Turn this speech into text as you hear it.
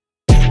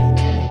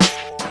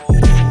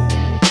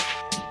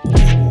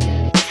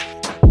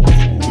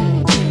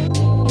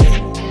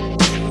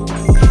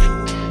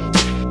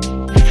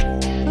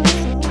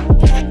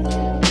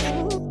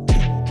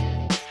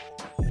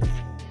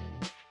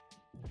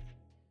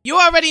You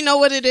already know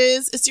what it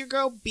is. It's your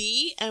girl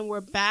B, and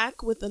we're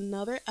back with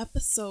another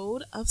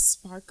episode of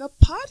Spark Up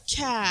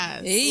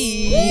Podcast.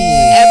 Hey,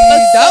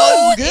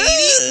 Episode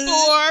 84,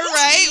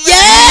 right?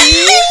 Yeah.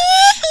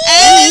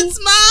 And it's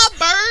my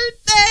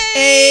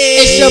birthday.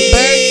 It's your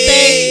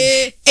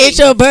birthday. It's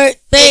your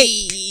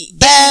birthday.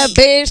 Bad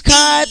bitch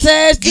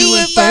contest. You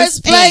in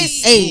first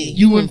place. Hey,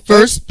 You in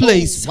first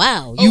place.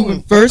 wow. You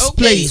in first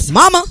place.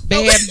 Mama.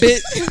 Bad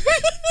bitch.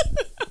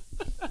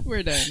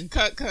 We're done.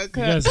 Cut. You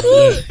guys are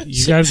lit.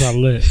 You guys are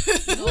lit.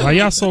 Why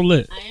y'all so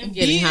lit? I am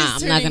getting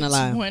hot. I'm not gonna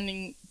lie.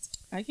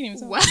 I can't even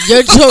talk. Wow.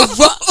 You're drunk.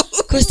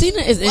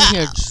 Christina is in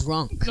here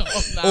drunk. No,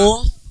 I'm not.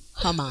 Off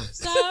her mind.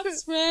 Stop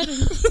spreading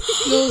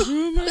those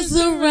rumors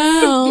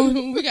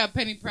around. We got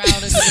Penny Proud.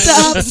 In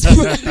Stop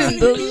spreading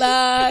the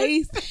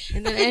lies.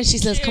 And then she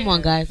says, come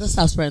on, guys. Let's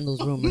stop spreading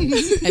those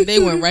rumors. And they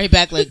went right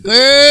back like, girl.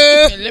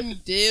 Let me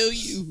tell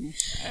you.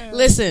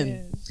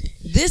 Listen,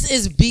 this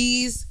is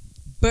B's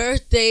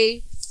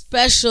birthday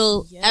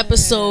special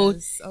episode.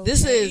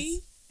 This is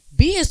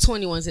B is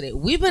 21 today.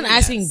 We've been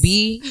asking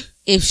B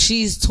if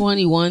she's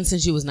 21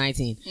 since she was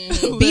 19.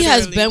 B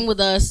has been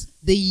with us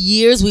the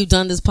years we've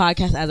done this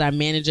podcast as our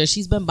manager.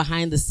 She's been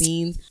behind the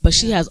scenes, but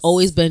she has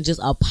always been just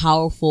a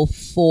powerful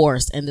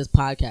force in this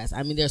podcast.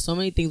 I mean, there's so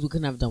many things we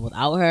couldn't have done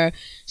without her.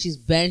 She's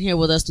been here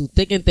with us through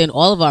thick and thin.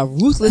 All of our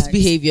ruthless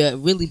behavior,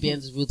 really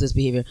Ben's ruthless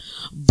behavior,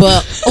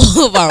 but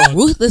all of our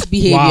ruthless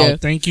behavior. Wow,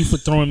 thank you for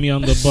throwing me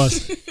on the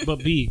bus.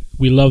 But B,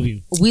 we love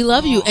you. We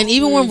love you. And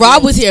even when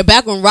Rob was here,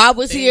 back when Rob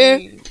was here,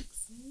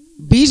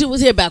 Bijou was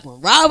here back when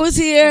Rob was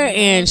here,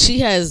 and she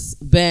has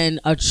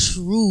been a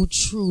true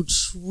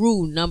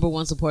number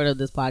one supporter of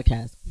this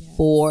podcast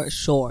for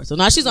sure. So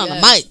now she's on the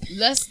mic.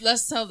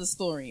 Let's tell the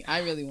story.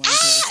 I really want to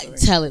tell the story.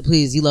 Tell it,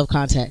 please. You love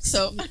context.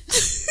 So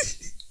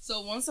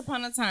once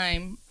upon a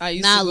time, I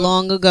used Not to go,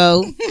 long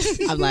ago.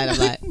 I'm lying.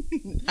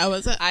 How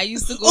was it? I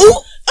used to go.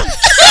 Ooh.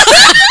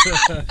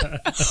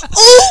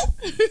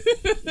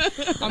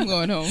 I'm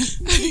going home.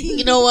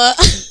 You know what?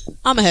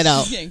 I'm going to head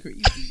out. Getting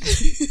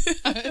crazy.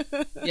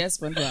 Yes,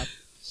 SpongeBob.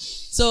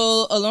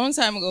 So a long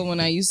time ago, when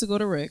I used to go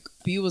to Rick,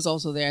 B was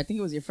also there. I think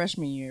it was your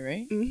freshman year,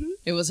 right? Mm-hmm.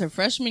 It was her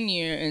freshman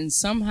year, and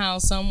somehow,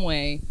 some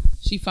way,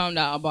 she found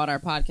out about our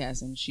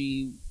podcast, and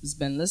she's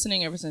been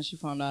listening ever since she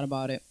found out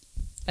about it.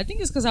 I think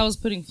it's because I was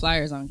putting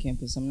flyers on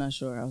campus. I'm not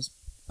sure. I was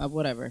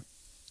whatever.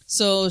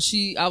 So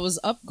I was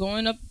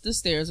going up the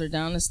stairs or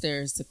down the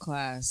stairs to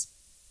class,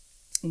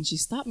 and she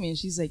stopped me and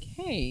she's like,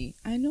 "Hey,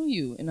 I know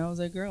you." And I was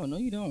like, "Girl, no,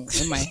 you don't."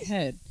 In my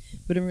head,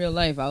 but in real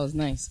life, I was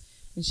nice.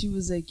 And she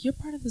was like, "You're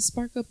part of the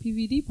Spark Up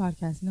PVD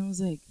podcast," and I was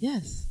like,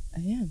 "Yes,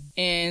 I am."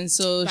 And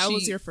so That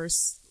was your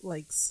first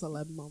like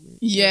celeb moment.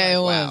 Yeah, You're it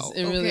like, was. wow,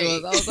 It really okay.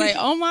 was. I was like,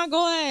 "Oh my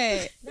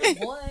god!"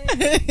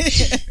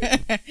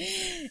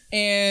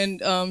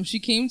 And she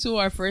came to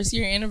our first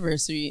year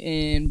anniversary,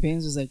 and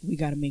Bands was like, "We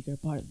got to make her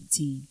part of the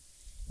team."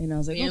 And I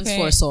was like, Bands "Okay."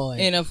 foresaw it.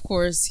 And of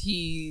course,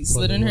 he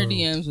slid in her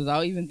DMs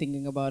without even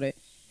thinking about it,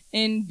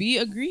 and B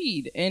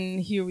agreed,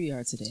 and here we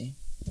are today.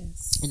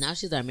 Yes. And now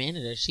she's our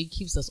manager. She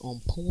keeps us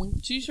on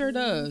point. She sure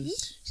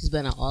does. She's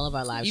been on all of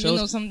our live Even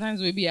though shows. sometimes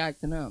we be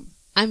acting up.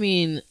 I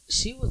mean,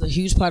 she was a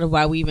huge part of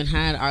why we even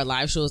had our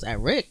live shows at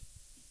Rick.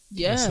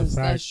 Yes, That's a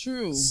fact. that's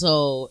true.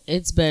 So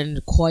it's been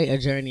quite a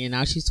journey, and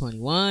now she's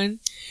 21,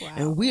 Wow.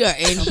 and we are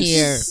in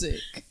here Sick.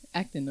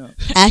 Acting up.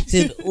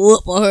 acting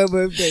up on her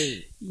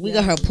birthday. We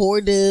got her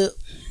poured up,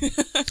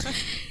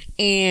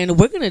 and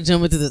we're gonna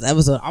jump into this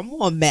episode. I'm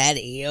all mad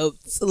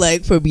amped,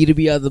 like for B to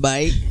be on the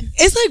mic.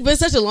 It's like been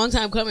such a long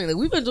time coming. Like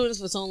we've been doing this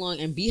for so long,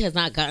 and B has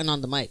not gotten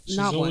on the mic. She's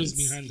Not always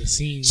once. behind the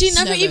scenes. She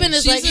never even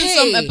is She's like, in "Hey,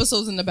 some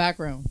episodes in the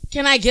background.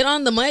 can I get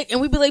on the mic?"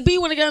 And we'd be like, "B,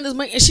 you want to get on this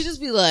mic?" And she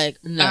just be like,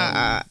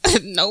 "No,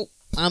 Nope.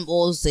 I'm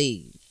all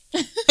saved.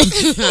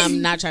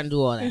 I'm not trying to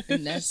do all that."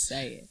 And that's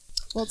sad.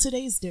 Well,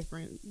 today's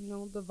different. You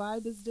know, the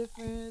vibe is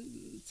different.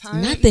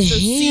 Time, Not the hands.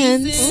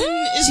 season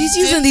is She's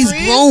using these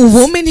different. grown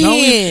woman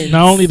hands.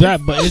 Not only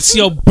that, but it's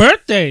your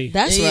birthday.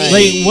 That's right.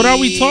 Like, what are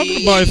we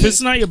talking about? If it's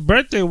not your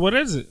birthday, what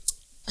is it?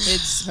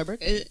 It's her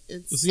birthday.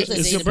 It's It's a your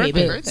day to pay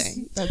birthday.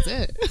 bills.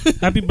 birthday. That's it.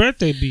 Happy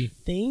birthday, B.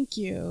 Thank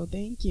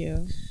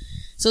you.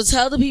 So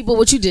tell the people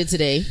what you did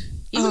today.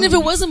 Even if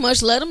it wasn't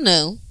much, let them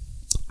know.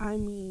 I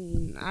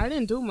mean, I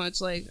didn't do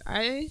much. Like,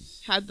 I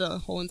had the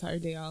whole entire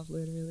day off,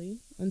 literally,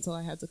 until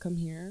I had to come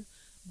here.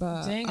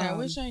 But Dang, I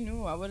wish I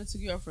knew. I would have took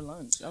you out for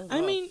lunch. That was I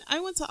rough. mean, I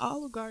went to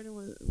Olive Garden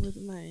with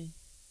my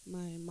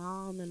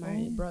mom and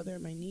my brother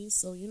and my niece.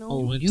 So you know, Oh,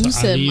 went you to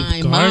said Olive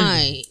my,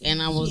 Garden.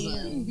 and I was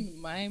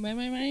my.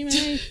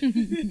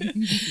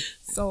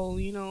 so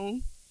you know,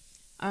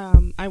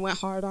 I went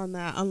hard on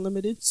that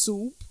unlimited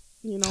soup.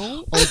 You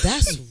know, oh,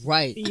 that's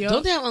right. Yup.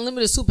 Don't they have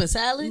unlimited soup and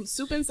salad?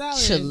 soup and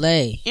salad,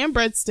 Chile. and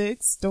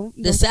breadsticks. Don't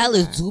The forget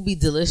salads that. do be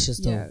delicious,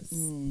 though. Yes.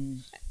 Mm.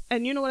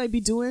 And you know what I'd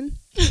be doing?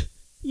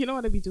 You know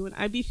what I'd be doing?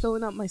 I'd be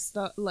filling up my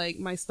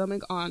my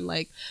stomach on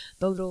like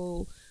the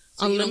little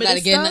So you don't unlimited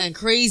gotta get stuff. nothing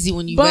crazy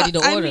when you But ready to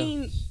order. I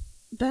mean,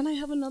 then I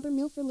have another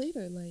meal for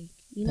later. Like,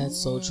 you know, That's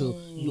so true.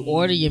 You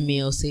order your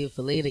meal, save it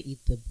for later, eat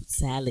the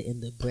salad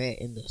and the bread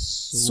and the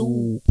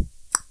soup.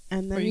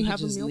 and then Or you you have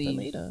a could just meal for leave.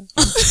 later.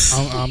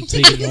 I'm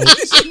taking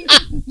notes.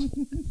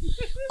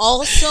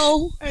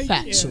 Also I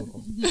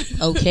factual.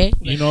 Okay,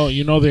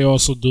 You know they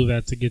also do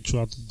that to get you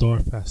out the door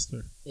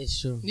faster. it's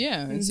true.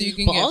 Yeah, and so you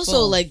can But get also,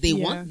 full. like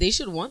Yeah. they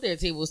should want their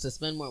tables to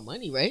spend more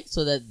money, right?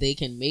 So that they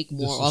can make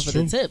more This is off of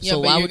true. the tip. yeah,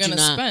 So but why you're would you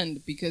gonna not?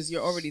 spend because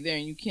you're already there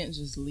and you can't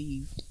just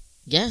leave.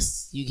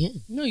 Yes, you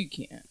can. No, you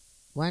can't.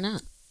 Why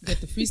not? Get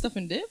the free stuff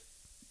and dip.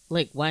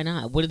 Like, why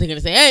not? What are they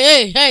gonna say?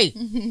 Hey!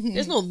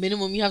 There's no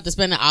minimum you have to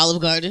spend at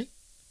Olive Garden.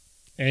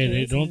 Hey,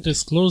 they don't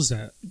disclose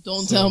that.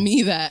 Don't So- tell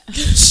me that.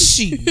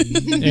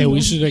 Hey,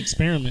 we should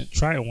experiment.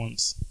 Try it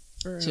once.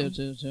 For real.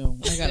 Chill.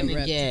 I got Gonna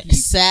to get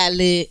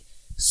salad,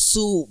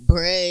 soup,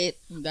 bread,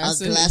 That's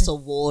a glass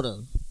of water.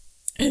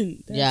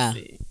 And that's Yeah.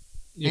 it.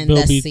 Your And bill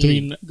that's be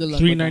it. Good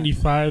luck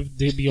 $3.95.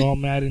 They'd be all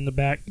mad in the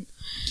back.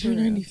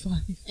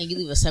 $2.95. And you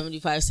leave a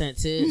 75-cent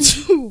tip.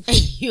 Ooh.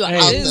 You Hey,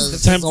 out is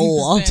the 10%.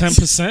 door.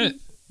 10%.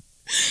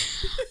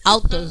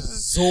 Out the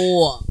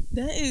door.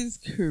 That is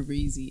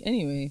crazy.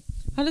 Anyway,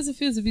 how does it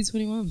feel to be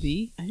 21,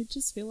 B? I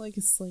just feel like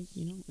it's like,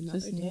 another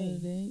Just day. another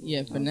day? Yeah,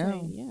 I for was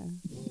now. like, yeah.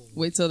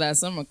 Wait till that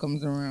summer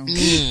comes around.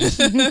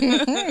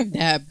 Mm.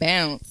 That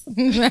bounce.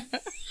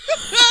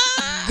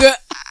 Girl,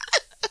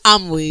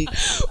 I'm weak.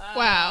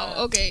 Wow.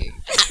 Okay.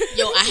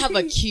 Yo, I have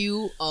a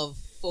queue of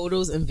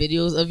photos and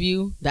videos of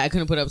you that I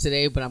couldn't put up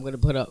today, but I'm gonna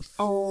put up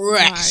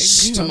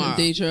fresh my tomorrow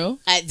Day Trail.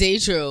 at Day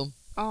True.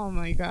 Oh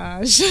my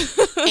gosh.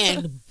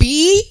 And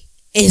B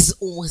is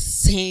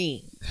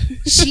insane.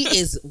 She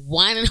is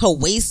winding her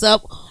waist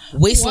up.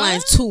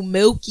 Waistline's too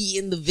milky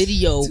in the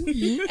video.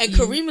 And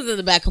Kareem is in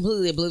the back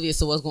completely oblivious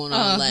to what's going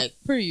on. Like,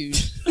 per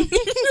usual.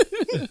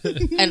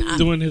 and I,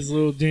 Doing his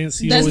little dance.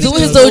 He That's always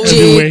doing his does little jig.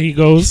 everywhere he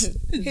goes.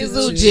 his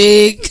little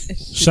jig.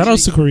 Shout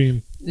outs to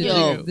Kareem.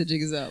 The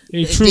jig is up.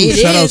 Hey, true. It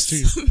Shout outs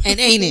is. to you. And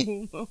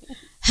ain't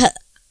it?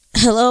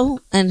 Hello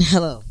and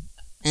hello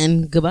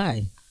and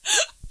goodbye.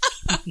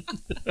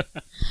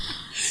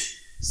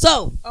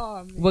 So,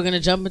 Oh man. we're going to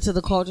jump into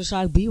the culture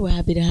shock. B, we're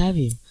happy to have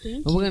you.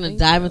 Thank And we're you, going to thank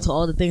dive you. into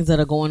all the things that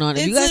are going on.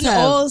 If you guys It's an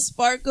have, all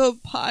Sparkle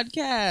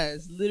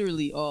podcast.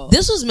 Literally all.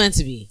 this was meant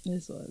to be.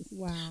 This was.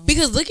 Wow.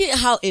 Because look at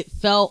how it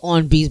fell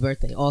on B's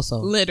birthday also.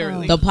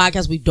 Literally. The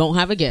podcast, we don't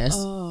have a guest.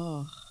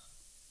 Oh.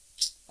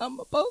 I'm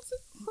about to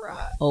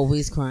cry.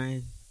 Always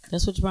crying.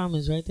 That's what your problem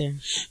is right there.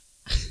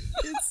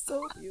 It's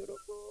so beautiful.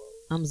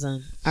 I'm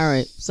done. All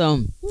right. So,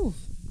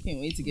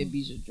 Can't wait to get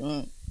Bijah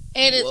drunk.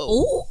 it is.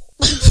 Whoa. Ooh.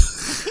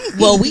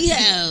 Well, we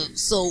have.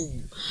 So,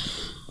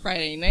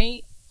 Friday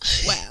night.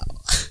 Wow.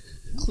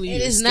 Clear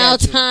it is now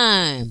schedule.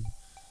 time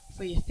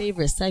for your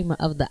favorite segment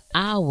of the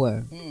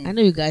hour. Mm. I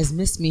know you guys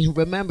missed me.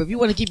 Remember, if you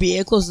want to keep your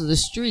ear close to the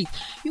street,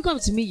 you come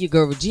to meet your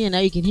girl Regina. Now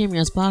you can hear me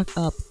on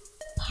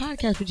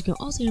podcast, but you can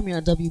also hear me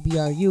on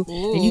WBRU,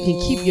 and you can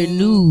keep your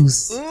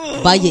news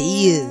by your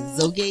ears.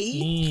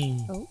 Okay.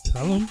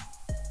 Tell him.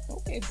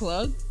 Okay,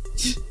 plug.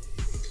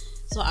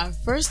 So our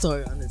first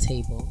story on the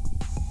table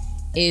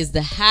is the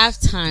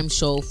halftime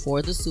show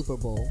for the Super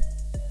Bowl.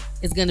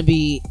 It's gonna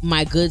be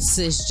my good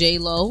sis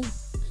J-Lo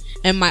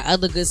and my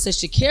other good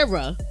sis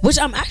Shakira, which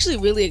I'm actually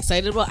really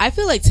excited about. I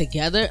feel like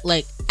together,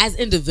 like as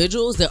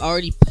individuals, they're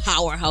already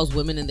powerhouse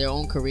women in their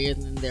own careers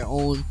and in their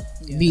own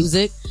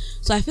music.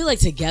 So I feel like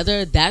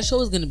together, that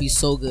show is gonna be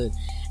so good.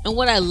 And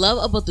what I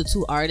love about the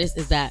two artists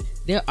is that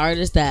they're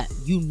artists that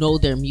you know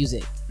their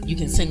music. You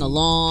can sing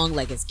along,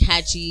 like it's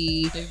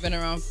catchy. They've been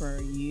around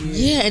for years.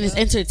 Yeah, and it's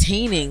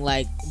entertaining.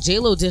 Like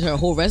J-Lo did her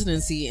whole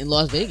residency in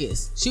Las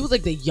Vegas. She was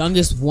like the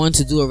youngest one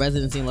to do a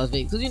residency in Las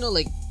Vegas. Because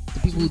like the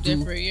people who Did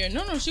do. for a year.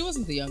 No, she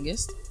wasn't the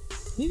youngest.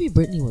 Maybe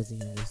Britney was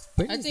the youngest.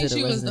 Britney I think did a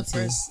she was the residency.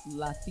 first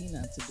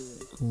Latina to do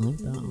it. Oh,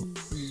 I don't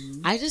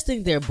know. I just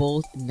think they're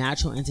both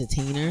natural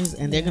entertainers,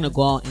 and they're gonna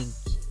go out and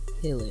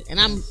kill it. And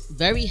I'm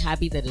very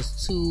happy that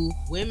it's two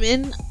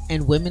women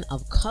and women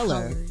of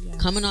color yes.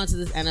 coming onto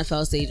this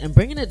NFL stage and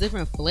bringing a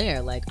different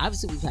flair. Like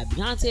obviously we've had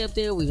Beyonce up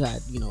there, we've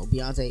had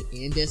Beyonce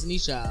and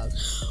Destiny's Child,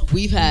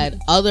 we've had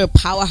other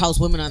powerhouse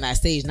women on that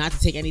stage. Not to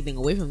take anything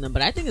away from them,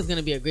 but I think it's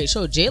gonna be a great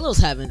show. J-Lo's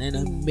having an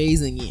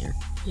amazing year,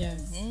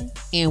 Yes.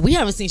 and we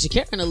haven't seen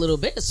Shakira in a little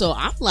bit, so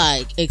I'm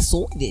like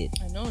excited.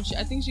 I know.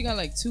 I think she got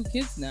like 2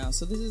 kids now,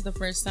 so this is the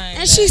first time.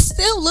 And she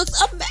still looks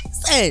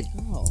amazing.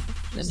 Oh,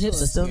 Them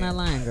hips are still not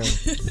lying, girl.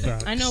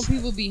 I know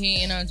people be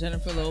hating on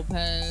Jennifer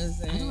Lopez,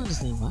 and I don't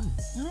understand why.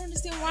 I don't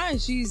understand why.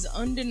 She's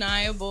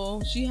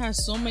undeniable. She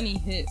has so many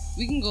hits.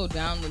 We can go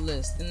down the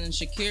list. And then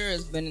Shakira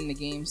has been in the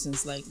game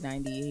since like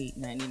 98,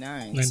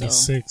 99.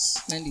 96.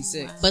 So,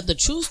 96. But the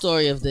true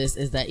story of this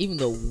is that even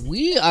though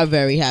we are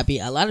very happy,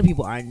 a lot of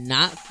people are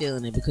not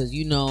feeling it because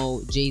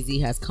Jay-Z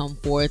has come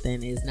forth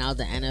and is now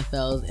the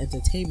NFL's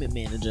entertainment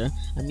manager.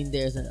 I mean,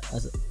 there's a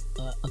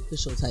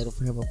official title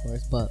for him, of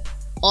course, but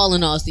all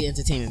in all, it's the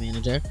entertainment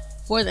manager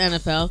for the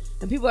NFL.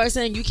 And people are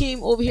saying you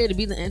came over here to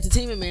be the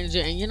entertainment manager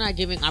and you're not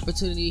giving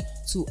opportunity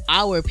to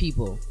our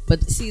people.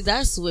 But see,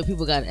 that's where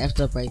people got effed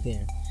up right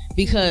there,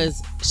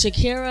 because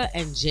Shakira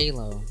and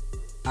J-Lo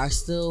are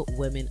still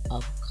women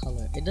of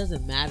color. It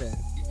doesn't matter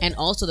and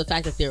also the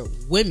fact that they're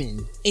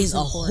women is a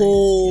important,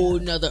 whole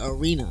nother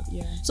arena.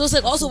 Yeah. So it's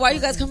like, also, why are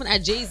you guys coming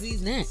at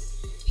Jay-Z's neck?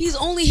 He's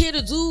only here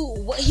to do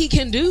what he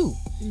can do.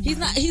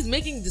 He's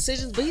making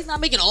decisions, but he's not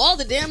making all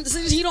the damn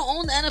decisions. He don't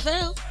own the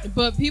NFL.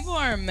 But people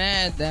are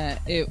mad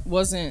that it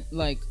wasn't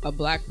like a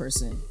black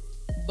person.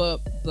 But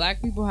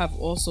black people have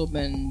also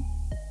been,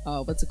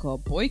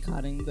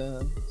 boycotting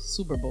the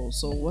Super Bowl.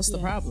 So what's the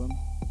problem?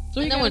 So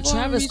and then when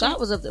Travis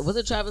Scott was up there, was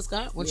it Travis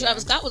Scott? When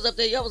Travis Scott was up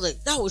there, y'all was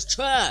like, that was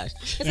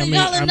trash.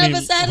 Y'all are never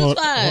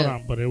satisfied. Hold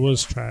on, but it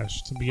was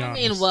trash, to be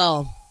honest.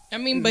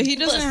 But he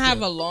doesn't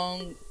have a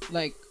long,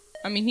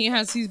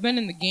 he's been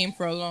in the game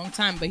for a long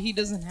time, but he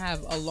doesn't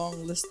have a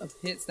long list of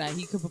hits that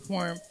he could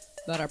perform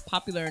that are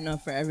popular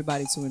enough for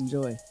everybody to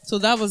enjoy. So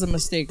that was a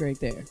mistake right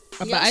there.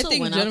 But I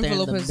think Jennifer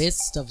Lopez, in the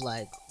midst of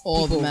like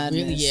all the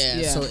madness,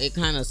 really, so it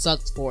kind of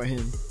sucked for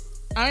him.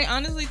 I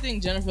honestly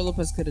think Jennifer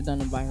Lopez could have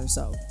done it by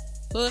herself.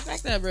 So the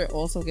fact that we're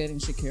also getting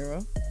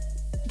Shakira,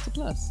 it's a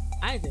plus.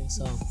 I think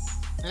so.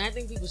 And I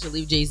think people should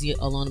leave Jay-Z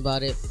alone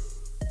about it.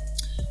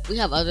 We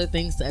have other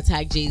things to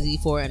attack Jay-Z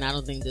for, and I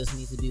don't think this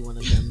needs to be one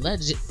of them. Let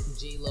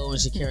J-Lo and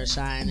Shakira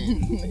shine.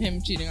 And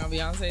him cheating on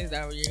Beyonce, is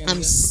that what you're going to do?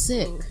 I'm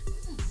sick.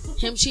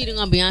 Him cheating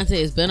on Beyonce,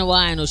 it's been a while.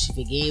 I know she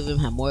forgave him,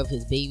 had more of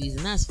his babies,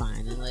 and that's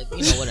fine. And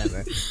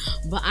whatever.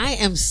 But I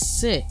am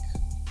sick.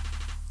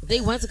 They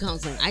went to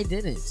counseling. I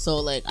didn't.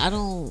 So, I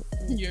don't...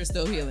 You're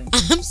still healing.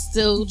 I'm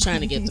still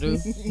trying to get through.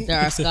 There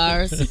are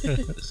scars.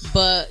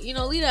 But,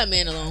 leave that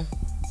man alone.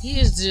 He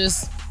is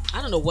just...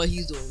 I don't know what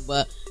he's doing,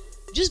 but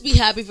just be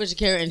happy for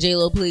Shakira and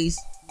J-Lo, please.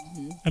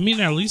 I mean,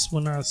 at least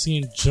we're not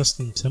seeing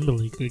Justin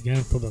Timberlake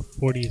again for the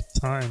 40th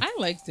time. I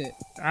liked it.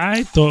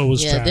 I thought it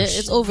was trash.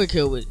 It's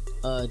overkill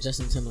with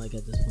Justin Timberlake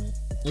at this point.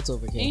 It's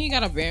overkill. And he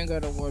got a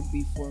Vanguard Award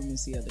before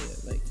Missy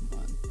Elliott. Come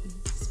on.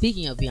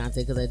 Speaking of Beyonce,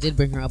 because I did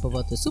bring her up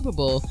about the Super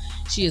Bowl,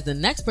 she is the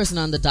next person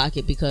on the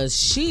docket because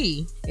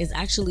she is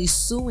actually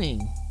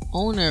suing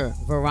owner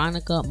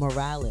Veronica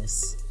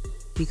Morales,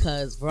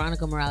 because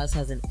Veronica Morales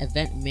has an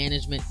event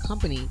management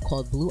company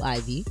called Blue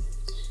Ivy.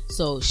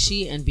 So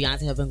she and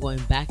Beyonce have been going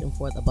back and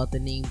forth about the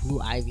name Blue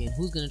Ivy and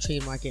who's going to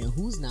trademark it and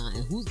who's not,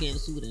 and who's getting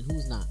sued and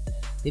who's not.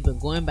 They've been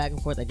going back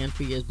and forth again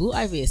for years. Blue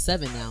Ivy is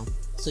 7 now,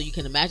 so you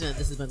can imagine that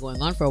this has been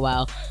going on for a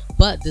while.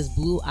 But this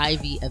Blue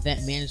Ivy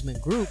event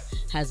management group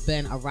has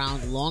been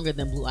around longer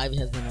than Blue Ivy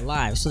has been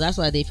alive. So that's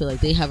why they feel like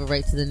they have a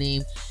right to the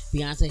name.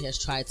 Beyonce has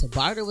tried to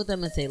barter with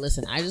them and say,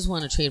 listen, I just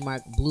want to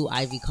trademark Blue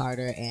Ivy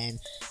Carter, and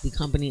the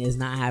company is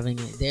not having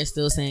it. They're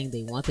still saying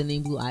they want the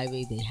name Blue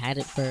Ivy. They had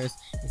it first.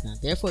 It's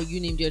not their fault you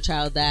named your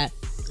child that.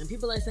 And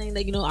people are saying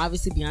that,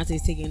 obviously Beyonce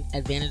is taking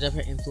advantage of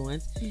her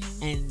influence.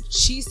 Mm-hmm. And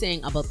she's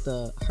saying about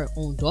her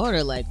own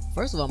daughter,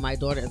 first of all, my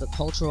daughter is a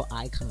cultural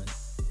icon.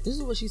 This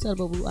is what she said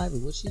about Blue Ivy,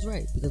 which she's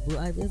right, because Blue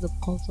Ivy is a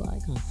cultural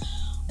icon.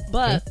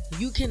 But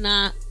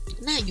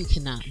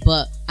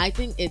but I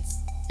think it's,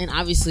 and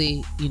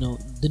obviously,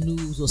 the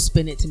news will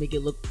spin it to make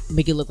it look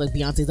like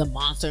Beyonce's a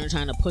monster and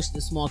trying to push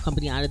this small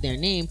company out of their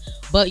name.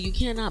 But you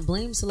cannot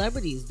blame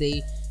celebrities.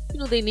 They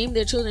name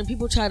their children.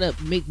 People try to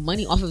make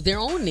money off of their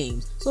own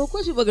names. So of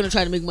course people are going to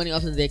try to make money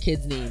off of their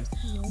kids' names.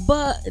 Yeah.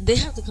 But they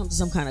have to come to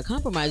some kind of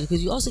compromise,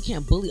 because you also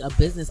can't bully a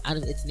business out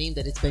of its name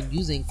that it's been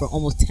using for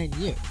almost 10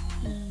 years.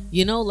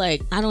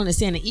 Mm. I don't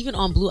understand it. Even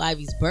on Blue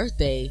Ivy's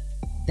birthday,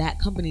 that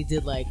company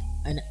did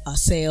a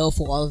sale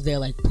for all of their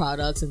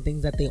products and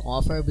things that they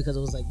offer, because it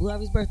was Blue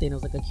Ivy's birthday and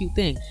it was a cute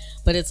thing.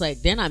 But it's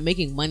they're not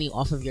making money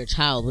off of your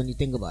child when you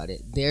think about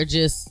it. They're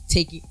just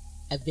taking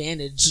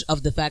advantage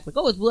of the fact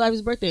it's Blue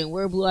Ivy's birthday and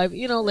we're Blue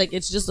Ivy,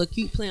 it's just a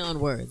cute play on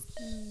words.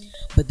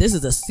 But this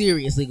is a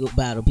serious legal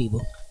battle,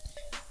 people.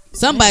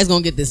 Somebody's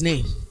gonna get this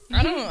name.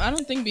 I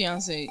don't think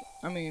Beyonce,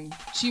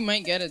 she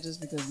might get it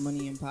just because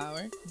money and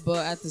power,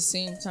 but at the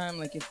same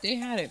time, if they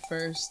had it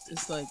first,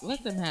 it's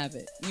let them have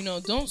it.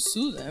 Don't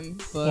sue them,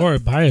 but or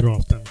buy it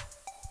off them.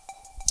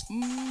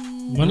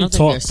 Money talks.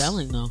 They're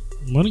selling though.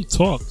 Money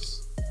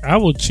talks. I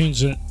will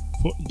change it.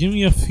 Give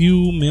me a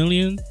few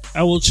million,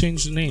 I will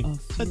change the name.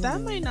 But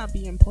that might not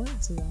be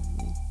important to them.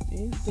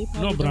 They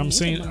no, but I'm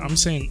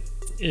saying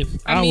if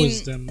I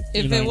was them,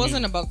 if it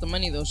wasn't about the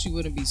money though, she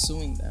wouldn't be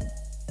suing them.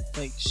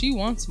 She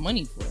wants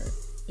money for it.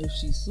 If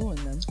she's suing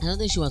them, I don't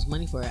think she wants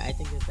money for it. I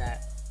think it's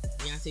that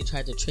Beyonce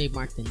tried to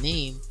trademark the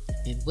name,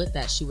 and with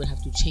that, she would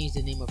have to change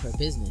the name of her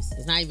business.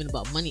 It's not even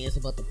about money; it's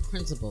about the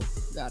principle.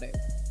 Got it.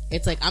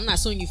 It's I'm not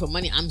suing you for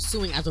money. I'm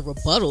suing as a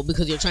rebuttal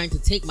because you're trying to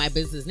take my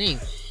business name.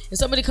 If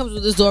somebody comes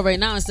to this door right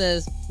now and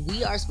says,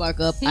 "We are Spark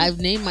Up. I've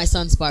named my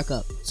son Spark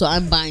Up, so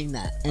I'm buying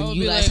that," and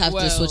you guys have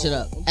to switch it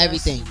up.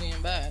 Everything.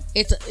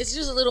 It's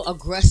just a little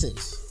aggressive.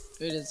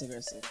 It is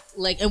aggressive.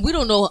 And we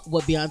don't know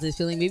what Beyonce is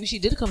feeling. Maybe she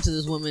did come to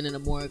this woman in a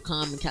more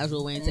calm and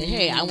casual way and say,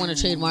 hey, I want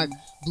to trademark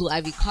Blue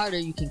Ivy Carter.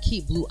 You can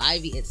keep Blue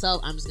Ivy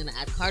itself. I'm just going to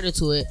add Carter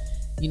to it.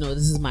 This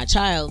is my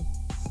child.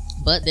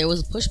 But there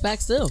was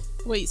pushback still.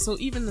 Wait, so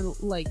even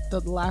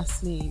the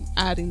last name,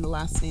 adding the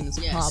last name is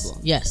a problem?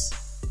 Yes.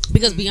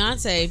 Because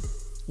Beyonce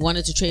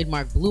wanted to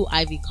trademark Blue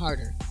Ivy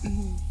Carter.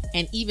 Mm-hmm.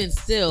 And even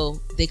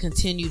still, they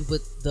continued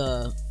with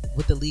the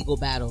legal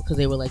battle because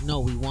they were like, no,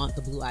 we want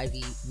the Blue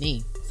Ivy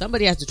name.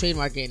 Somebody has to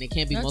trademark it, and it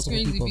can't be multiple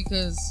crazy people.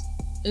 Because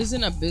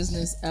isn't a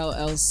business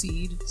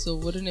LLC, so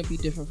wouldn't it be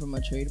different from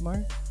a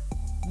trademark?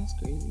 That's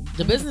crazy.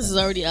 The business is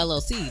already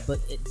LLC, but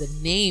the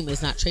name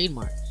is not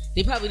trademarked.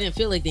 They probably didn't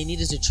feel like they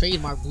needed to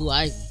trademark Blue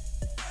Ivy.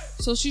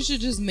 So she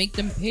should just make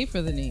them pay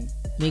for the name.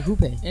 Make who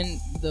pay? And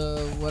the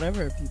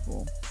whatever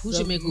people. Who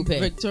should make who pay?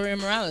 Victoria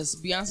Morales.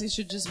 Beyonce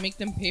should just make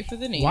them pay for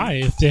the name. Why?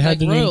 If they had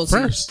the royalties.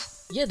 name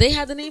first. Yeah, they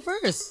had the name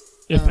first.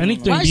 If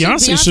anything, Why should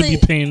Beyonce should be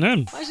Beyonce- paying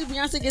them. Why should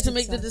Beyonce get to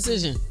make the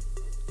decision?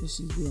 Because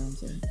she's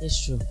Beyonce.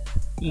 It's true.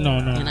 No.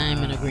 And I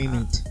am in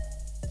agreement.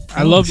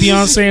 I love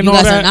Beyonce and You all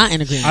guys that. are not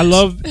in agreement. I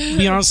love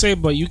Beyonce,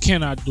 but you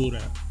cannot do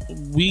that.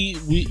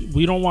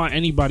 We don't want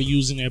anybody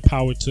using their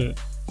power to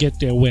get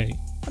their way.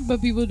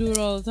 But people do it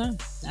all the time.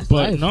 That's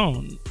But life.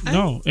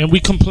 no, and we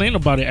complain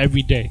about it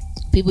every day.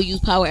 People use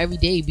power every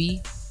day,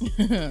 B.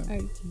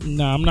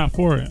 Nah, I'm not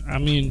for it. I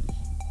mean,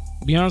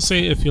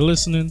 Beyonce, if you're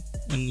listening,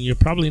 and you're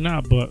probably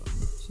not, but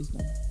She's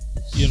not.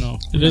 you know,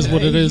 it is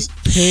what it is.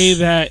 Pay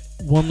that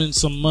woman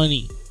some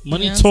money.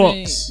 Money Beyonce,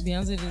 talks.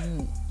 Beyonce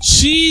doesn't.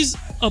 She's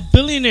a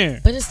billionaire.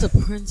 But it's the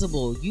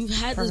principle. You've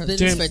had this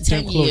business for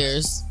 10 close.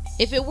 years.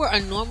 If it were a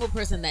normal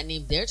person that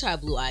named their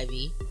child Blue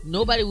Ivy,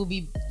 nobody would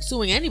be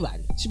suing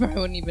anybody. She probably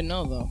wouldn't even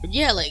know though.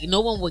 Yeah, like no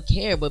one would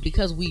care. But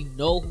because we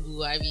know who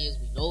Blue Ivy is,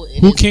 we know it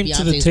Who is came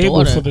to the Beyonce's table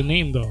daughter. for the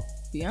name though?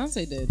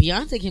 Beyonce did.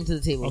 Beyonce came to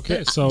the table. Okay,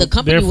 The- so the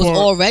company was therefore-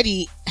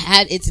 already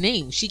had its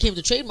name. She came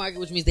to trademark it,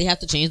 which means they have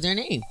to change their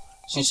name.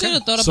 She Okay. should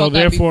have thought about So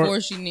that therefore-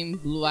 before she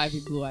named Blue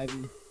Ivy Blue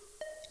Ivy.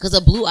 Because a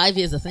Blue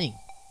Ivy is a thing.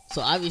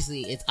 So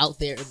obviously it's out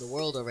there in the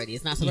world already.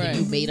 It's not something Right.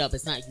 you made up.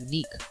 It's not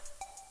unique.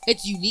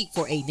 It's unique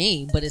for a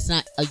name, but it's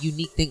not a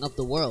unique thing of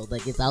the world.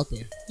 Like, it's out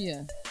there.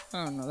 Yeah.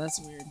 I don't know. That's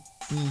weird.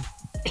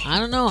 I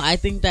don't know. I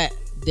think that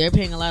they're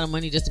paying a lot of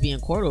money just to be in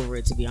court over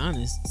it, to be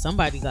honest.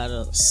 Somebody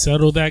gotta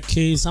Settle that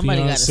case, settle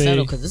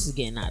Beyonce. because this is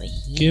getting out of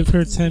hand. Give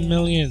her 10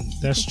 million.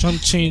 That's chump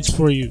change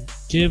for you.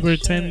 Give her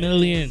 10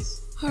 million.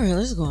 Alright,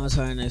 let's go on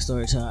to our next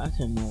story, child. I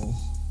can move.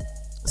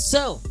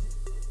 So,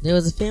 there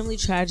was a family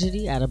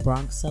tragedy at a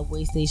Bronx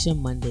subway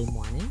station Monday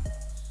morning.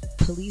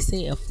 Police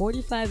say a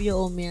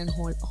 45-year-old man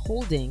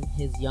holding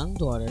his young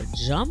daughter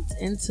jumped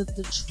into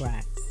the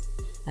tracks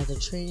as a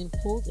train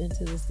pulled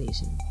into the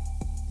station.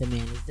 The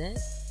man is dead,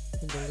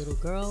 and the little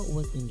girl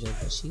was injured,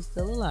 but she's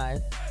still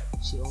alive.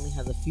 She only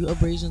has a few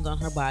abrasions on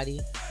her body.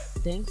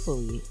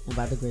 Thankfully, and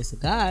by the grace of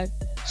God,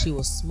 she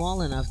was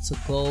small enough to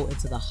go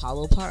into the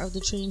hollow part of the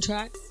train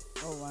tracks.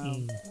 Oh wow.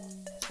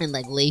 And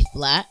like lay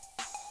flat,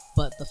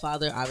 but the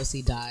father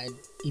obviously died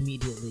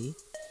immediately.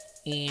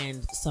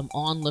 And some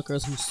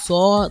onlookers who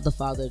saw the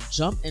father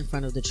jump in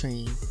front of the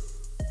train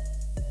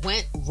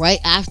went right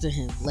after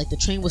him. Like the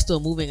train was still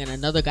moving, and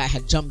another guy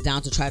had jumped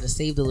down to try to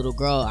save the little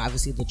girl.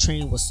 Obviously, the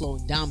train was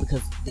slowing down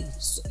because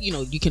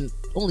you can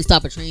only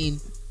stop a train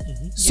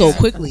so Yeah,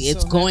 quickly.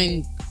 it's It's so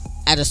going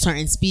at a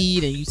certain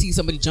speed, and you see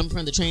somebody jump in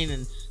front of the train,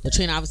 and the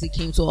train obviously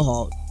came to a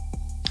halt,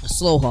 a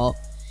slow halt.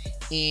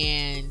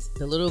 And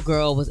the little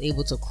girl was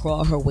able to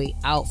crawl her way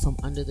out from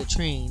under the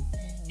train,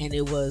 and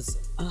it was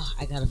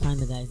I gotta find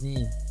the guy's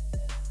name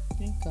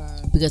Thank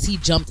God. because he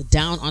jumped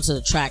down onto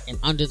the track and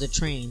under the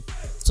train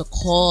to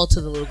call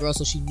to the little girl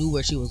so she knew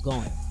where she was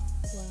going.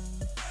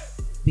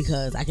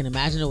 Because I can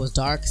imagine it was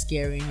dark,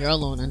 scary, and you're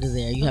alone under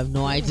there. You have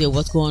no idea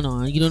what's going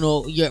on. You don't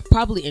know. You're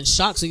probably in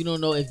shock, so you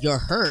don't know if you're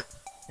hurt.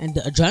 And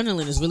the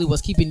adrenaline is really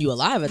what's keeping you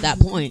alive at that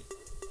point.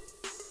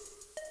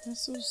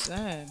 That's so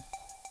sad.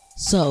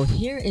 So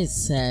here it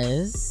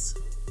says,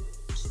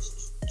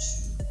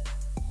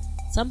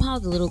 somehow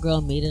the little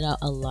girl made it out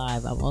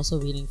alive. I'm also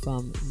reading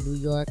from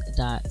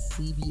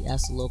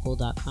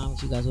newyork.cbslocal.com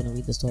if you guys want to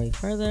read the story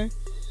further.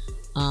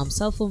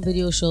 Cell phone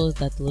video shows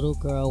that the little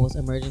girl was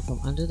emerging from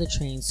under the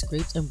train,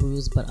 scraped and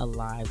bruised but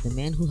alive. The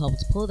man who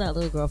helped pull that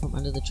little girl from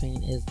under the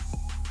train is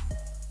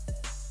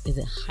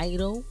it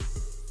Jairo?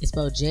 It's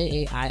spelled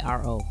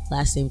Jairo.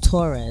 Last name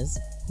Torres,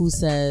 who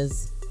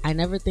says, I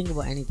never think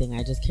about anything.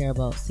 I just care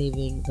about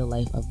saving the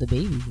life of the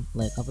baby,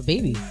 like of a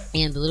baby.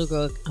 And the little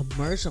girl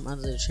emerged from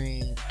under the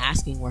train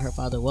asking where her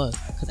father was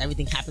because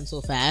everything happened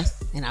so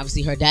fast. And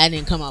obviously her dad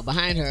didn't come out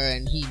behind her,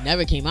 and he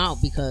never came out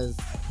because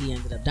he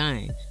ended up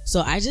dying.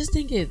 So I just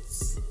think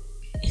it's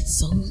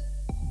so,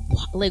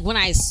 like, when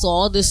I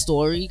saw this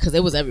story, because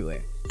it was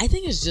everywhere, I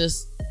think it's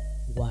just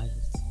wild.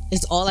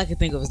 It's all I could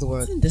think of is the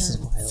word, this is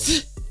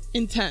wild.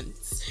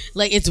 Intense.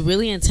 Like, it's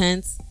really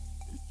intense.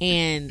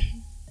 And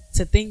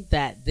to think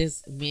that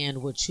this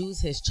man would choose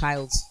his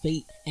child's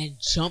fate and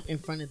jump in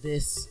front of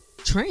this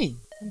train.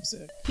 I'm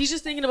sick. He's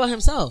just thinking about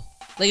himself.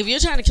 Like, if you're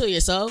trying to kill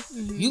yourself,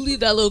 you leave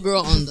that little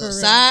girl on the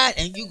side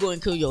and you go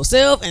and kill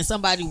yourself, and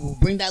somebody will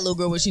bring that little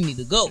girl where she need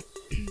to go.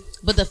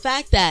 But the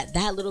fact that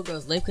that little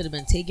girl's life could have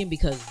been taken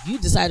because you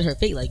decided her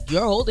fate, like,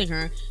 you're holding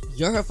her,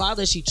 you're her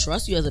father, she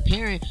trusts you as a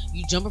parent,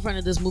 you jump in front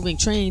of this moving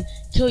train,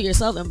 kill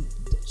yourself, and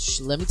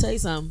let me tell you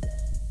something,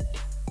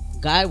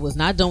 God was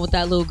not done with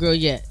that little girl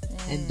yet.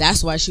 And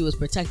that's why she was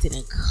protected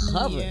and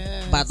covered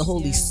by the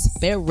Holy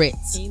Spirit.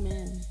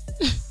 Amen.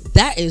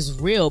 that is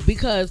real,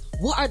 because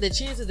what are the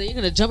chances that you're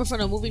gonna jump in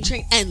front of a moving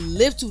train and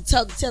live to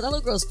tell the tale? That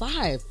little girl's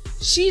 5.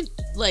 She's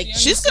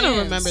gonna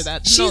remember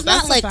that. She's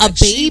not like a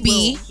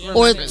baby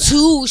or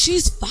 2.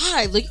 She's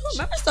 5. Like, you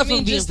remember stuff from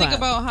being just 5. Think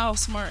about how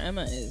smart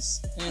Emma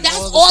is.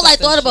 That's all I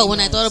thought about when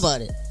I thought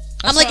about it.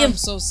 I'm like, I'm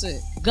so sick.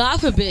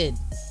 God forbid,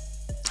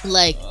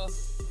 like,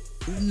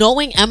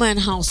 knowing Emma and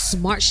how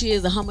smart she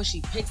is and how much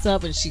she picks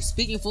up and she's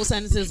speaking full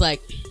sentences,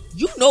 like,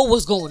 you know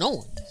what's going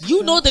on.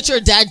 You know that your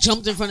dad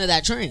jumped in front of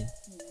that train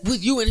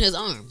with you in his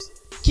arms.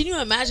 Can you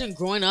imagine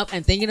growing up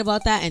and thinking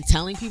about that and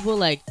telling people,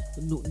 like,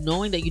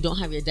 knowing that you don't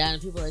have your dad,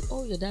 and people are like,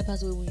 oh, your dad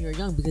passed away when you were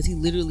young because he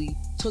literally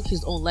took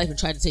his own life and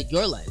tried to take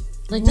your life.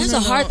 Like, that's a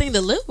hard thing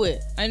to live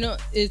with. I know,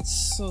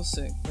 it's so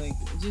sick. Like,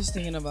 just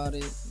thinking about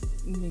it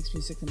makes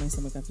me sick to my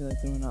stomach. I feel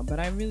like throwing up. But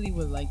I really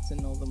would like to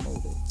know the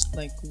motive.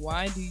 Like,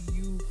 why do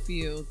you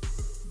feel,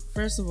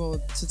 first of all,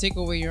 to take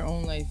away your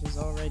own life is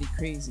already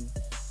crazy.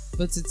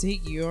 But to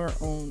take your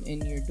own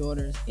and your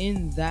daughter's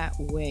in that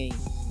way,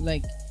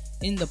 like,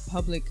 in the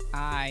public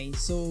eye,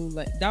 so,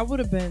 like, that would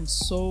have been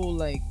so,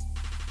 like,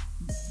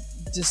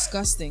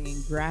 disgusting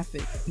and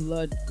graphic.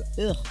 Blood,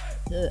 ugh.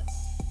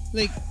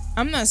 Like,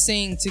 I'm not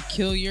saying to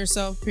kill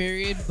yourself,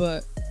 period,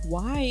 but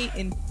why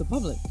in the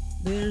public?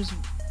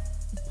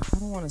 I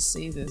don't want to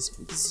say this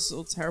because this is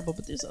so terrible,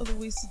 but there's other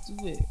ways to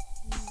do it.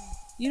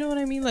 You know what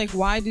I mean? Like,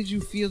 why did you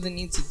feel the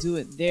need to do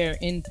it there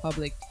in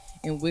public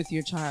and with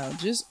your child?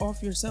 Just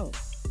off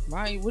yourself.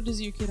 Why? What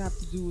does your kid have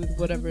to do with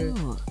whatever?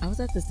 I was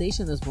at the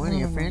station this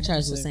morning. A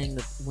franchise was saying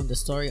that when the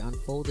story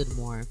unfolded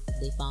more,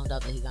 they found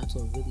out that he got into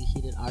a really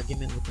heated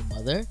argument with the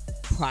mother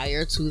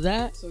prior to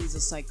that. So he's a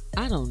psych.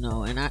 I don't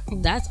know, and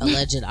that's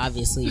alleged,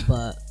 obviously,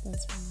 but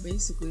that's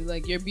basically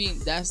like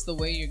that's the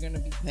way you're gonna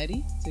be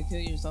petty to kill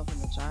yourself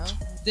and the child.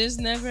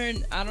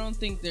 I don't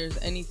think there's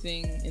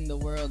anything in the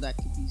world that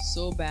could be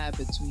so bad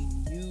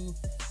between you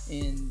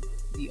and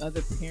the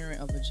other parent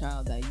of a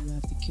child that you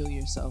have to kill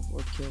yourself or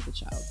kill the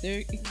child.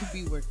 It could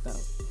be worked out.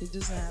 It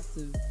doesn't have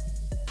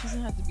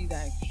to be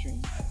that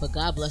extreme. But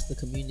God bless the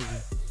community,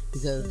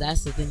 because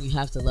that's the thing you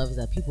have to love, is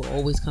that people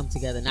always come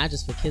together, not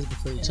just for kids but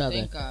for each other.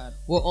 Thank God.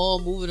 We're all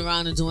moving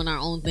around and doing our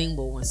own thing,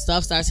 but when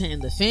stuff starts hitting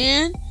the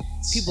fan,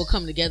 people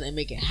come together and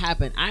make it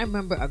happen. I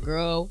remember a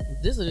girl,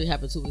 this literally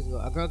happened 2 weeks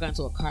ago, a girl got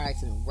into a car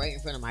accident right in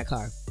front of my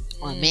car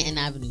on Manton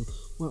Avenue,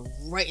 went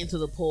right into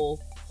the pole,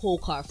 whole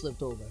car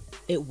flipped over.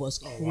 It was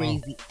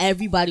crazy. Wow.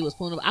 Everybody was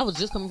pulling up. I was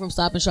just coming from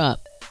Stop and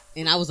Shop,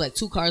 and I was like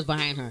 2 cars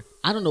behind her.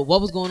 I don't know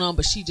what was going on,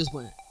 but she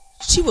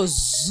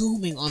was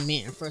zooming on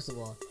Manton, first of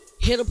all.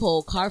 Hit a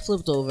pole, car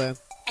flipped over,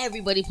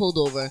 everybody pulled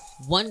over.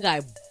 One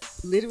guy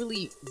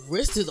literally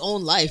risked his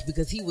own life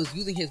because he was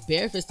using his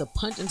bare fist to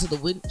punch into the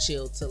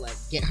windshield to, like,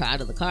 get her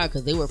out of the car,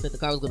 because they were afraid the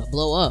car was going to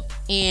blow up.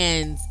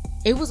 And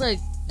it was like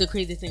the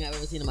craziest thing I've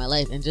ever seen in my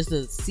life. And just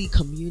to see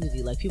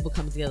community, like, people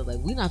coming together, like,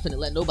 we're not finna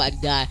let nobody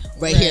die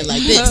right here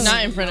like this.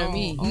 Not in front of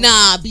me.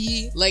 Nah,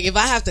 B. Like, if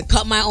I have to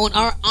cut my own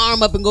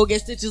arm up and go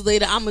get stitches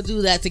later, I'm gonna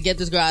do that to get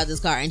this girl out of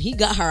this car. And he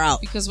got her out.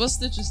 Because what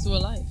stitches to a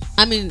life?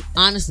 I mean,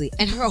 honestly.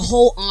 And her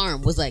whole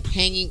arm was, like,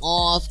 hanging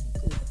off,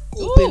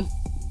 open.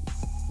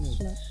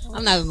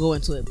 I'm not gonna go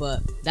into it,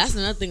 but that's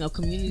another thing of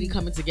community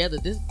coming together.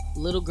 This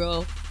little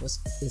girl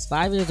is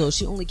 5 years old.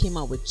 She only came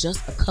out with just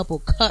a couple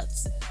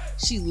cuts.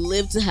 She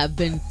lived to have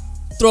been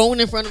thrown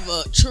in front of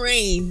a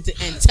train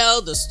and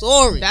tell the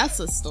story.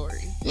 That's a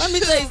story. Let me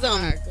tell you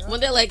something.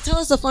 When they're like, tell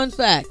us a fun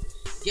fact,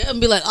 get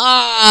them, be like, all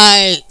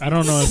right. I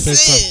don't know if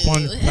it's a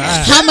fun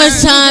fact. How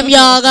much time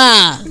y'all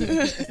got?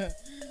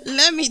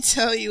 Let me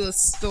tell you a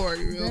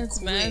story real That's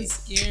quick. mad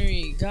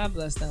scary. God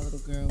bless that little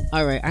girl.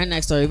 All right, our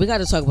next story. We got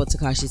to talk about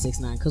Tekashi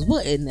 6ix9ine, because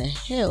what in the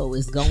hell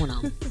is going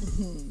on?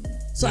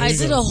 So I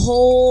did a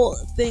whole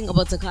thing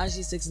about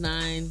Tekashi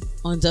 6ix9ine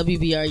on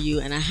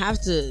WBRU, and I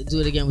have to do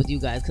it again with you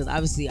guys, because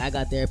obviously I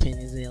got their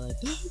opinions, and they're like,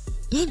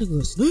 that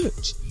nigga a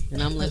snitch.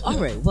 And I'm like, all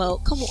right, well,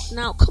 come on.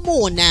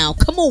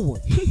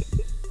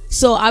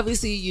 So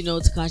obviously, you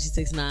know, Tekashi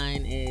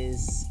 6ix9ine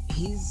is,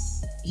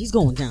 he's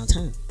going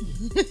downtown.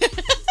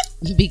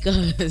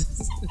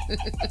 Because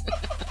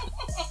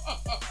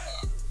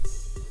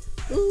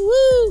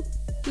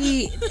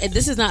and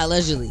this is not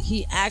allegedly,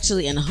 he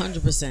actually and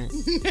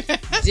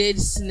 100%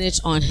 did snitch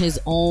on his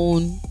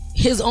own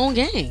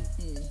gang.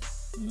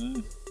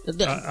 Let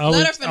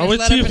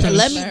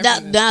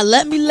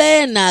me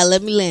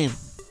land.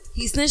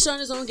 He snitched on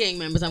his own gang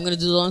members. I'm gonna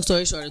do the long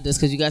story short of this,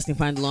 because you guys can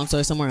find the long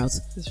story somewhere else.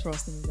 This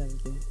frosting is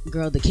everything.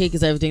 Girl, the cake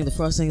is everything, the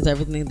frosting is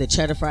everything, the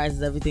cheddar fries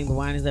is everything, the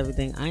wine is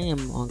everything. I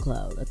am on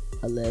cloud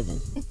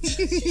 11.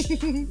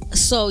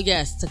 So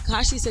yes,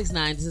 Tekashi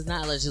 6ix9ine, this is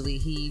not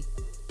allegedly,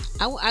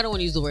 I don't want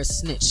to use the word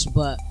snitch,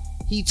 but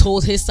he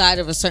told his side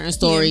of a certain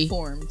story. He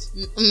informed.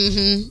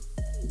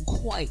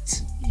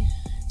 Quite.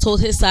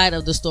 Told his side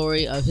of the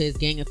story of his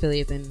gang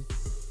affiliates, and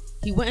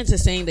he went into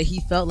saying that he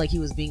felt like he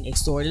was being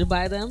extorted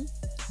by them,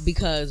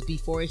 because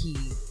before he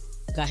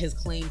got his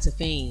claim to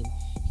fame,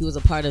 he was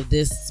a part of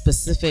this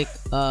specific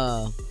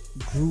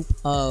group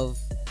of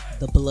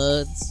the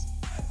Bloods,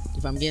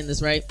 if I'm getting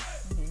this right.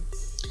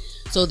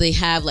 So they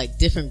have like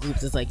different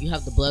groups. It's like you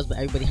have the Bloods, but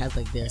everybody has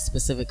like their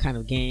specific kind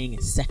of gang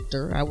and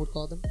sector, I would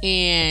call them.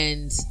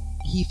 And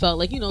he felt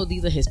like,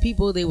 these are his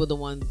people. They were the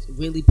ones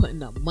really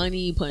putting up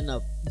money, putting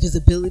up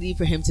visibility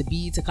for him to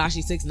be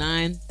Tekashi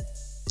 6ix9ine.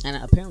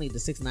 And apparently the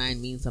 6ix9ine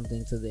means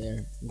something to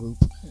their group.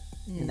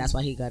 And that's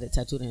why he got it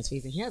tattooed on his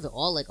face. And he has it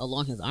all like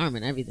along his arm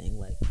and everything.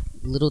 Like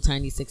little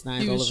tiny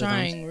 6ix9ines He all was over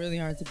his arms. trying really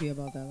hard to be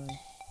about that life.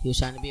 He was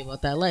trying to be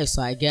about that life.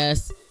 So I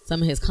guess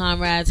some of his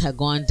comrades had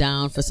gone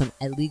down for some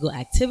illegal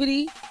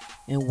activity.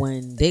 And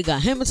when they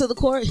got him into the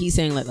court, he's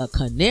saying like a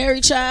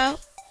canary child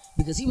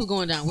because he was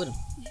going down with him.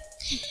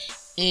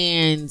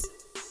 And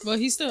well,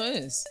 he still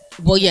is.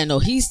 Well, yeah, no,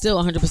 he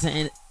still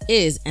 100%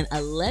 is. And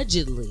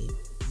allegedly,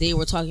 they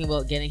were talking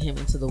about getting him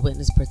into the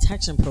witness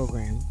protection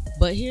program.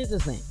 But here's the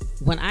thing.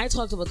 When I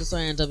talked about the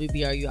story on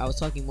WBRU, I was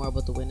talking more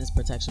about the witness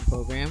protection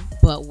program.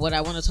 But what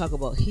I want to talk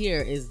about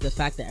here is the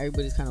fact that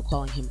everybody's kind of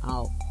calling him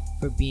out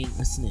for being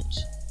a snitch.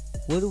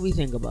 What do we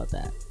think about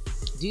that?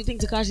 Do you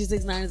think Tekashi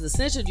 6ix9ine is a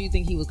snitch, or do you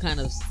think he was kind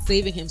of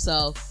saving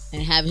himself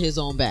and having his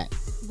own back?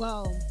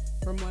 Well,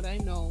 from what I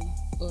know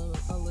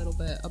a little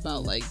bit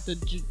about like the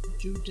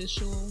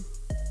judicial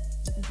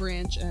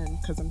branch, and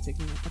because I'm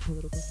taking a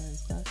political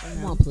science class right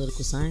now. I'm on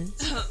political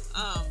science.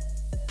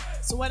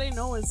 So what I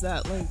know is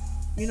that like,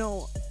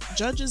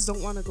 judges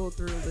don't want to go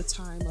through the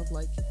time of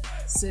like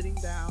sitting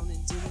down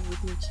and dealing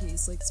with your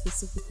case like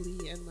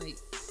specifically and like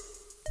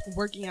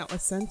working out a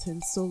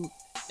sentence. So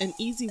an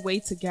easy way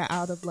to get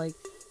out of like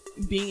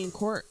being in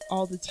court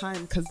all the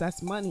time, because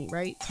that's money,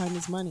 right? Time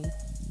is money.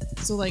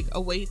 So like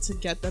a way to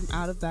get them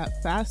out of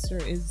that faster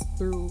is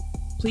through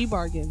plea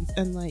bargains,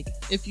 and like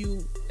if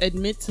you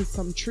admit to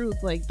some truth,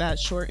 like that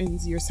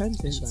shortens your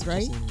sentence,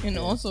 right? And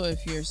also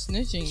if you're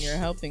snitching, you're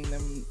helping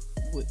them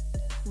with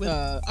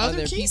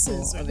other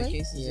cases, people, right? other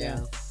cases.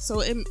 Yeah.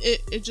 So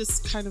it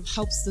just kind of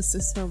helps the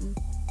system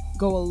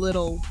go a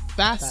little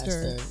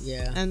faster.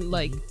 Yeah. And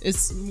like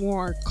it's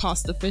more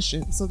cost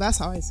efficient. So that's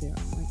how I see it.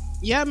 I'm like,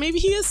 yeah, maybe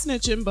he is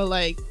snitching, but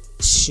like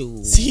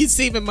shoot, he's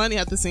saving money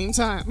at the same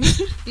time.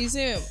 He's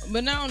saving,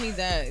 but not only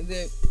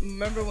that,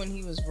 remember when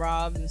he was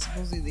robbed and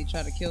supposedly they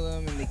tried to kill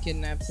him and they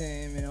kidnapped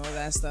him and all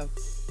that stuff?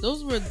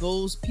 Those were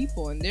those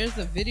people. And there's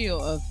a video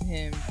of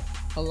him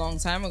a long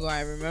time ago,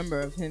 I remember,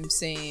 of him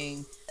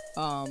saying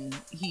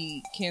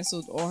he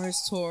canceled all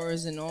his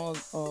tours and all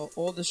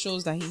the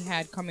shows that he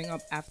had coming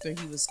up after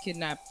he was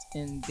kidnapped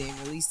and they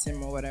released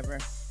him or whatever.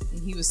 And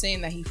he was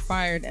saying that he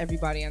fired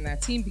everybody on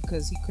that team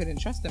because he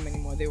couldn't trust them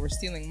anymore. They were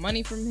stealing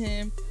money from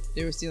him.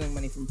 They were stealing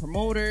money from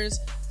promoters.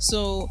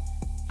 So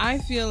I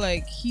feel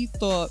like he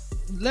thought,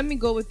 let me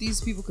go with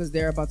these people because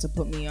they're about to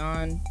put me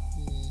on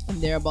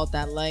and they're about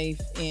that life.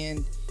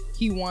 And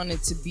he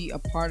wanted to be a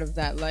part of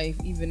that life,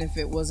 even if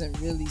it wasn't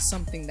really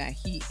something that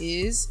he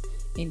is.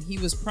 And he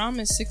was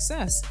promised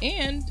success,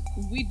 and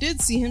we did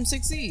see him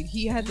succeed.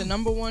 He had the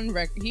number one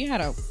record. He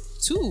had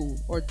 2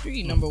 or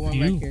 3 number one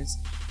records,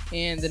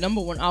 and the number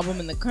one album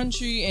in the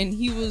country. And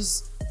he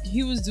was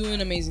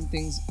doing amazing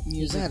things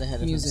music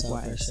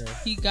wise. Sure.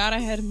 He got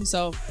ahead of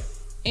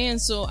himself,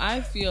 and so I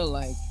feel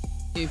like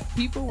if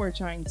people were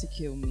trying to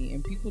kill me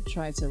and people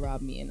tried to rob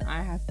me, and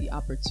I have the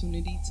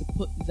opportunity to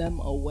put them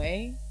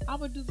away, I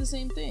would do the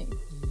same thing.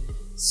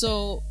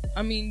 So,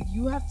 I mean,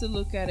 you have to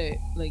look at it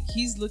like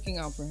he's looking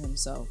out for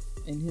himself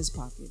and his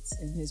pockets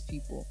and his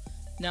people.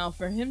 Now,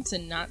 for him to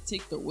not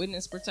take the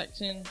witness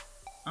protection,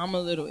 I'm a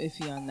little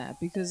iffy on that,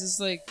 because it's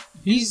like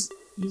these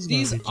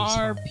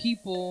are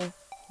people.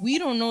 We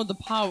don't know the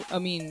power. I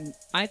mean,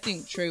 I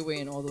think Treyway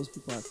and all those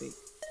people are fake,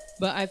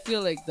 but I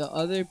feel like the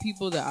other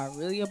people that are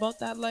really about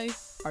that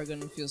life are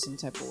gonna feel some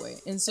type of way.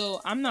 And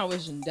so I'm not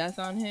wishing death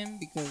on him,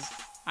 because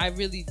I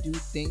really do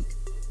think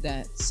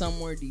that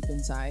somewhere deep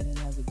inside he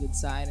has a good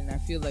side, and I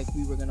feel like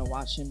we were gonna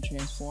watch him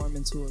transform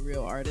into a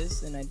real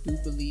artist, and I do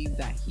believe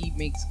that he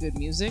makes good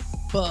music.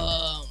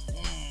 But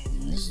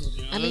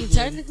I mean,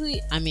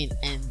 technically,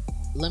 and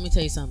let me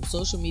tell you something,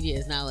 social media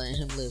is not letting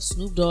him live.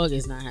 Snoop Dogg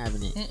is not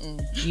having it.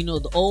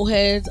 The old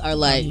heads are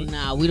like,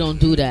 nah, we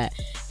don't do that.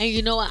 And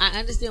you know what, I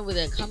understand where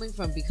they're coming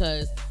from,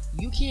 because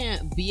you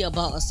can't be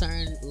about a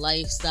certain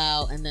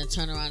lifestyle and then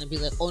turn around and be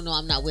like, oh no,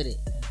 I'm not with it.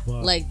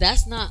 But like,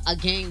 that's not a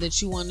gang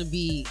that you want to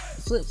be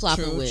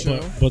flip-flopping with.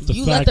 But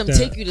you let them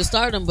take you to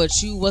stardom,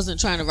 but you wasn't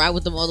trying to ride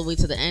with them all the way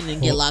to the end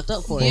and get locked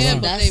up for it. Yeah,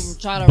 but they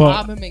try to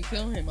rob him and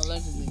kill him,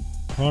 allegedly.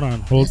 Hold on,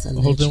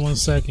 hold on 1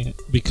 second,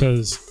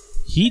 because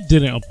he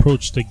didn't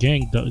approach the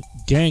gang. The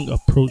gang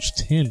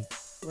approached him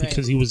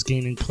because he was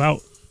gaining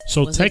clout.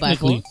 So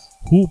technically,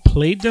 who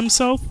played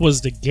themselves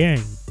was the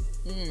gang.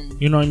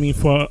 You know what I mean?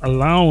 For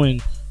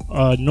allowing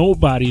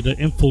nobody to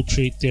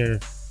infiltrate their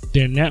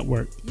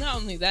network. Not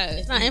only that,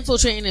 it's not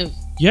infiltrating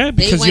if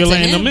because you're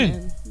letting them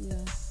in.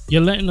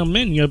 You're letting them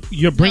in.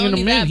 You're bringing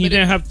them in. He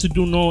didn't have to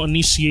do no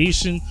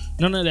initiation,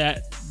 none of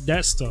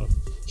that stuff.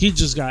 He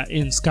just got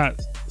in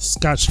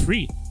scotch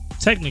free,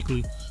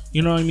 technically.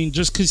 You know what I mean?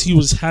 Just because he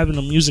was having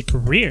a music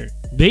career,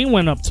 they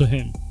went up to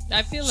him.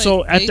 I feel like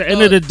so. At the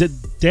end of the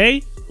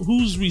day,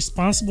 who's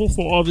responsible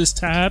for all this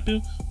to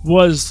happen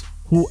was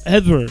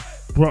whoever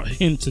brought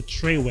him to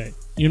Treyway.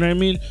 You know what I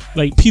mean?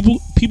 Like people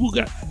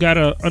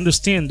gotta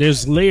understand.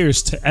 There's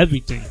layers to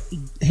everything.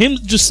 Him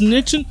just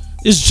snitching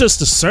is just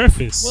the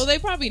surface. Well, they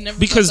probably never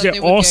because thought they're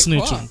that they all would get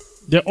snitching. caught.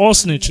 They're all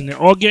snitching. They're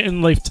all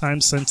getting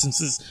lifetime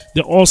sentences.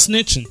 They're all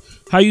snitching.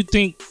 How you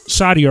think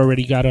Shadi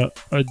already got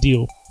a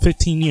deal?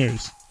 15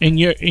 years, and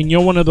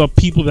you're one of the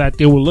people that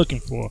they were looking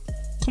for.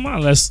 Come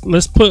on,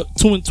 let's put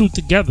 2 and 2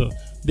 together.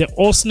 They're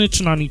all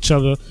snitching on each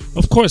other.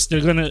 Of course,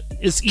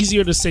 it's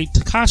easier to say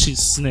Tekashi's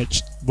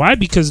snitched. Why?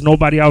 Because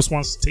nobody else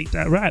wants to take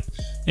that rap.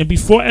 And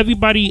before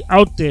everybody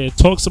out there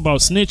talks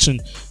about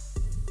snitching,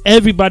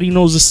 everybody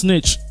knows a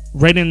snitch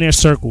right in their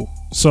circle.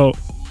 So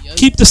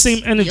keep the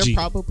same energy.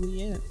 You're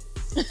probably it.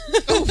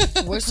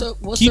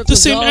 Keep the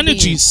same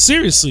energy,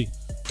 seriously.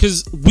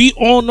 Because we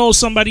all know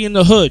somebody in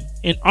the hood,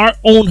 in our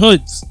own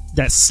hoods,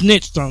 that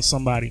snitched on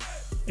somebody.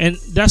 And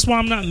that's why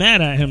I'm not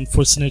mad at him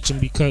for snitching,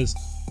 because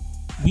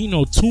we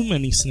know too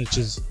many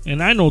snitches.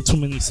 And I know too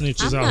many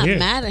snitches out here. I'm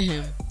not mad at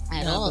him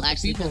at all,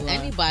 actually, because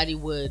anybody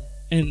would.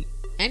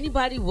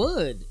 Anybody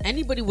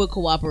would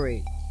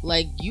cooperate.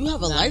 Like, you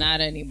have a life. Not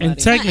anybody. And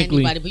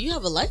technically, not anybody, but you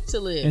have a life to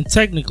live. And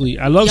technically,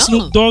 I love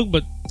Snoop Dogg,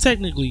 but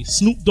technically,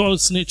 Snoop Dogg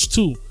snitched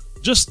too.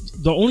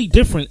 Just the only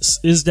difference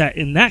is that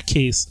in that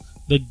case,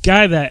 the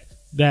guy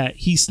that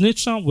he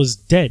snitched on was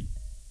dead.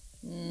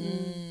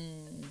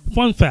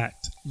 Fun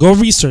fact. Go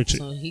research it.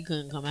 So he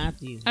couldn't come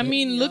after you. I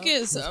mean, look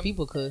at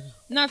people could.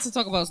 Not to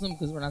talk about Snoop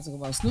because we're not talking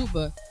about Snoop,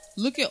 but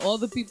look at all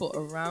the people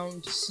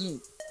around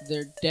Snoop.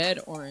 They're dead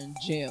or in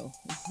jail.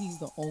 He's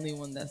the only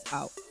one that's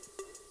out.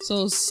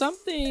 So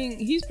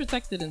he's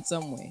protected in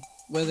some way,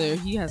 whether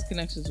he has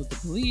connections with the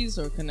police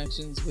or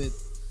connections with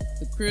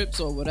the Crips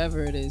or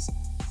whatever it is.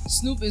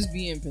 Snoop is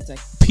being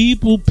protected.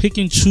 People pick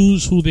and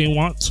choose who they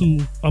want to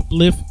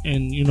uplift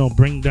and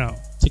bring down.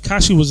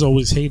 Tekashi was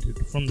always hated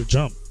from the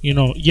jump.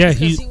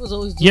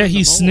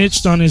 He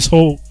snitched on his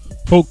whole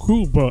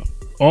crew, but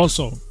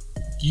also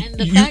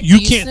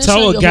you can't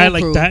tell a guy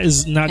like that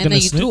is not gonna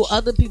snitch. And you threw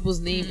other people's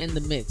name in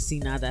the mix. See,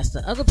 now that's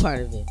the other part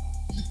of it.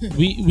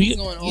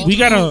 We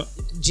gotta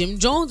Jim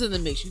Jones in the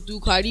mix. You threw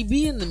Cardi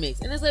B in the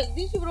mix, and it's like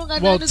these people don't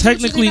got. Well,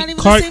 technically,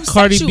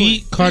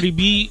 Cardi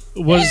B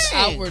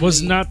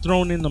was not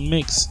thrown in the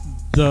mix.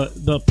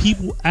 The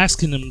people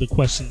asking him the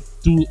question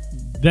threw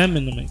them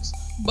in the mix.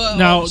 But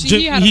now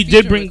he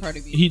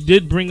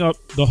did bring up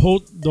the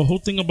whole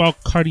thing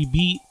about Cardi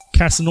B,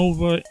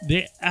 Casanova.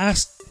 They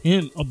asked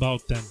him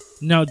about them.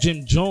 Now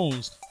Jim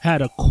Jones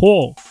had a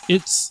call.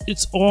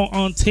 It's all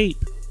on tape.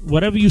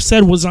 Whatever you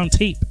said was on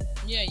tape.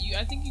 Yeah,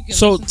 I think you can.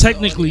 So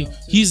technically,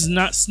 he's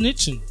not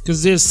snitching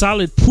because there's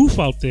solid proof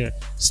out there.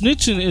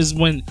 Snitching is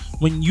when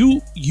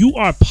you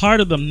are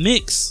part of the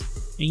mix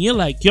and you're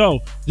like, yo,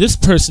 this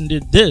person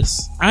did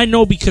this. I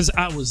know because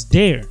I was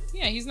there.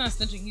 Yeah, he's not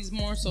snitching. He's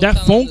more so. That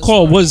phone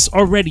call was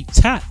already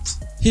tapped.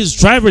 His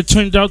driver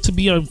turned out to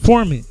be an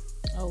informant.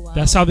 Oh wow!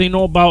 That's how they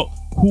know about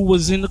who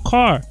was in the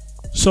car.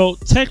 So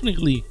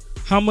technically,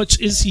 how much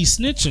is he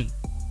snitching?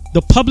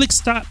 The public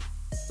stop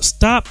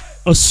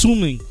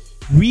assuming.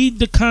 Read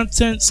the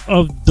contents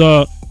of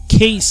the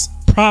case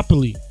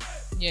properly.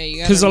 Yeah,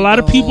 you because a lot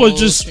of people are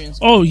just,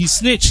 he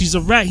snitched. He's a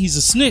rat. He's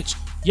a snitch.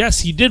 Yes,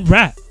 he did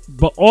rat,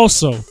 but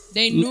also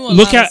they knew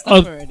look at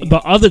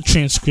the other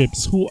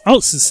transcripts. Who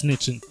else is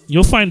snitching?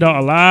 You'll find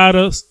out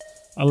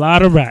a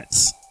lot of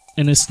rats,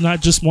 and it's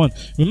not just one.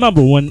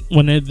 Remember, when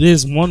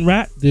there's one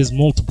rat, there's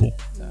multiple.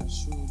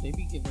 That's true. They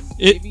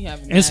be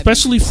having,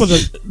 especially for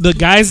the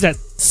guys that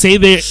say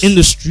they're in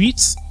the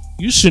streets.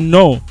 You should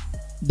know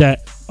that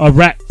a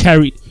rat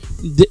carried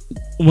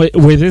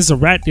where there's a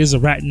rat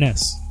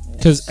nest,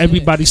 because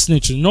everybody's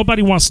snitching.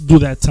 Nobody wants to do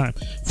that time.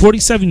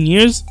 47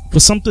 years for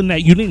something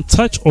that you didn't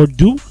touch or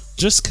do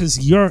just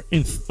because you're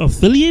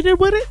affiliated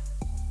with it.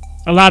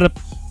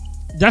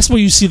 That's where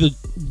you see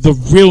the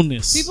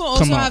realness. People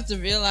also have to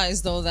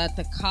realize though that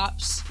the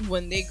cops,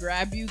 when they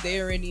grab you, they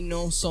already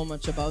know so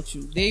much about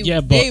you.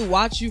 They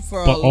watch you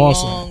for a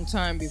long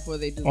time before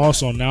they do.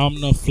 Also, now I'm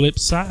the flip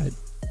side.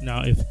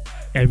 Now if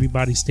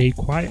everybody stayed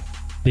quiet,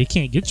 they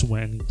can't get you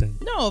with anything.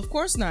 No, of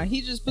course not.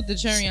 He just put the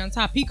cherry on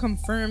top. He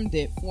confirmed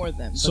it for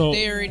them. But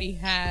they already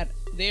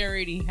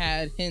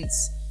had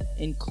hints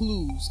and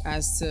clues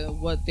as to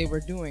what they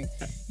were doing.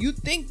 You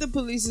think the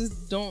police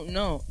don't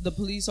know. The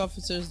police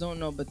officers don't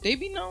know, but they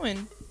be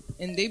knowing,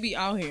 and they be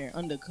out here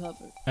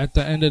undercover. At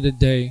the end of the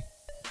day,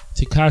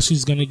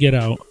 Tekashi's gonna get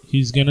out.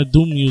 He's gonna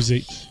do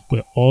music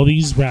with all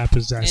these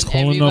rappers that's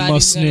calling him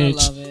a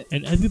snitch,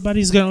 and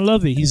everybody's gonna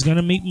love it. He's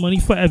gonna make money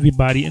for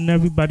everybody, and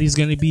everybody's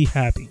gonna be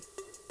happy.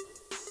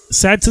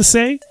 Sad to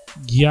say,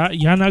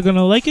 y'all not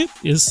gonna like it.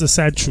 It's the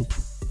sad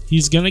truth.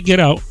 He's gonna get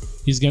out.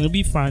 He's gonna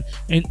be fine.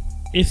 And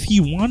if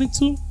he wanted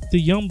to, the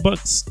young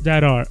bucks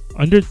that are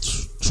under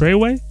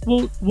Treyway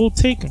will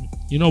take him.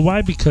 You know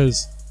why?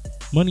 Because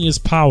money is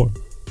power,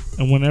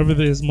 and whenever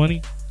there's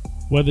money,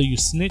 whether you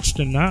snitched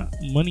or not,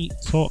 money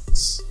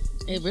talks.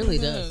 It really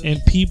does. And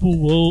people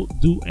will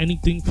do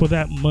anything for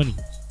that money.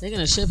 They're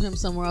gonna ship him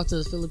somewhere out to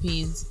the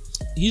Philippines.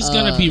 He's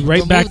gonna be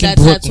right back in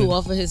Brooklyn. Remove that tattoo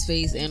off of his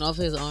face and off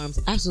his arms.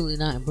 Absolutely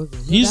not in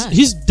Brooklyn.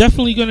 He's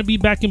definitely gonna be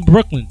back in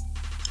Brooklyn.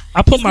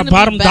 I put my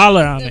bottom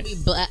dollar on it. Be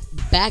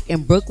back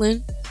in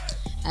Brooklyn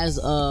as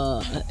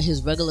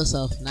his regular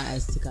self, not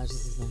as Tekashi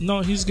 69.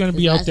 No, he's gonna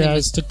be out there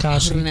as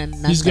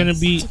Tekashi. He's gonna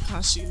be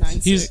Tekashi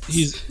 96.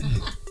 He's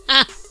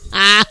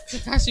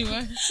Tekashi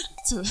what?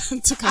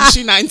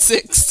 Tekashi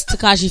 96.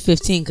 Tekashi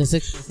 15 because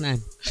 6 is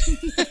 9.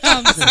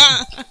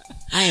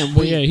 I am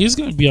But weak. yeah, he's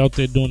gonna be out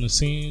there doing the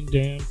same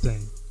damn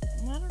thing.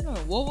 I don't know.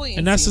 We'll wait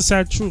And that's see. the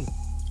sad truth.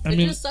 I It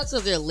mean, just sucks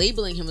that they're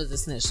labeling him as a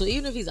snitch. So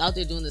even if he's out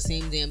there doing the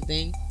same damn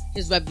thing,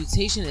 his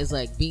reputation is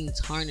like being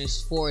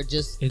tarnished for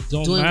just it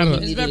don't doing matter.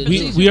 what he needed to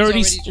We, do. we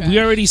already It's already we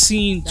already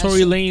seen That's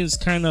Tory true. Lanez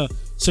kind of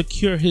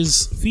secure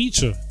his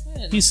feature.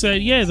 Yeah, He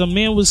said, "Yeah, the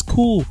man was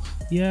cool.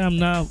 Yeah, I'm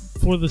not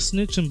for the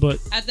snitching, but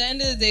At the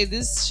end of the day,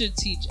 this should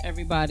teach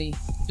everybody: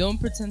 don't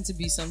pretend to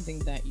be something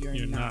that you're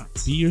you're not.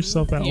 not. Be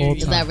yourself at Period. all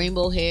Is that times."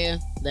 rainbow hair,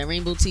 that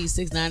rainbow tee,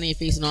 6'9" in your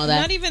face and all that.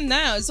 Not even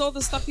that. It's all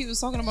the stuff he was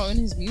talking about in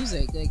his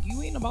music. Like,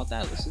 you ain't about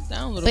that. Sit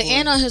down, little But boy.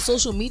 and on his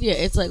social media,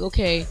 it's like,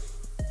 okay,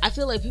 I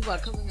feel like people are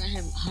coming at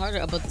him harder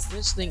about the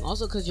snitch thing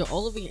also because you're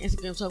all over your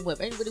Instagram talking about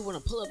if anybody want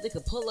to pull up, they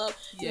could pull up.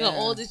 You got Yeah.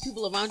 all these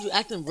people around you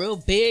acting real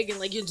big and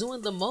like you're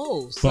doing the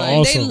most. But Like,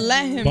 also, they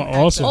let him but act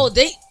also, oh,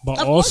 they, but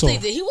of also- course they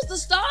did. He was the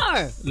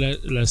star.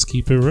 let's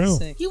keep it real.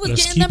 Sick. He was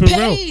Let's getting keep them it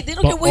real. paid. They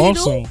don't But care what he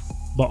also, do.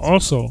 but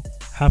also,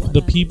 half of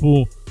the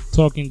people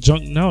talking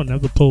junk now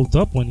never pulled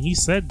up when he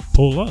said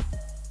pull up.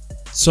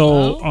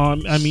 So,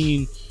 Well, I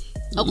mean,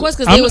 Of course,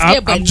 because they was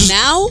scared. But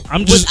now,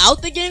 I'm just-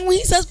 without the gang, when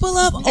he says pull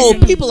up, oh,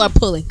 people are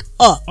pulling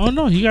up. oh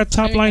no, he got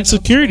top Very line good.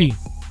 security.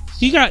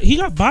 He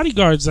got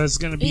bodyguards that's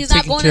gonna be He's not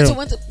taking going care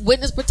into of.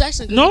 witness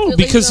protection. No,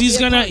 because he's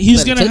gonna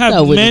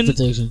have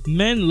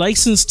men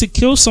licensed to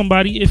kill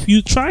somebody if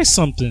you try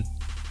something.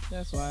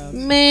 That's wild.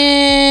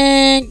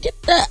 Man, get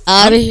that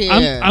out of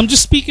here. I'm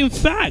just speaking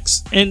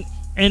facts, and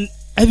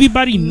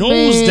everybody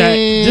knows that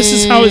this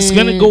is how it's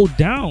gonna go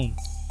down.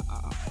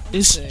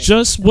 It's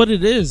just what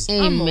it is.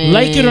 Amen.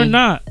 Like it or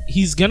not,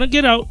 he's gonna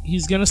get out.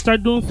 He's gonna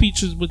start doing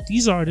features with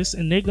these artists,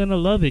 and they're gonna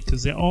love it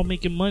because they're all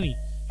making money.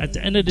 At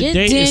the end of the Get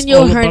day, Daniel it's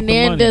all about the money.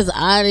 Hernandez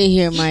out of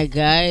here, my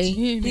guy.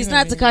 Daniel He's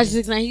not Tekashi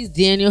 69. He's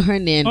Daniel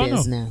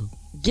Hernandez Oh, no. now.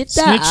 Get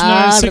Snitch that 9,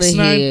 out of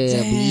 6ix9ine.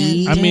 here,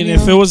 B. I mean,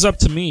 if it was up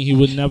to me, he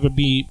would never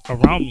be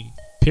around me.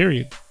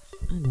 Period.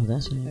 I know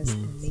that's right. man.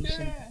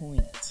 Exclamation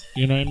point.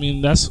 You know what I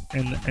mean? That's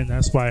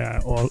why I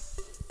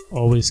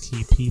always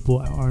keep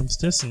people at arm's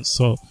distance.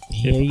 So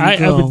Here if you I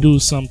go. ever do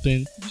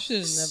something, You should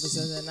have never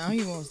said that. Now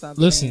he won't stop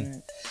Listen. saying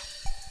it.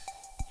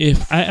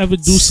 if I ever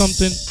do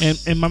something,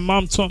 and my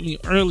mom taught me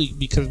early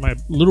because my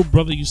little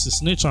brother used to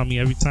snitch on me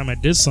every time I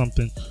did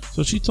something.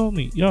 So she told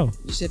me, yo,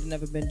 You should have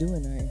never been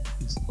doing that.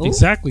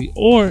 exactly.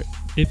 Or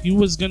if you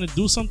was gonna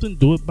do something,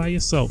 do it by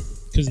yourself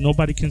because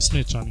nobody can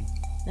snitch on you.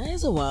 That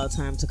is a wild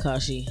time,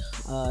 Tekashi.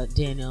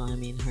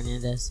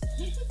 Hernandez.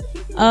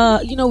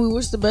 We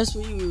wish the best for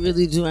you. We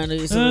really do. I know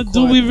you're still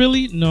Do we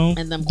really? No.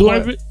 And them Do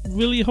I court-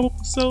 really hope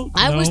so?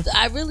 I No. wish.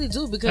 I really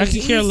do because I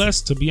could care he's-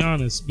 less, to be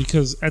honest,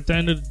 because at the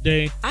end of the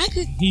day, I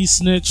could. he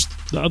snitched.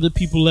 The other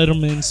people let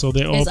him in, so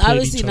they all It's played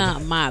obviously each not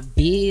other. my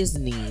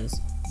business,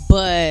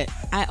 but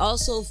I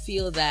also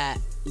feel that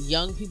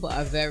young people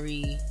are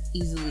very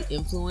easily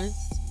influenced,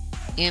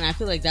 and I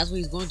feel like that's what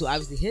he's going through.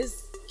 Obviously, his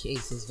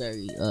case is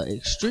very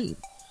extreme,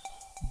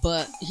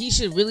 but he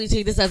should really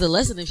take this as a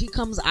lesson. If he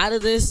comes out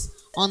of this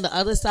on the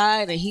other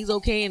side and he's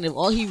okay, and if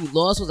all he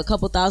lost was a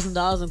couple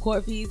 $1,000s in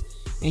court fees,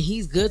 and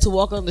he's good to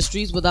walk on the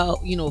streets without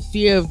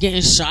fear of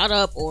getting shot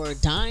up or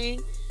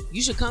dying,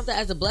 you should count that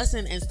as a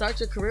blessing and start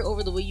your career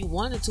over the way you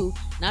wanted to,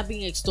 not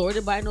being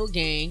extorted by no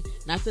gang,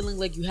 not feeling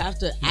like you have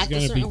to He's act a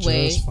gonna certain be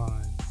way. just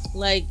fine.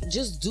 Like,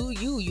 just do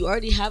you. You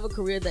already have a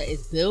career that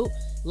is built.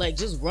 Like,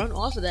 just run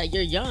off of that.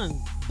 You're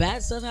young.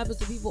 Bad stuff happens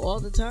to people all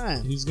the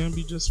time. He's gonna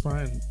be just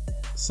fine.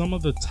 Some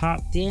of the top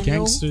Daniel?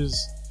 gangsters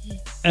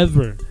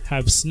ever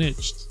have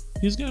snitched.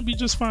 He's gonna be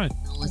just fine.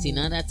 I don't want to see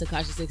none of that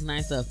Tekashi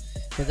 69 stuff.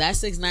 Because that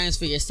 6ix9ine is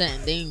for your set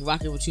and they ain't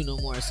rocking with you no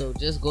more. So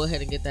just go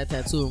ahead and get that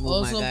tattoo removed,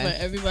 Also, my guy.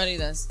 for everybody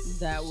that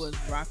was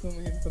rocking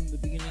with him from the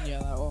beginning,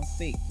 y'all are all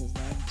fake because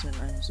now he turned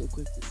on him so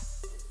quickly.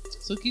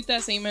 So keep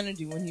that same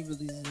energy when he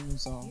releases a new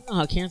song. You know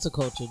how cancel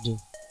culture do.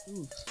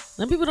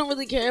 Some people don't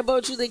really care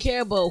about you. They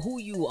care about who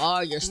you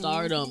are, your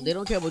stardom. They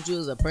don't care about you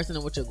as a person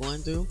and what you're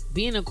going through.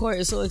 Being in court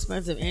is so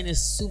expensive and it's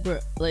super,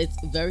 like,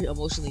 it's very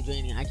emotionally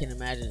draining. I can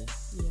imagine.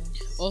 Yeah.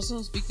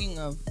 Also, speaking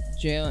of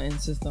jail and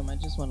system, I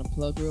just want to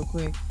plug real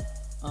quick.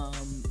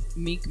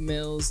 Meek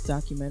Mill's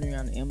documentary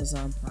on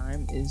Amazon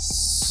Prime is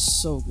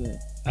so good.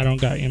 I don't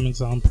got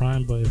Amazon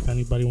Prime, but if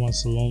anybody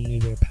wants to loan me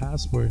their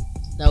password,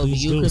 That would be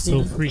please you, do. It's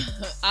still Christina.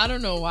 free. I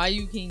don't know why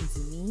you came to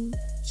me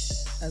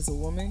as a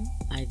woman.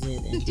 I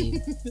did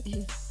indeed.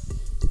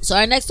 So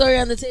our next story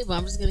on the table.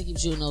 I'm just gonna keep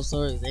shooting off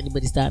stories.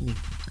 Anybody stop me?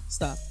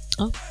 Stop.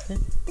 Oh,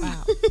 okay.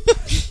 Wow.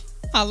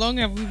 How long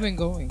have we been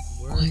going?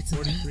 We're Quite some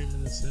 43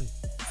 minutes in.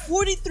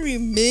 43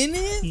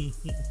 minutes?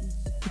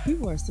 The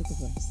people are sick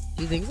of us.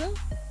 You think so?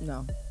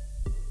 No.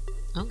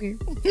 I don't care.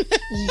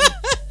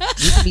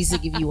 You can be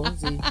sick if you want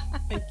to.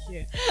 Thank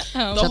you. The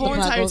Shut the whole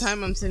entire potholes.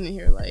 time I'm sitting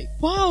here like,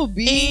 Wow,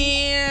 B.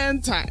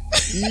 and time.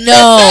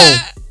 No.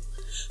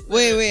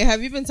 Wait.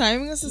 Have you been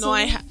timing us? No,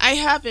 I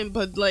haven't.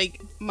 But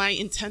like my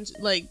intention,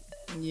 like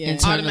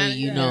internally,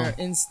 you know.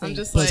 I'm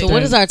just like. So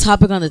what is our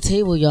topic on the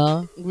table,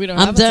 y'all? We don't.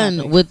 I'm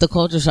done with the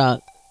culture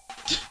shock.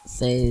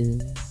 So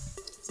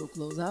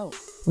close out.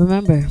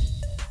 Remember,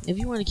 if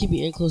you want to keep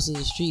your ear close to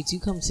the streets, you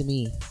come to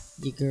me,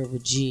 your girl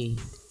with G,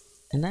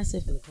 and that's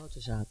it for the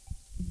culture shock.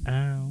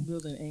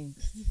 Building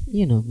angst.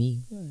 You know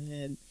me. Go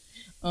ahead.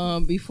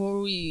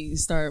 Before we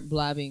start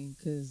blabbing,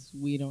 because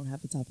we don't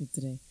have a topic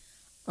today,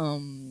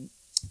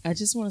 I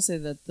just want to say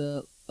that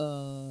the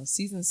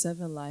season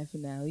 7 live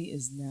finale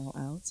is now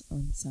out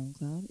on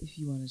SoundCloud. If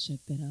you want to check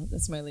that out,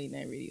 that's my late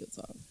night radio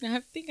talk. I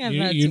think I've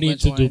had you too need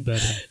much to wine. do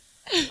better.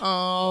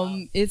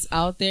 It's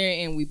out there,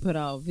 and we put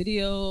out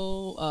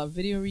video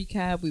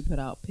recap. We put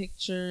out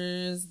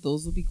pictures.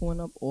 Those will be going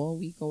up all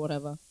week or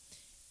whatever.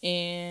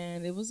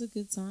 And it was a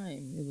good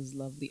time. It was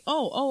lovely.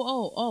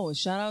 Oh!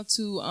 Shout out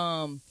to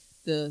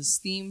the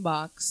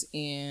Steambox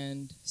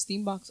and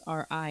Steambox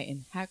RI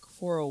and Hack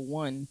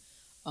 401.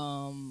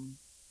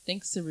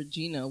 Thanks to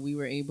Regina, we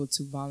were able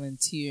to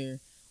volunteer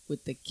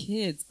with the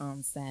kids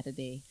on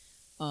Saturday.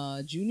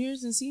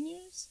 Juniors and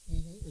seniors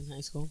in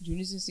high school.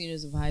 Juniors and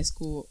seniors of high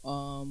school,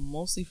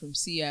 mostly from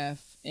CF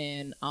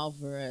and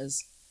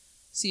Alvarez,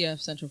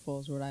 CF Central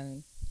Falls, Rhode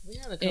Island. We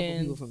had a couple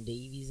people from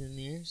Davies in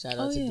there. Shout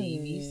out to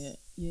Davies.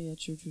 Yeah,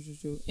 true.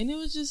 And it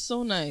was just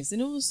so nice.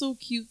 And it was so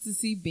cute to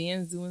see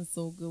Bands doing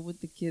so good with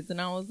the kids. And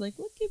I was like,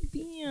 look at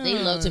Bands.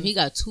 They loved him. He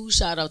got 2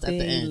 shout outs at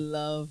the end. They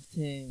loved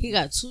him. He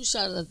got 2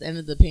 shout outs at the end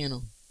of the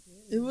panel.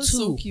 It was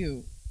so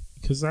cute.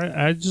 Because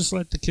I just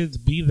let the kids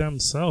be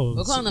themselves.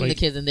 We're calling them the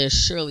kids, and they're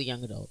surely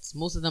young adults.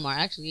 Most of them are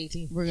actually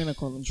 18. We're going to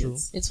call them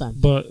kids. It's fine.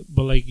 But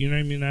like, you know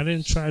what I mean? I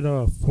didn't try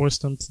to force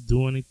them to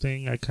do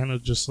anything. I kind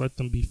of just let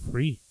them be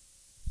free.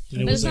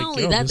 But it's not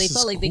only that, they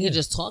felt like they could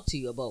just talk to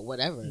you about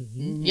whatever.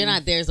 Mm-hmm. You're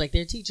not there as like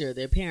their teacher,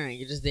 their parent.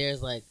 You're just there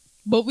as like.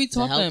 But we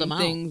taught them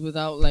things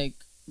without like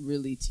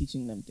really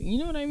teaching them things. You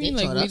know what I mean?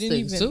 They like taught we us didn't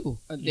things even. too.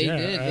 They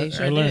did. They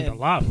sure I learned did. a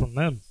lot from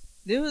them.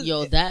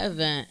 That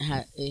event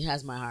it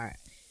has my heart.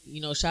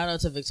 You know, shout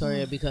out to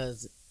Victoria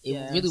because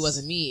it really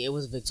wasn't me. It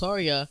was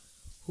Victoria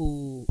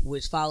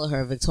which follow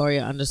her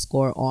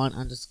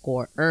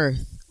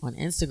Victoria_on_earth on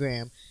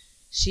Instagram.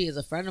 She is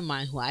a friend of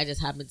mine who I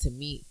just happened to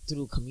meet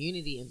through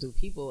community and through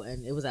people,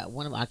 and it was at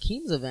one of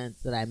Akeem's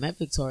events that I met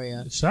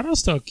Victoria. Shout out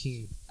to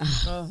Akeem.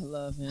 I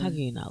love him. How can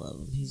you not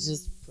love him? He's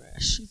just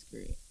fresh. He's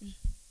great.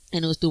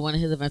 And it was through one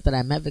of his events that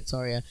I met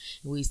Victoria,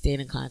 and we stayed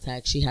in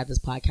contact. She had this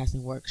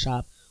podcasting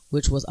workshop,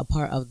 which was a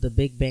part of the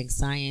Big Bang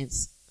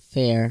Science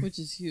Fair. Which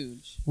is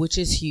huge,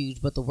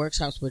 but the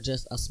workshops were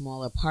just a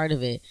smaller part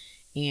of it,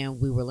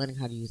 and we were learning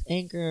how to use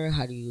Anchor,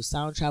 how to use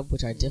Soundtrap,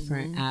 which are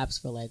different apps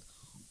for like,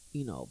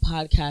 you know,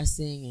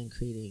 podcasting and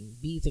creating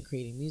beats and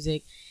creating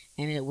music.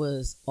 And it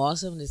was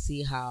awesome to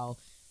see how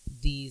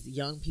these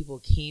young people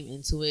came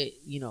into it,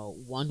 you know,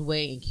 one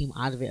way and came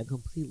out of it a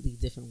completely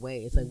different way.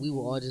 It's like we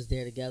were all just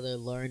there together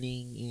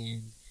learning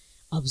and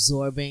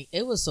absorbing.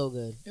 It was so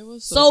good. It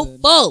was so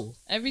good. Full.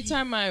 Every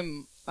time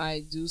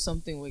I do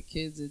something with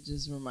kids, it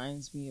just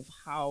reminds me of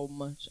how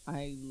much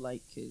I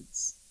like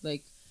kids.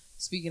 Like,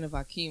 speaking of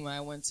Akeem,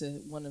 I went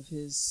to one of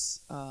his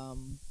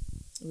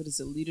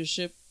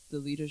leadership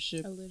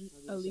journey.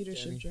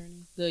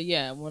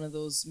 One of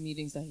those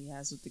meetings that he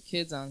has with the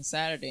kids on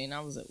Saturday, and I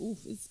was like,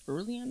 oof, it's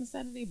early on a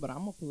Saturday, but I'm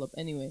gonna pull up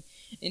anyway.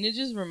 And it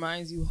just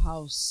reminds you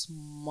how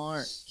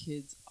smart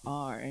kids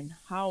are and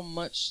how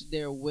much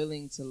they're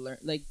willing to learn.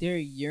 Like, they're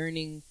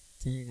yearning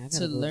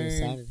to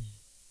learn.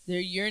 They're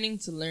yearning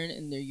to learn,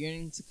 and they're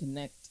yearning to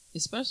connect,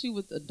 especially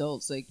with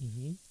adults. Like,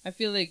 I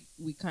feel like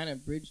we kind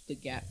of bridged the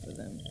gap for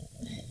them.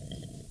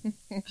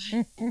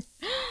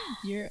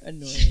 You're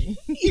annoying.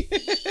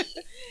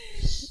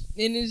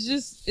 And it's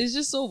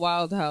just so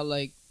wild how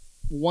like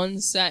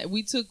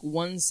we took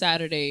one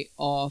Saturday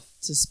off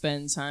to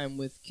spend time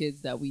with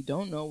kids that we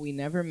don't know, we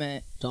never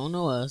met, don't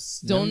know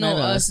us,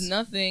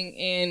 nothing,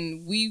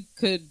 and we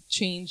could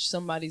change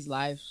somebody's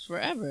life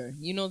forever.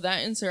 You know,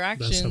 that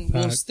interaction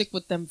will stick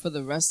with them for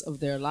the rest of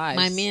their lives.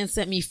 My man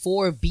sent me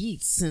 4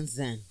 beats since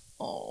then.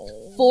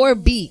 Oh, 4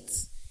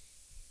 beats.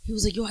 He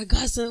was like, yo, I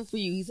got something for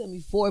you. He sent me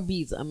 4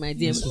 beats on my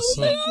DM.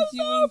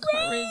 You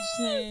encouraged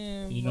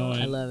him. You know,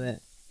 I love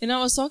it. And I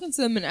was talking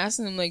to them and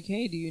asking them, like,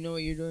 hey, do you know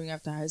what you're doing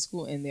after high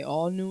school? And they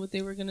all knew what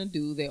they were going to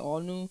do. They all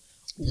knew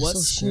what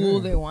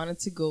school they wanted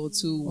to go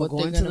to, what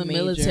they're going to the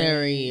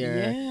military.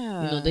 Or,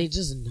 you know, they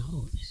just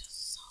know.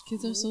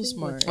 Kids are so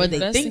smart. Or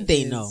they think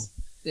they know.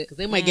 Because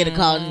they might get a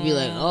call and be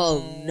like,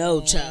 oh,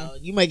 no, child.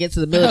 You might get to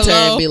the military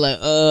and be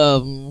like,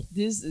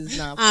 this is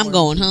not I'm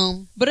going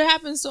home. But it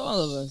happens to all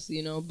of us,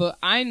 you know. But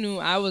I knew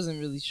I wasn't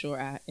really sure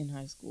in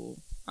high school.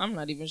 I'm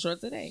not even sure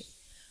today.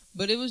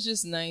 But it was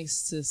just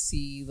nice to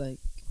see, like,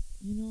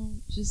 you know,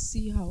 just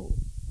see how,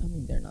 I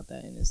mean, they're not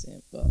that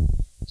innocent, but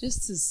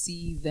just to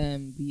see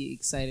them be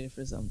excited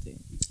for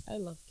something. I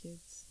love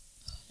kids.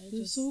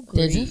 They're so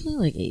great. They're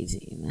definitely like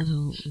 18. I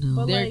don't know.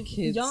 But they're like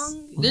kids.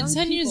 They're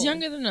 10 years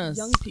younger than us.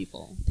 Young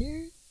people.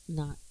 They're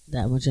not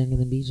that much younger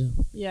than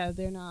Bijo. Yeah,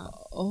 they're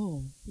not.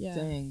 Oh, yeah.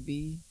 Dang,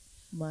 B.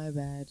 My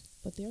bad.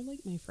 But they're like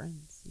my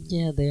friends.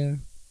 Yeah, they are.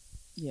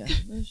 Yeah,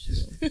 that's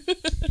true.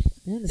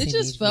 It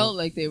just felt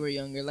like they were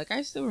younger. Like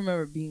I still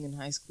remember being in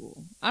high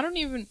school. I don't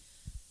even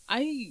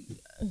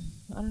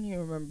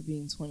remember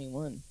being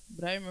 21,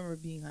 but I remember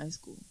being high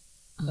school.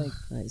 Like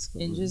high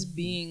school. And just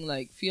being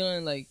like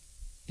feeling like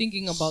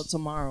thinking about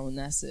tomorrow, and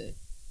that's it.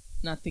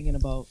 Not thinking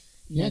about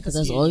because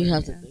that's all you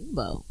have to think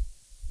about.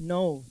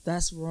 No,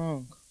 that's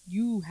wrong.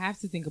 You have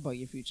to think about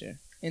your future,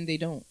 and they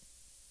don't.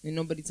 And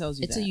nobody tells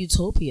you it's that. It's a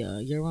utopia.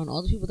 You're around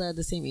all the people that are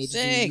the same age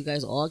as you. You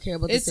guys all care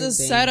about the same thing. It's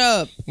a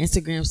setup.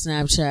 Instagram,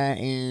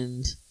 Snapchat,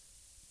 and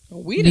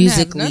we didn't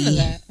have none of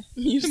that.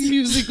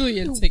 Musically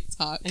and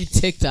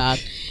TikTok.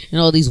 And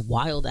all these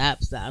wild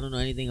apps that I don't know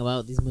anything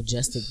about. These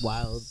majestic,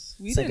 wild,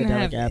 we psychedelic didn't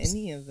have apps.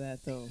 any of that,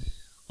 though.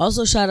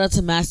 Also, shout out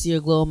to Master Your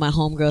Glow, my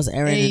homegirls,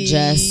 Erin and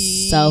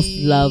Jess. Self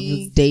Love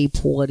Day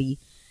Party.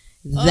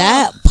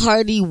 That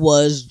party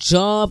was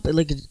jump.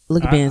 Look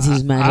at Bands.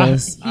 He's mad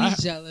He's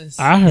jealous.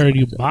 I heard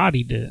you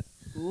bodied it.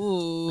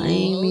 Ooh, I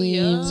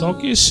mean,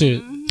 talk your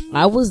shit.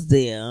 I was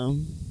there.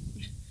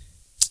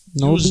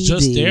 You was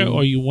just there,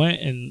 or you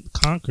went and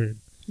conquered.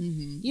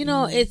 Mm-hmm. You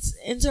know, it's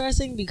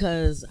interesting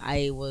because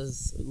I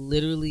was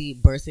literally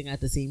bursting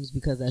at the seams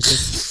because that's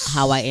just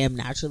how I am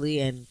naturally,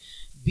 and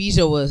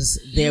Bija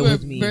was there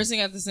with me. Bursting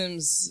at the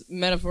seams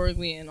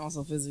metaphorically and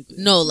also physically.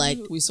 No, like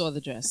we saw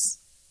the dress.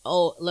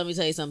 Oh, let me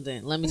tell you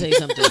something.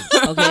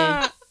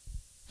 Okay,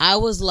 I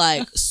was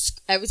like,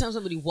 every time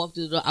somebody walked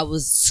through the door, I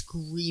was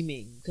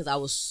screaming because I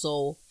was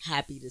so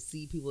happy to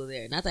see people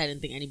there. Not that I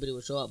didn't think anybody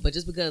would show up, but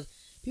just because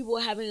people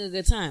were having a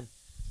good time.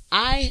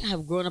 I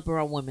have grown up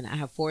around women. I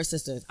have 4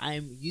 sisters.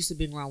 I'm used to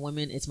being around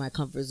women. It's my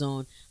comfort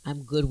zone.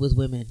 I'm good with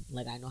women.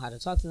 Like, I know how to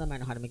talk to them. I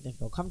know how to make them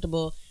feel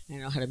comfortable. I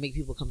know how to make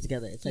people come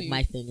together. It's like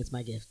my thing. It's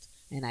my gift.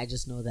 And I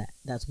just know that.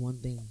 That's one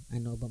thing I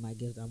know about my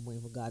gift. I'm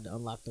waiting for God to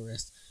unlock the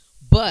rest.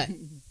 But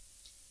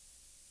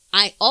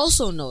I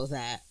also know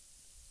that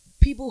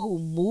people who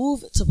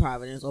move to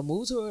Providence or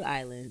move to Rhode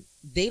Island,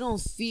 they don't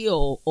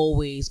feel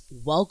always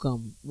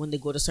welcome when they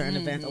go to certain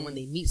events or when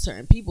they meet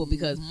certain people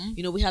because,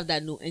 you know, we have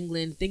that New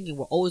England thinking.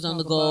 We're always on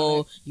the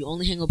go. You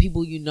only hang with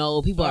people you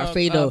know. People are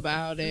afraid to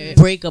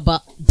break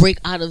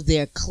out of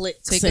their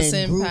cliques Take and a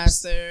sin groups.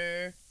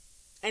 pastor.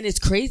 And it's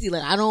crazy.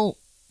 Like, I don't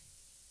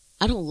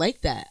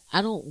like that.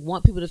 I don't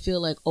want people to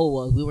feel like, oh,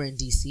 well, we were in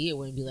DC, it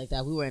wouldn't be like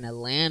that. We were in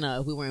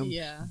Atlanta, we were in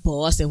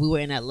Boston, we were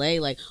in LA.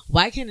 Like,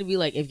 why can't it be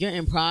like, if you're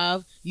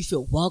improv, you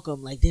feel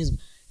welcome. Like,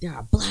 there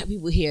are black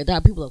people here, there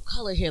are people of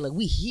color here. Like,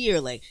 we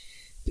here. Like,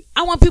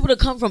 I want people to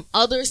come from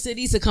other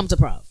cities to come to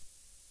Prov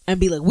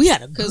and be like, we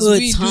had a good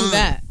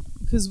time.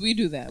 Because we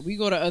do that. We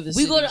go to other cities.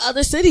 We go to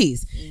other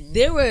cities. Mm-hmm.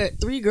 There were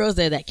 3 girls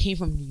there that came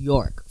from New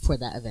York for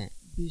that event.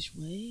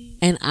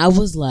 And I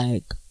was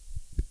like,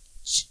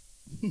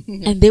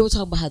 and they were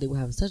talking about how they were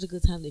having such a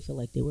good time. They feel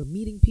like they were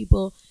meeting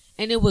people.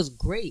 And it was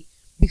great.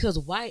 Because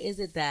why is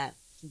it that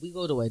we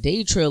go to a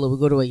day trail or we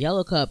go to a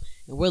Yellow Cup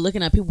and we're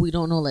looking at people we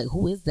don't know, like,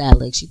 who is that?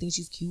 Like, she thinks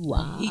she's cute.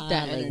 I hate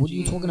that like, energy. what are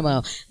you talking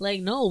about?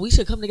 Like, no, we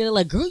should come together.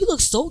 Like, girl, you look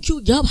so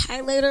cute. Yup,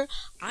 highlighter,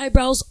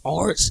 eyebrows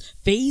arched,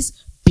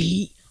 face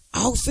beat,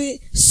 outfit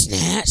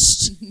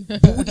snatched,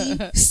 booty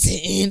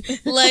sitting.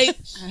 Like,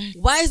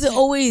 why is it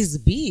always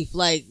beef?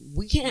 Like,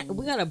 we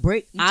gotta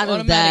break out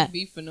of that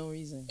beef for no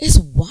reason. It's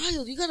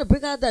wild. You gotta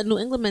break out of that New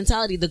England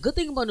mentality. The good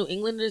thing about New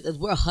Englanders is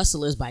we're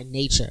hustlers by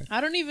nature. I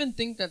don't even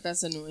think that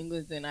that's a New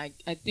England thing. I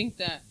think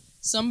that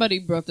somebody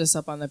brought this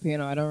up on the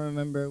panel. I don't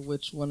remember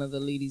which one of the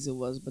ladies it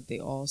was, but they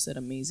all said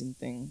amazing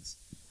things.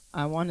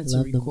 I wanted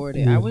to record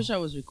it. I wish I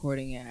was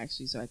recording it,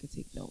 actually, so I could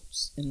take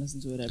notes and listen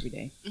to it every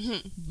day.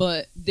 Mm-hmm.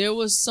 But there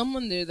was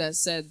someone there that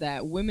said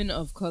that women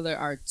of color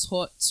are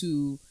taught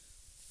to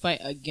fight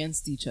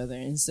against each other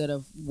instead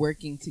of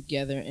working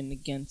together and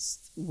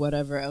against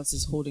whatever else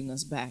is holding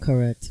us back.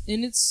 Correct.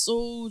 And it's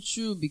so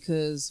true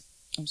because...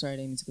 I'm sorry, I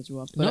didn't mean to cut you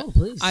off. But no,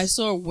 please. I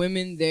saw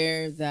women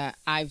there that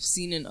I've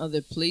seen in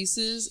other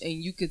places, and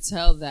you could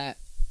tell that...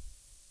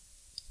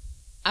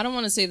 I don't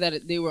want to say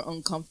that they were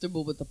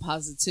uncomfortable with the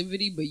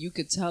positivity, but you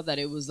could tell that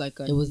it was like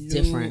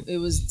different. It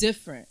was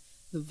different.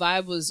 The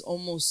vibe was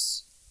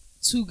almost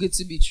too good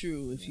to be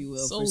true, if you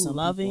will. So for some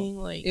loving,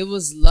 people. like it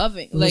was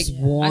loving. It was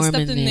warm I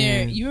stepped in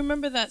there. there. You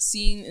remember that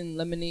scene in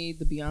Lemonade,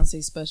 the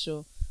Beyonce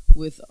special,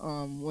 with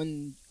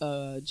when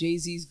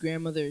Jay-Z's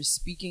grandmother is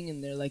speaking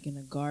and they're like in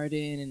a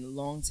garden and a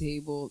long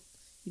table.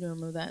 You don't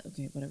remember that?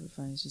 Okay, whatever,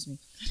 fine, it's just me.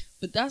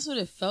 But that's what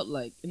it felt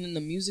like. And then the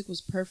music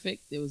was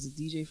perfect. There was a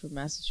DJ from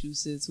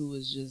Massachusetts who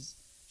was just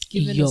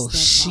giving us that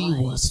she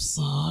vibe. was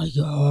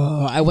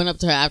fire. I went up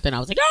to her after and I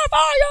was like, you're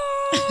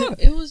fire!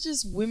 It was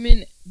just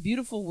women,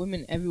 beautiful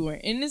women everywhere.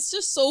 And it's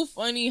just so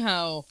funny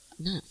how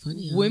not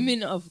funny,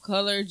 women of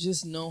color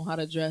just know how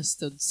to dress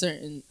to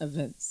certain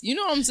events. You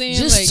know what I'm saying?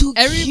 Just like too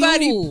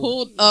everybody cute.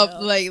 pulled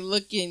up like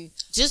looking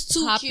just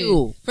too popping.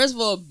 cute. First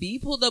of all, B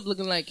pulled up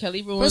looking like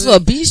Kelly Rowland. First of all,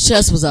 B's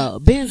chest was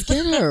out. Ben's,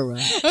 get her.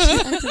 She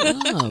acted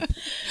up.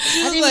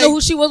 I didn't know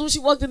who she was when she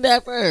walked in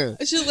there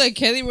first. She was like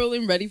Kelly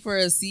Rowland ready for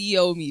a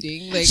CEO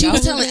meeting. Like she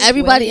was telling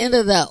everybody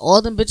into that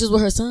all them bitches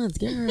with her sons.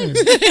 Get her.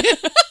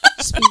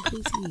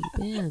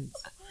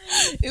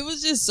 It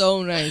was just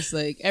so nice.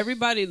 Like,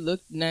 everybody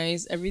looked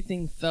nice.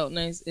 Everything felt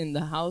nice. And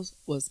the house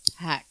was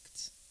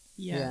packed.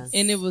 Yes.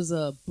 And it was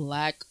a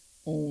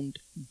Black-owned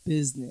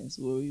business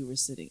where we were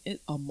sitting.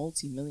 A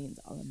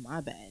multi-million-dollar,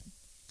 my bad.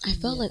 I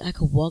felt like I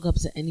could walk up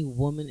to any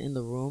woman in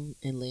the room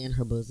and lay in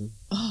her bosom.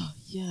 Oh,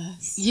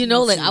 yes. You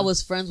know, like, I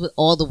was friends with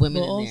all the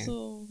women but in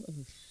also,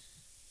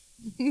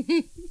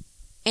 there.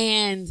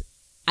 And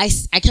I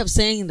kept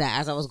saying that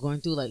as I was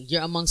going through, like,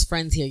 you're amongst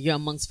friends here,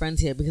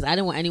 because I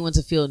didn't want anyone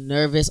to feel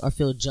nervous or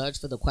feel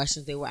judged for the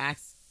questions they were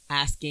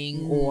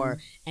asking or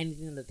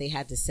anything that they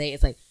had to say.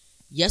 It's like,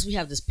 yes, we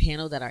have this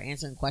panel that are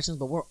answering questions,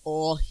 but we're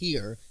all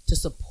here to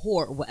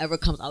support whatever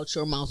comes out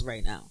your mouth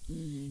right now.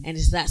 Mm-hmm. And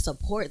it's that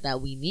support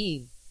that we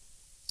need.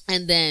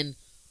 And then,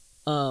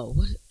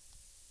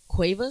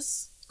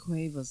 Cuevas,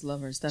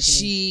 love her, Stephanie.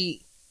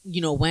 She,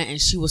 went and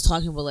she was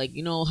talking about, like,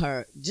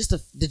 her, just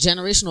the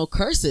generational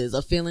curses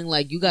of feeling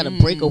like you got to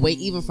break away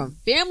even from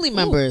family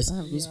members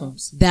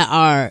that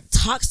are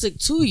toxic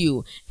to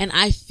you. And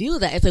I feel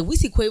that. It's like, we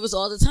see Cuevas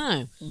all the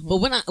time, but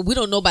we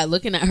don't know by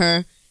looking at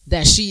her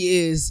that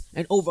she is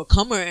an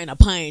overcomer and a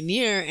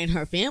pioneer in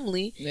her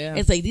family. Yeah.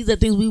 It's like, these are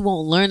things we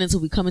won't learn until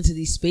we come into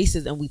these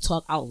spaces and we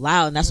talk out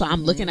loud. And that's why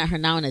I'm looking at her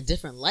now in a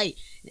different light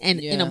and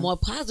in a more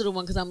positive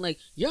one, because I'm like,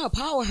 you're a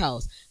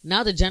powerhouse.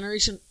 Now the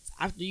generation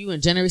after you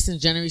and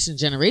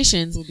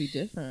generations will be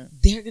different.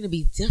 They're going to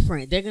be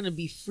different. They're going to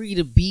be free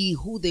to be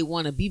who they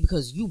want to be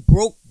because you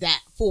broke that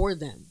for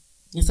them.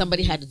 And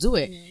somebody had to do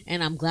it. Yeah.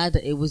 And I'm glad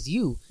that it was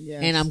you.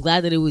 Yes. And I'm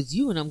glad that it was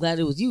you. And I'm glad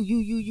it was you,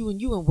 and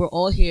you. And we're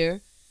all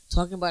here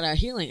talking about our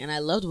healing. And I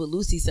loved what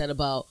Lucy said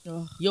about,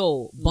 bump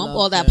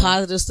all that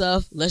positive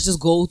stuff. Let's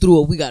just go through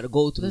what we got to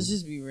go through. Let's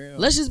just be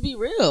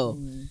real.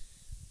 Mm-hmm.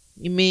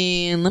 You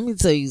mean, let me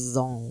tell you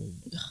something.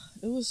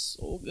 It was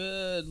so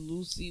good.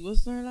 Lucy,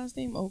 what's her last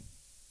name? Oh,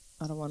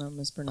 I don't want to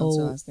mispronounce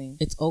her last name.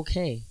 It's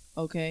okay.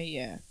 Okay,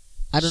 yeah.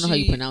 I don't know how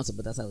you pronounce it,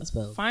 but that's how it's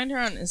spelled. Find her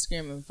on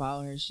Instagram and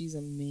follow her. She's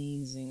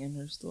amazing, and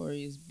her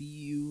story is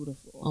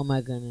beautiful. Oh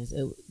my goodness,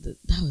 that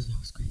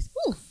was crazy.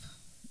 Oof.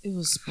 It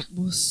was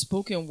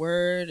spoken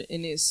word,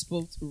 and it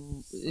spoke.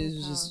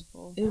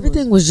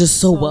 Everything was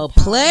just so well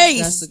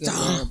placed. That's a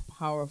good word.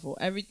 Powerful.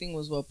 Everything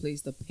was well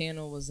placed. The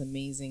panel was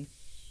amazing,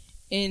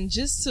 and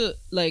just to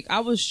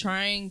I was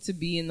trying to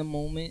be in the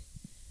moment,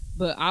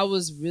 but I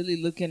was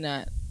really looking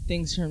at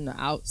things from the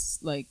outs,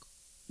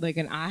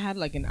 and I had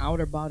an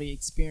outer body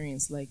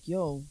experience.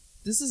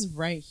 This is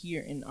right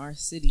here in our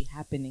city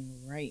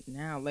happening right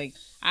now.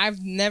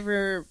 I've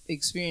never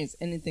experienced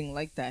anything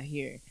like that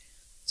here.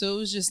 So it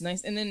was just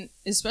nice. And then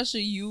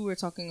especially you were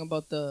talking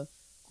about the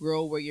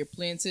Grow Where You're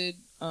Planted.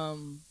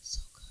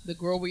 The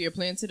Grow Where You're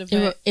Planted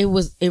event. It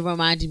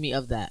reminded me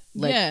of that.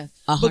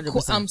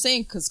 100%. I'm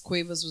saying because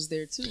Cuevas was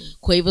there too.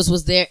 Cuevas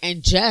was there,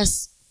 and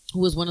Jess,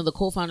 who was one of the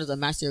co-founders of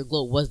Master Your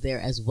Glow, was there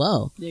as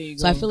well. There you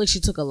go. So I feel like she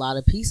took a lot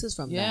of pieces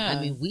from that.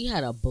 I mean, we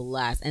had a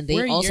blast, and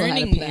they also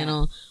had a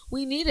panel.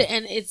 We need it,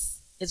 and it's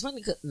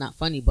funny, not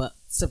funny, but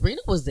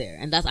Sabrina was there,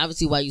 and that's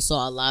obviously why you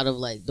saw a lot of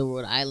the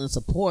Rhode Island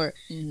support,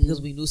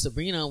 because we knew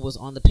Sabrina was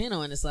on the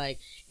panel, and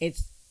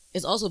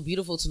it's also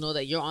beautiful to know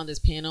that you're on this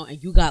panel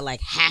and you got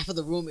half of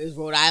the room is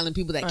Rhode Island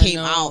people that came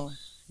out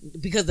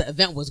because the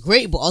event was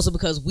great, but also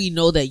because we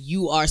know that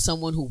you are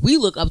someone who we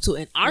look up to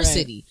in our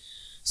city.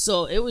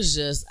 So it was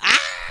just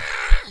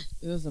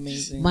it was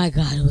amazing. My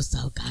God, it was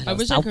so good. I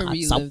wish I could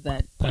relive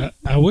that.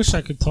 I wish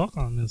I could talk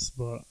on this,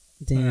 but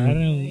damn. I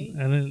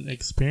didn't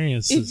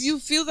experience this. If you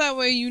feel that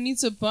way, you need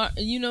to,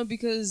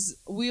 because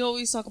we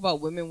always talk about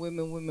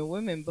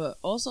women, but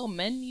also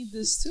men need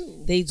this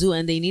too. They do,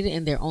 and they need it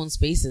in their own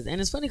spaces.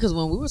 And it's funny because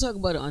when we were talking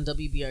about it on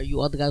WBRU,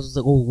 all the guys was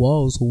like, "Oh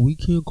wow, so we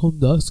can't come?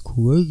 That's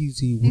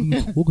crazy. What are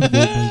you talking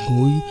about, my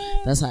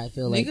boy?" That's how I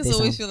feel. Niggas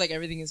always feel like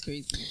everything is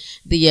crazy.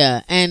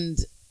 And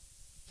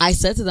I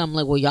said to them,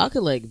 like, well, y'all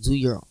could do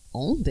your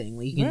own thing.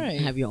 You can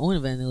have your own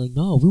event. And they're like,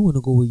 no, we want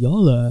to go where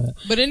y'all at.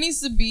 But it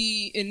needs to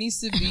be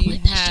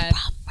had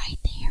right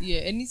there. Yeah,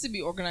 it needs to be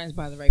organized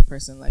by the right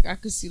person. I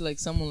could see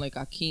someone like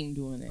Akeem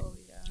doing it. Oh,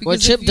 yeah. Or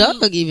Chip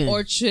Doug even.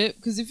 Or Chip,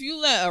 because if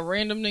you let a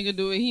random nigga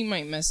do it, he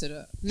might mess it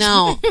up.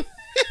 Now,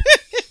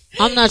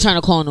 I'm not trying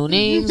to call no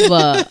names,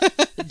 but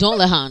don't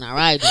let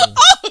Hanarai do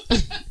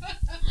it.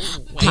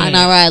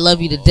 Hanarai, I love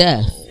you to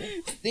death.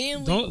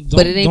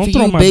 But it ain't don't for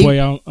throw you, my babe. Boy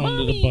out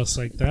under the bus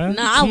like that.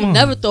 Nah, I would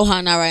never throw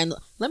Hanarai.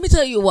 Let me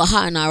tell you what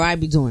Hanarai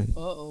be doing.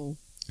 Uh-oh.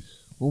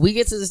 When we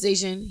get to the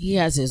station, he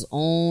has his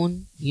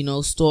own,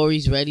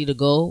 stories ready to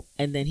go,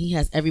 and then he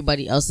has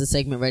everybody else's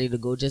segment ready to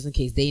go just in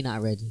case they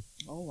not ready.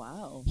 Oh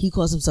wow! He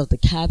calls himself the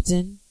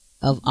captain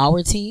of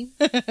our team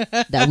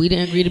that we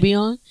didn't agree to be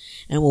on,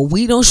 and when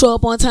we don't show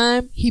up on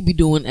time, he be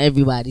doing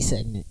everybody's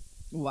segment.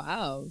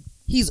 Wow.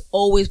 He's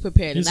always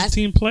prepared. He's a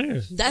team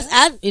player.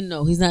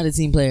 No, he's not a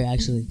team player,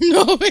 actually.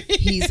 No.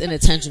 He's an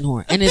attention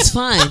whore. And it's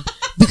fine.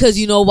 Because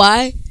you know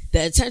why?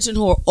 the attention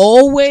whore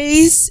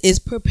always is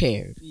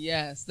prepared.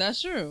 Yes,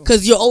 that's true.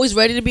 Because you're always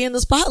ready to be in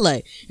the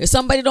spotlight. If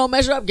somebody don't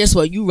measure up, guess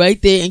what? You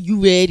right there and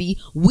you ready.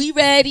 We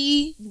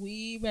ready.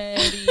 We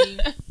ready.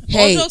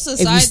 Hey, all jokes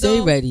aside, if you stay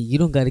though, ready, you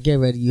don't got to get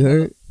ready. You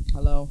heard?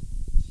 Hello.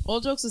 All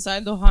jokes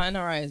aside, though, Hot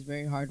NRI is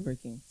very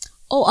hardworking.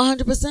 Oh,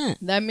 100%.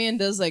 That man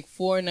does like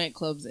 4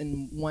 nightclubs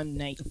in one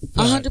night.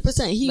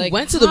 100%. He Like,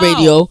 went to the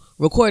radio,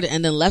 recorded,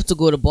 and then left to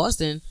go to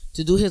Boston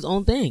to do his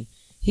own thing.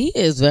 He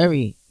is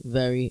very,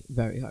 very,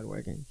 very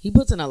hardworking. He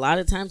puts in a lot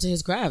of time to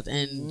his craft,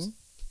 and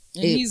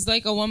he's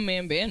like a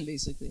one-man band,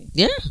 basically.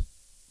 Yeah.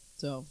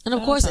 So, and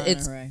of course,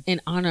 it's in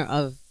honor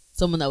of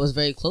someone that was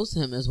very close to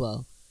him as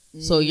well.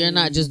 So you're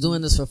not just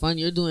doing this for fun;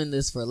 you're doing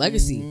this for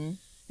legacy, and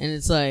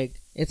it's like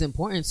it's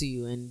important to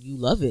you, and you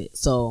love it.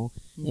 So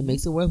it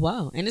makes it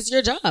worthwhile, and it's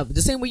your job.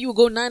 The same way you would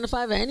go 9 to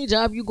 5 at any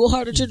job, you go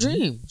hard at your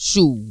dream.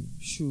 Shoo.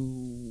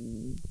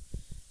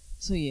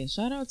 So yeah,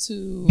 shout out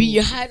to B.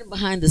 You're hiding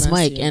behind this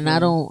mic, and I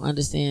don't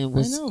understand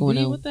what's going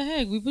on. What the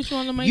heck? We put you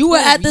on the mic. You were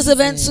at this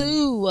event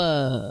too.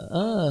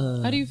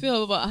 How do you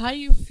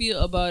feel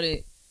about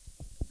it?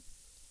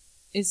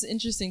 It's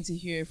interesting to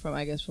hear from,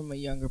 I guess, from a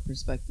younger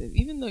perspective.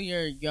 Even though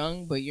you're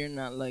young, but you're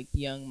not like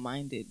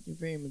young-minded. You're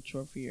very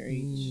mature for your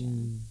age.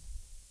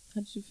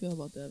 How did you feel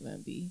about the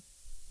event, B?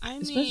 I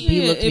mean,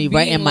 he looked me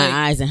right in my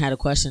eyes and had a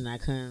question. I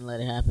couldn't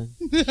let it happen.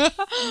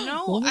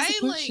 No, what was the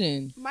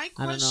question? My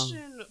question.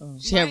 I don't know.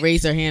 She had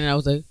raised her hand, and I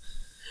was like,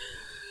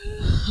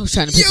 I was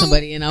trying to pick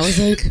somebody, and I was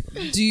like,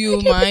 do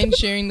you mind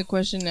sharing the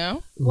question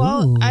now?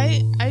 Well,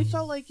 I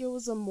felt like it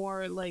was a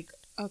more like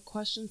a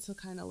question to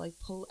kind of like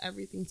pull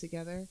everything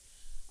together.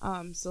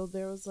 So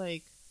there was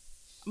like,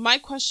 my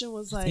question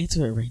was like,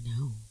 answer it right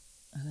now.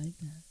 I like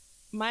that.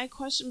 My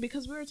question,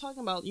 because we were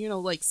talking about, you know,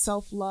 like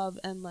self-love,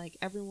 and like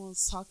everyone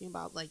was talking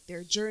about like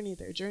their journey,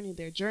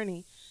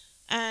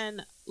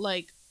 and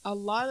like a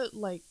lot of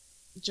like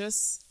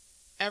just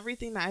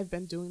everything that I've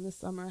been doing this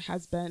summer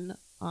has been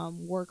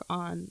work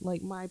on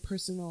like my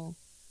personal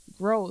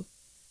growth.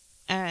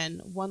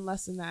 And one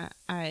lesson that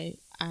I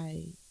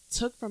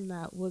took from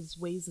that was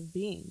ways of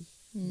being.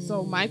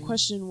 So my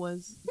question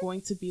was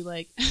going to be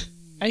like,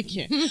 I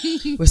can't.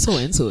 We're so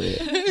into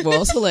it. We're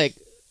also like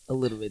a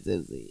little bit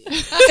dizzy,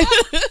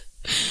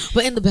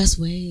 but in the best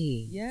way.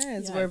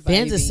 Yes, we're vibing.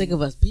 Bands is sick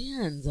of us.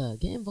 Bands,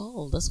 get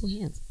involved. Let's go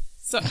hands.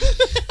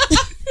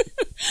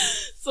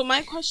 So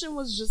my question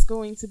was just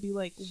going to be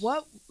like,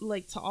 what,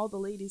 like to all the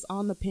ladies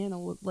on the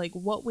panel, like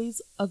what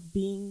ways of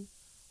being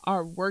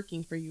are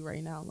working for you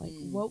right now? Like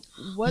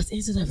let's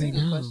answer that right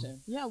now. Question.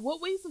 Yeah, what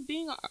ways of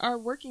being are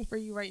working for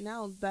you right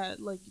now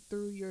that like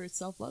through your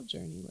self-love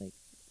journey? Like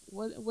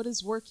what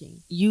is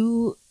working?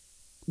 You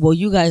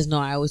guys know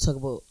I always talk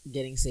about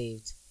getting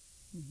saved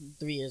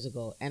 3 years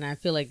ago, and I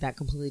feel like that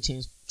completely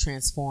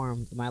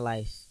transformed my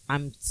life.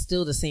 I'm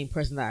still the same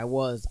person that I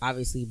was,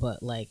 obviously,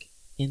 but like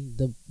in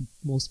the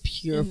most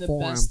pure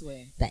form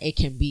that it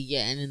can be,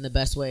 and in the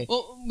best way.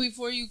 Well,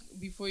 before you,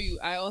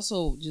 I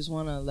also just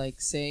want to like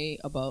say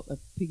about a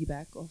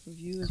piggyback off of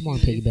you. Come on,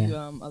 piggyback. If you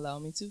allow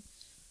me to.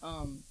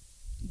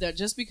 That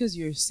just because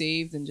you're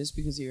saved and just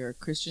because you're a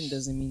Christian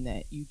doesn't mean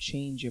that you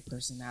change your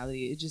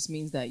personality. It just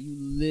means that you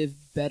live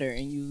better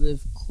and you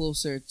live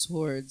closer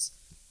towards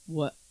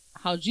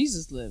how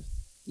Jesus lived.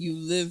 You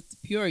lived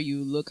pure.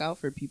 You look out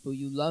for people.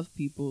 You love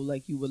people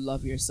like you would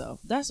love yourself.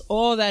 That's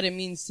all that it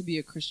means to be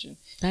a Christian.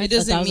 It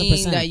doesn't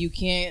mean that you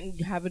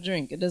can't have a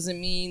drink. It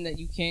doesn't mean that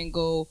you can't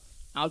go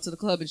out to the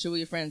club and chill with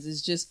your friends.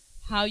 It's just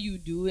how you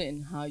do it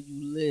and how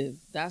you live.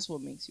 That's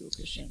what makes you a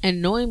Christian.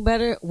 And knowing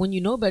better, when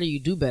you know better, you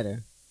do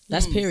better.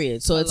 That's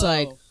period. So it's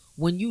like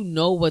when you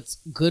know what's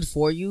good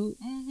for you,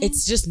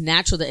 it's just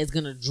natural that it's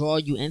going to draw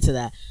you into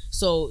that.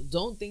 So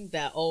don't think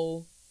that,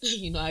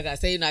 I got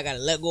saved and I got to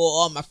let go of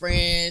all my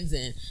friends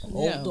and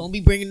don't be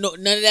bringing none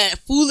of that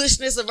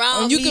foolishness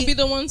around and you me. can be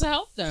the one to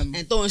help them.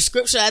 And throwing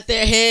scripture at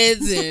their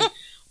heads and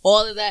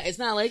all of that. It's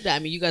not like that. I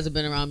mean, you guys have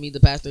been around me the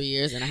past 3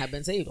 years and I have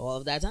been saved all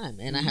of that time.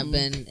 And I have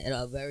been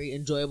a very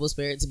enjoyable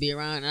spirit to be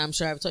around. And I'm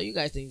sure I've taught you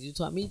guys things. You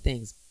taught me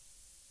things.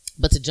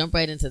 But to jump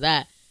right into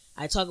that,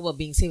 I talk about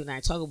being saved and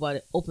I talk about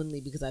it openly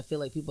because I feel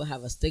like people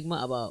have a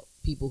stigma about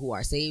people who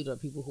are saved or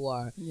people who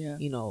are,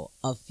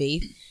 of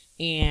faith.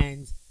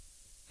 And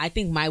I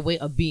think my way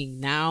of being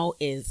now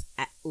is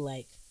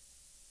like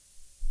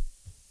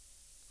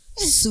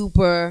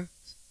super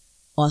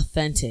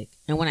authentic.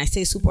 And when I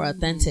say super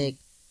authentic,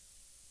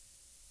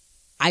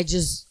 I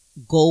just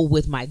go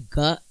with my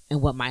gut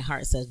and what my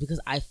heart says,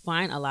 because I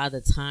find a lot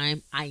of the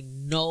time I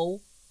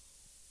know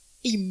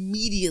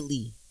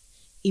immediately.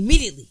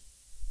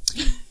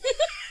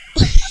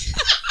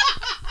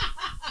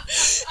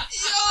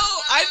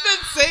 I've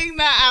been saying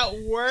that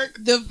at work.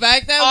 The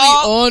fact that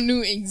we all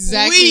knew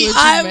exactly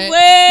what you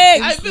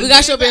meant. We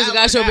got show bands.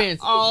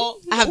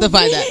 I have to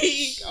find that.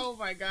 Oh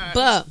my god.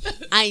 But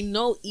I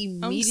know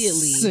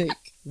immediately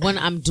when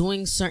I'm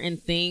doing certain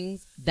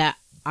things that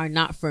are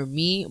not for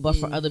me, but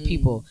for other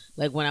people.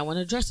 Like when I want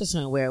to dress a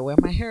certain way, or wear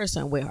my hair a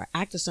certain way, or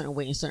act a certain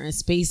way in certain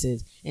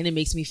spaces, and it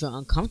makes me feel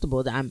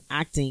uncomfortable that I'm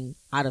acting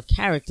out of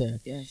character.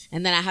 Yes.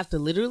 And then I have to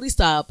literally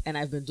stop, and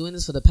I've been doing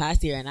this for the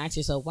past year, and ask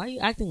yourself, why are you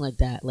acting like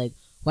that? Like,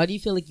 why do you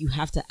feel like you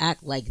have to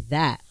act like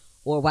that?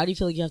 Or why do you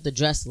feel like you have to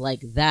dress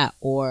like that?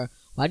 Or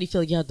why do you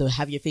feel like you have to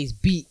have your face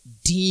beat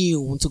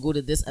down to go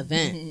to this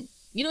event?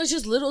 You know, it's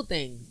just little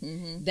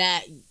things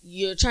that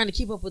you're trying to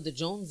keep up with the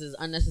Joneses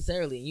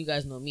unnecessarily. And you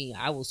guys know me.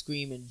 I will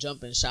scream and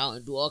jump and shout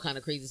and do all kind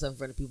of crazy stuff in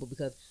front of people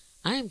because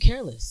I am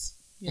careless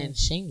and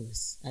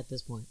shameless at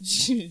this point.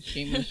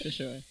 Shameless for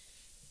sure.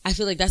 I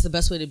feel like that's the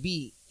best way to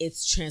be.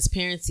 It's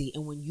transparency.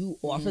 And when you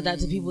offer that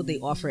to people, they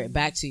offer it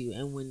back to you.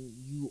 And when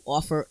you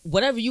offer,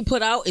 whatever you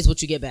put out is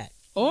what you get back.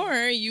 Or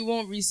you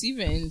won't receive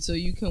it, and so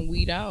you can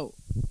weed out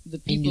the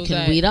people and you can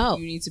that weed out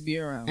you need to be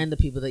around. And the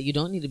people that you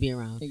don't need to be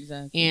around.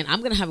 Exactly. And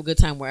I'm going to have a good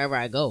time wherever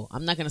I go.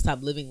 I'm not going to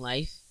stop living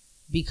life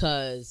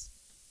because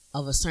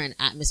of a certain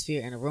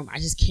atmosphere in a room. I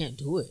just can't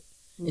do it.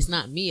 It's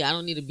not me. I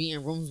don't need to be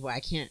in rooms where I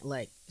can't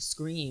like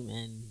scream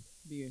and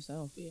be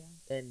yourself. Yeah.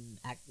 And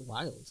act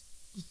wild.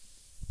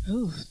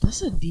 Ooh,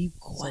 that's a deep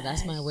question. So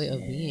that's my way of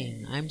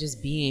being. I'm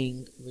just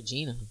being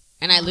Regina.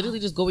 And I literally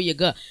just go with your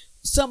gut.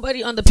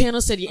 Somebody on the panel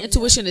said your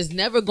intuition is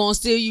never going to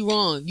steer you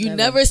wrong. You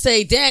never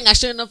say, dang, I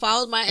shouldn't have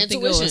followed my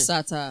intuition. I think it was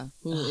Sata,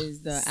 who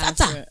is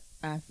the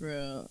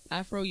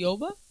Afro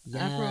Yoga?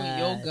 Yes, Afro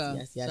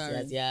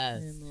Yoga.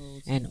 Yes.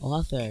 And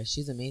author.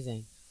 She's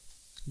amazing.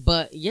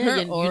 But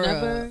yeah, you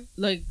never...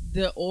 Like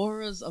the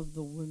auras of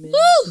the women.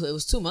 Woo! It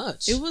was too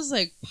much. It was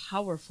like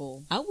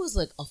powerful. I was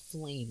like a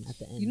flame at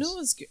the end. You know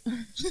what's...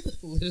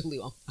 Literally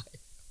on fire.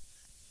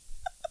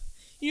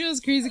 You know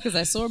what's crazy? Because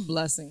I saw a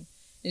blessing.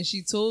 And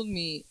she told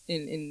me,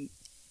 and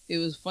it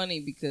was funny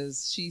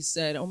because she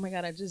said, "Oh my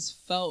God, I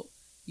felt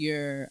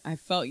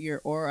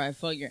your aura, I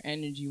felt your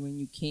energy when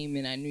you came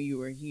in. I knew you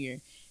were here."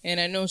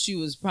 And I know she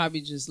was probably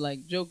just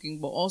like joking,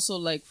 but also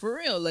like for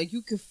real, like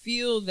you could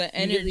feel the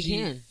energy. You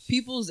really can.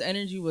 People's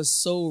energy was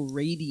so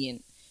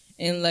radiant.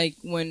 And like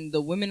when the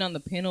women on the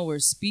panel were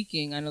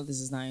speaking, I know this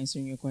is not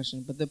answering your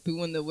question, but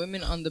when the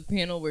women on the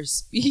panel were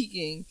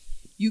speaking,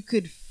 you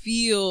could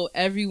feel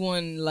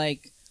everyone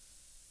like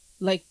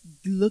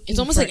looking. It's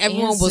almost like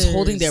everyone was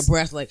holding their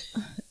breath, like.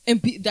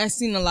 And I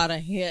seen a lot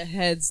of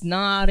heads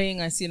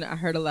nodding. I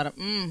heard a lot of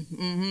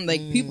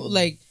people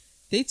like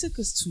they took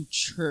us to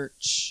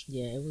church.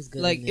 Yeah, it was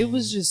good. Like it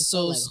was just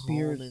so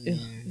spiritual.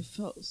 It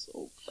felt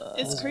so good.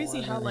 It's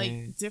crazy how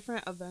like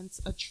different events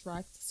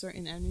attract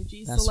certain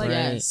energies. That's so like,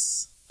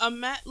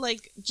 right.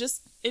 like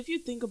just if you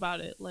think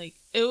about it, like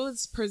it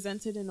was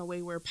presented in a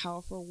way where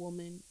powerful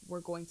women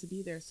were going to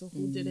be there. So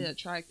who did it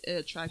attract? It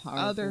attracted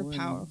other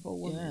powerful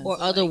women, or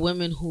so other like,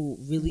 women who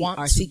really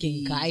are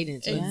seeking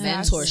guidance and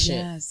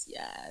mentorship.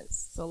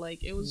 Yes. So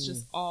like it was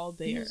just all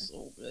there.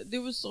 So good. They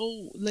were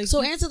so like.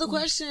 So answer the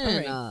question.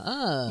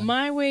 Right.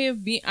 My way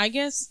of being, I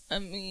guess. I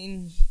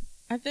mean,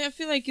 I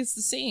feel like it's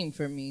the same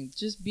for me.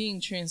 Just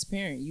being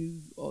transparent.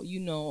 You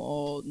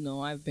all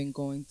know I've been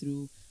going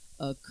through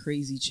a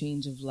crazy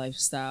change of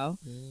lifestyle,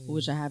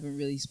 which I haven't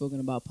really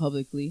spoken about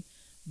publicly,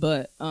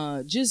 but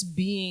just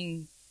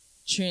being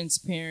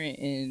transparent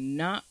and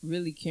not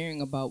really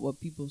caring about what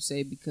people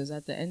say, because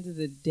at the end of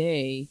the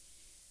day,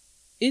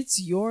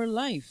 it's your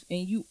life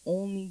and you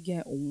only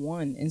get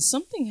one. And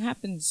something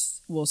happened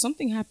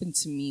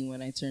to me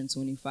when I turned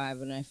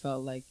 25, and I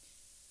felt like,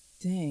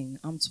 dang,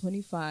 I'm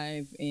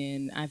 25,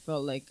 and I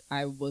felt like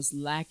I was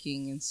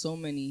lacking in so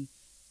many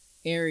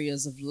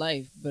areas of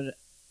life, but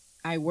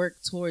I work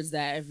towards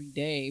that every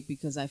day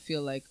because I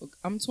feel like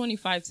I'm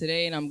 25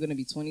 today and I'm going to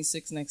be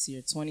 26 next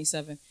year,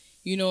 27.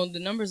 You know, the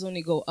numbers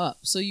only go up.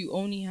 So you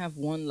only have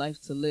one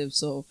life to live.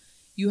 So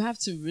you have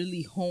to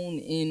really hone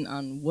in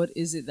on what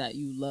is it that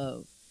you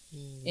love.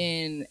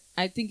 And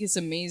I think it's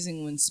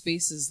amazing when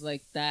spaces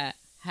like that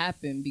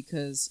happen,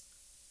 because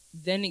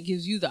then it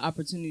gives you the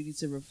opportunity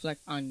to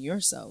reflect on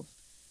yourself.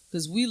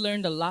 Because we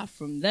learned a lot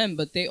from them,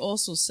 but they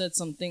also said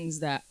some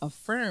things that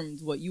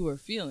affirmed what you were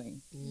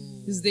feeling.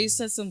 Because they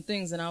said some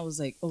things and I was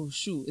like, oh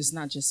shoot, it's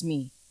not just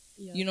me.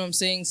 Yeah. You know what I'm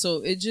saying?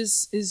 So it's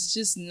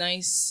just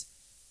nice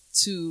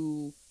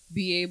to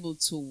be able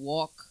to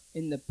walk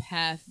in the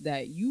path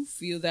that you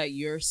feel that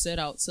you're set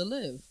out to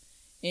live,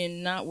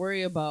 and not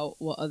worry about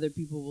what other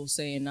people will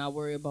say and not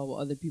worry about what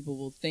other people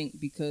will think,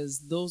 because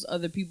those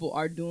other people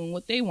are doing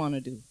what they want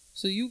to do.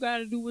 So you got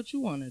to do what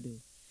you want to do.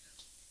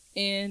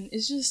 And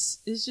it's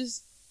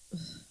just,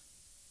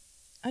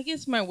 I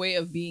guess my way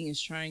of being is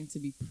trying to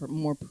be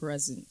more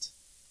present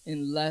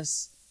and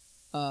less,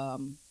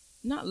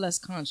 not less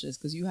conscious,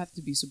 because you have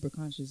to be super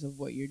conscious of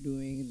what you're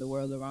doing in the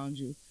world around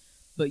you,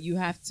 but you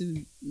have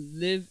to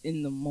live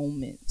in the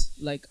moment.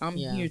 Like I'm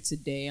here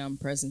today, I'm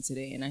present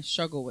today, and I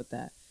struggle with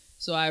that.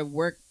 So I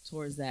work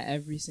towards that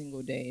every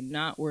single day,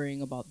 not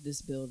worrying about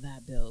this bill,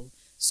 that bill,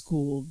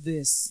 school,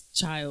 this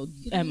child,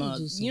 Emma.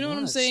 You know what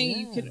I'm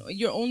saying? Yeah.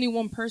 You're only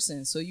one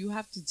person, so you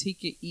have to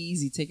take it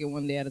easy, take it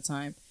one day at a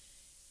time.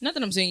 Not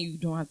that I'm saying you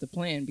don't have to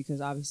plan, because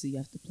obviously you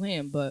have to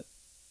plan, but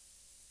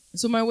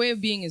so my way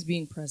of being is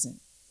being present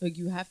Like,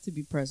 you have to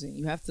be present.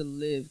 You have to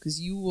live, because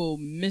you will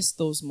miss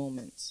those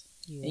moments,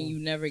 and you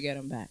never get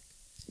them back.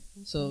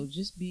 So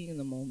just being in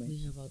the moment.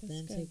 We have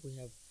authentic. We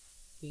have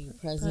being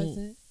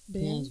present.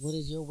 Bands, what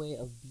is your way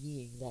of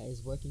being that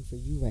is working for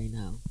you right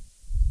now?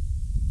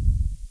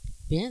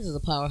 Bands is a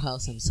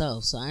powerhouse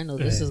himself, so I know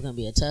this is gonna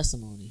be a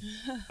testimony.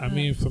 I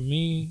mean, for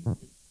me,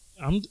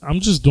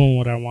 I'm just doing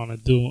what I want to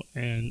do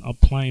and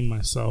applying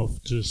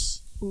myself.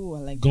 Just I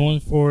like going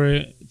for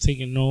it,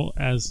 taking no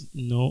as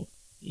no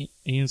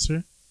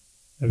answer.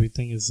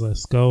 Everything is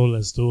let's go,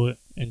 let's do it,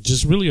 and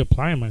just really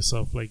applying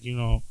myself. Like, you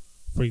know,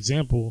 for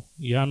example,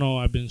 y'all know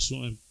I've been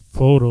shooting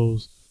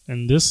photos,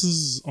 and this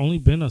has only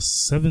been a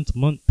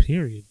 7-month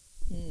period.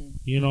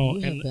 You know,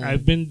 and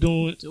I've been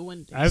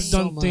I've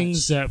done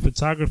things that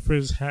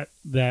photographers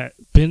that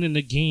been in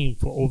the game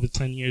for over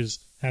 10 years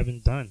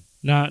haven't done.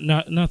 Not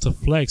to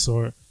flex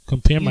or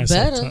compare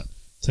myself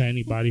to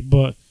anybody,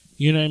 but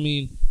you know what I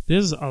mean.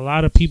 There's a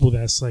lot of people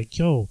that's like,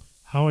 yo,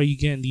 how are you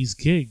getting these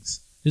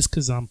gigs? It's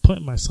because I'm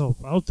putting myself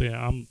out there.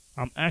 I'm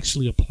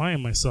actually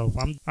applying myself.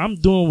 I'm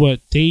doing what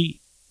they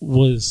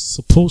was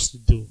supposed to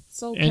do.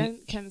 So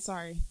Ken,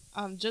 sorry.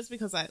 Just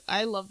because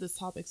I love this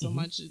topic so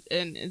much,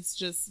 and it's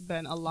just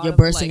been a lot. You're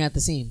bursting at the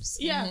seams.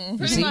 Yeah,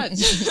 pretty much.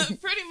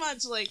 Pretty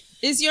much, like,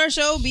 it's your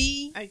show,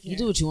 B. You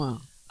do what you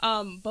want.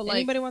 But like,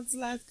 anybody wants the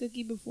last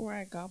cookie before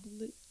I gobble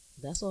it?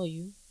 That's all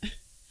you.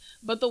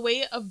 But the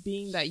way of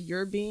being that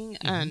you're being,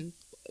 and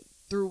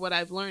through what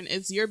I've learned,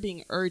 is you're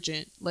being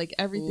urgent. Like,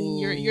 everything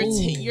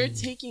you're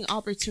taking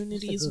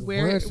opportunities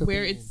where it's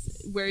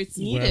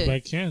needed. Wherever I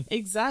can.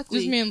 Exactly.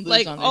 Just me and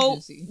Liz like, on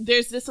urgency.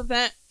 There's this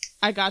event.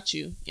 I got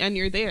you, and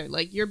you're there.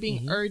 Like, you're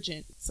being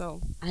urgent.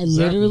 So I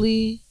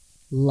literally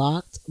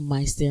locked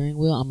my steering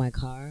wheel on my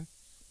car.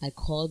 I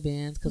called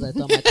Bands because I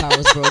thought my car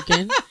was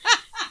broken,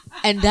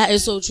 and that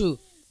is so true.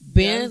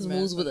 Bands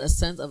moves with a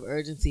sense of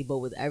urgency, but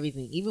with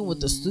everything, even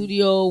with the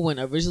studio. When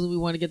originally we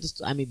wanted to get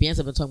the, Bands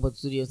have been talking about the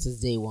studio since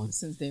day one.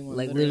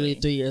 Like literally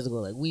 3 years ago.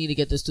 Like, we need to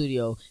get the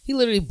studio. He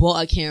literally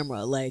bought a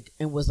camera, like,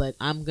 and was like,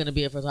 I'm gonna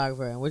be a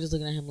photographer, and we're just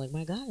looking at him like,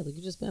 my God, like,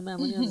 you just spent that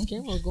money on this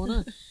camera. What's going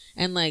on?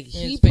 And like,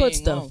 he puts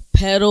the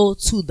pedal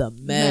to the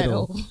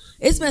metal.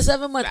 It's been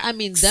 7 months. I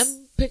mean,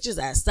 them pictures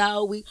at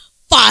Style Week,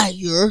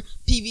 fire.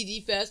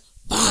 PVD Fest,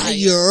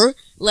 fire.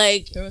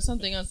 Like, there was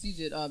something else you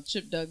did.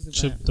 Chip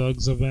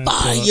Doug's event.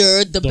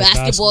 Fire. The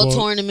basketball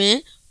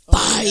tournament,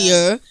 fire.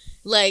 Yeah.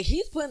 Like,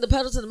 he's putting the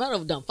pedal to the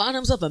metal. Done found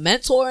himself a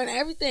mentor and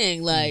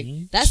everything. Like,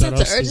 that sense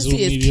of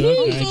urgency is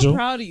key. I'm so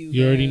proud of you.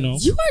 You already know.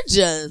 You are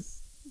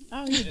just.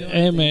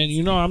 Hey man,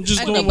 you know, I'm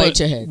just doing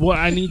what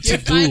I need to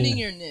do. You're finding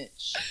your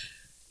niche.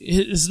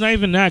 It's not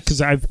even that,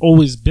 because I've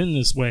always been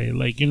this way.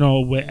 Like, you know,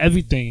 with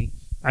everything,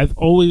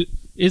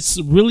 it's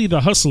really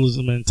the hustler's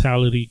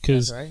mentality,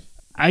 because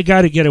I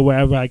got to get it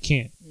wherever I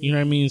can. You know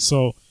what I mean?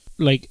 So,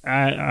 like,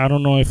 I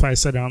don't know if I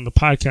said it on the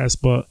podcast,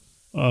 but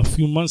a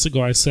few months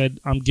ago I said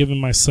I'm giving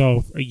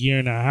myself a year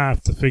and a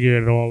half to figure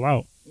it all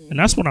out. And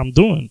that's what I'm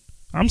doing.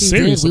 I'm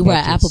serious. We were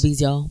at Applebee's,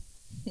 y'all.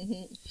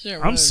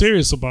 Sure, I'm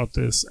serious about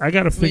this. I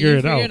got to figure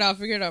it out.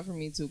 Figure it out for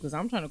me too, because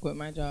I'm trying to quit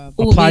my job.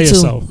 Apply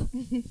yourself.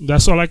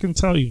 That's all I can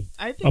tell you.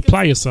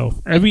 Apply yourself.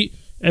 Every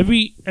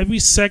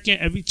second,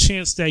 every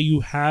chance that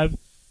you have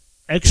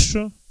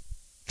extra,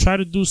 try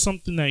to do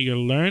something that you're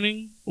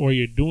learning, or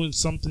you're doing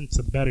something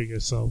to better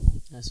yourself.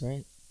 That's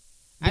right.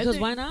 Because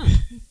why not?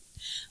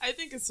 I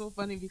think it's so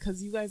funny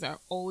because you guys are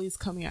always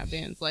coming at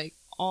Bands, like,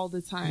 all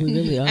the time. We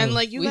really are. And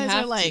like, you guys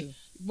are like,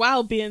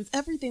 wow, Bands,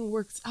 everything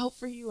works out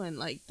for you, and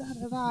like, da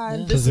da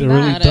da. Because it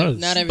really does.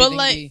 Not everything. But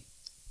like,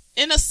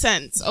 in a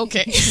sense,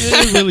 okay.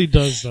 It really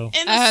does, though.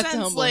 In a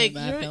sense, like,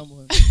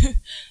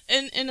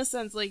 in a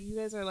sense, like, you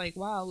guys are like,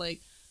 wow, like,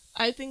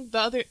 I think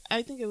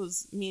it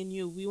was me and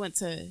you. We went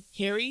to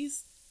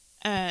Harry's,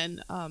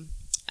 and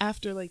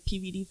after like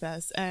PVD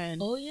Fest,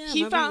 and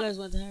he found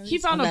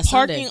a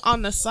parking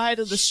on the side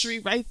of the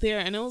street right there,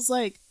 and it was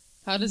like,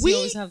 how does he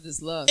always have this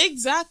luck?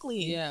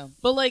 Exactly. Yeah.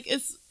 But like,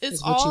 it's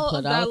all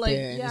of that, like,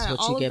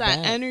 all of that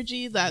back.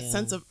 Energy, that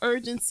sense of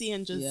urgency,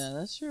 and just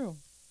that's true.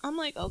 I'm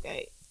like,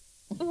 okay,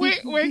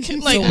 where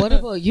can, like? So what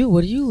about you?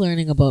 What are you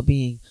learning about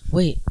being?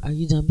 Wait, are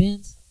you done,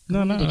 Bands?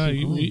 No.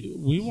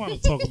 We want to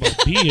talk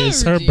about B.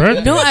 It's her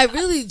birthday. No, I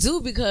really do,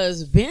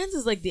 because Bands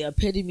is like the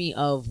epitome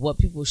of what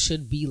people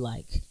should be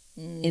like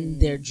in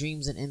their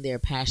dreams and in their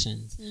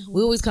passions.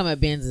 We always come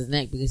at Bands'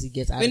 neck because he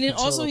gets out of control. And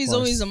then also, he's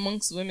always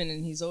amongst women,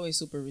 and he's always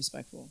super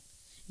respectful.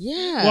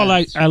 Yeah. Well,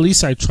 at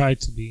least I try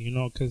to be, you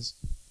know, because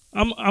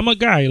I'm a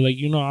guy. Like,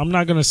 you know, I'm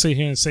not gonna sit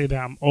here and say that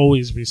I'm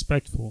always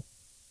respectful,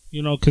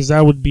 you know, because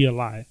that would be a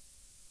lie.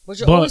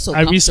 But always so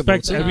I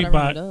respect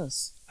everybody.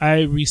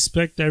 I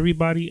respect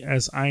everybody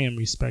as I am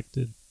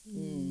respected.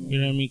 You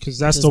know what I mean? Because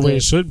that's the way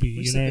it should be.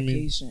 You know what I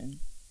mean?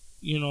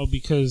 You know,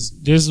 because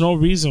there's no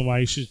reason why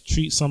you should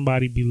treat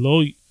somebody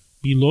below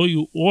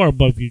you or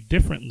above you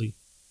differently.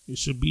 It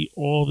should be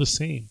all the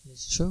same.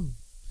 It's true.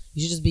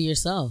 You should just be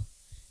yourself.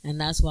 And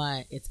that's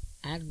why it's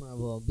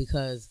admirable,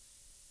 because,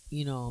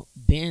 you know,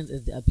 Bands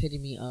is the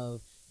epitome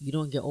of you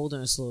don't get older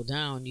and slow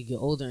down. You get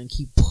older and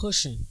keep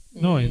pushing.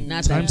 No, and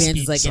not that Vance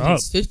is like in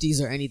his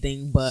 50s or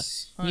anything, but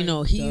you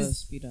know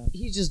he's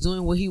just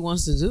doing what he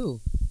wants to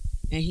do,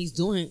 and he's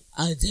doing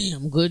a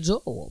damn good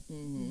job.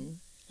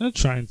 I'm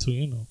trying to,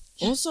 you know.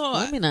 Also,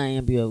 I mean, I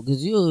am you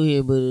because you over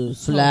here but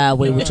fly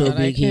away with your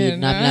big head,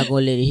 and I'm not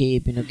gonna let it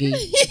happen, okay?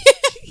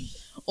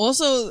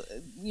 Also,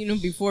 you know,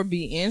 before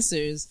B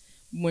answers,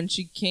 when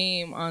she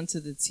came onto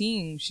the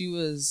team, she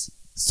was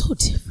so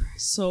different.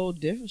 So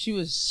different. She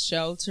was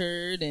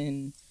sheltered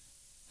and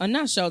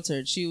not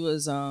sheltered. She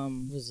was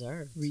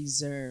reserved.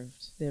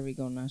 Reserved. There we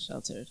go. Not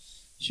sheltered.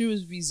 She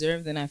was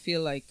reserved, and I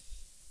feel like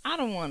I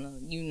don't want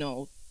to, you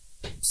know,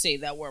 say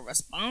that we're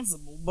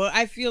responsible, but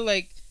I feel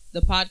like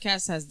the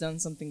podcast has done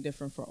something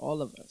different for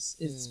all of us.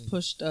 It's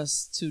pushed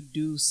us to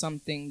do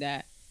something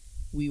that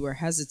we were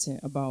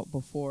hesitant about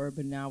before,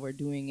 but now we're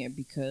doing it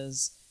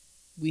because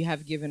we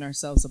have given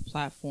ourselves a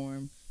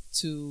platform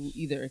to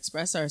either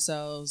express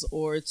ourselves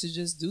or to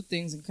just do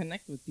things and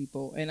connect with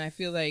people. And I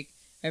feel like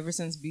ever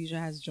since Bija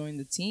has joined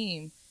the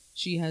team,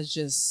 she has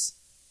just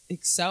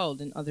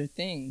excelled in other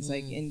things.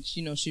 Like, and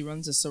you know, she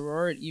runs a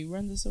sorority. You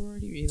run the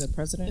sorority? You're the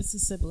president? It's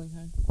a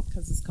siblinghood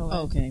because it's co-ed.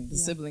 Okay, the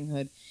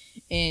siblinghood.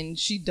 And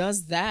she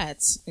does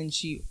that, and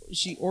she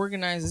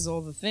organizes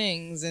all the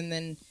things, and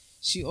then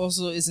she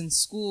also is in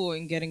school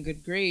and getting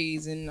good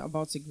grades and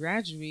about to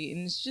graduate,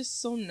 and it's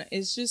just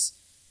it's just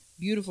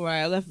beautiful.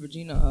 I left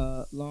Regina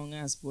a long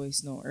ass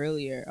voice note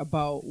earlier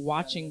about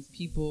watching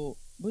people.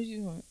 What do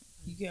you want?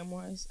 You get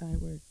more ice? I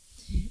word.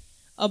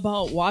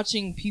 About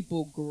watching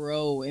people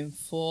grow and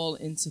fall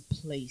into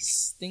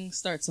place. Things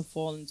start to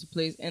fall into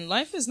place. And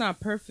life is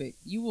not perfect.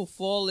 You will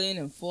fall in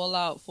and fall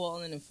out,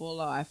 fall in and fall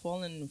out. I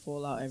fall in and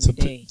fall out every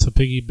day. To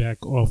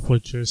piggyback off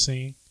what you're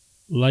saying,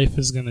 life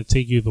is going to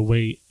take you the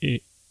way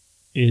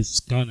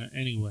it's going to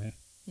anyway.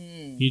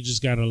 You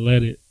just got to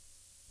let it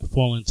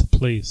fall into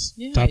place.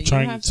 Yeah, stop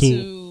trying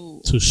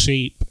to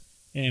shape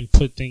and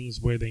put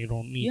things where they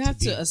don't need to be. You have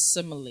to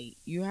assimilate.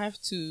 You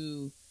have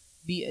to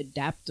be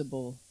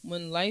adaptable.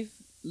 When life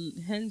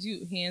hands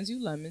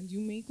you lemons, you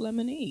make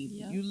lemonade.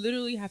 Yeah. You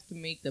literally have to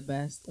make the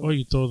best. Or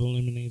you throw the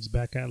lemonades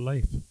back at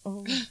life.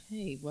 Oh,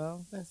 hey,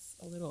 well, that's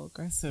a little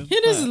aggressive.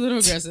 It is a little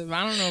aggressive.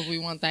 I don't know if we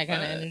want that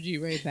kind of energy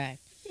right back.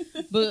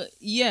 But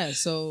yeah,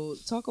 so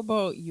talk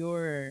about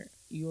your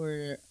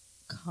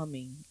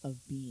coming of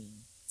being,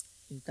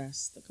 if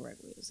that's the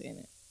correct way of saying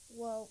it.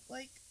 Well,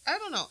 like, I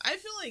don't know. I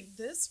feel like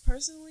this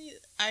personally,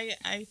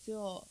 I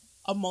feel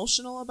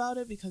emotional about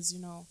it because,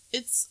 you know,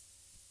 it's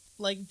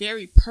like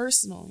very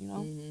personal, you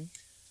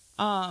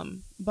know.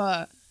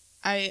 But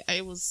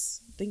I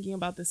was thinking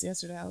about this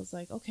yesterday. I was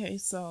like, okay,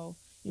 so,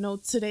 you know,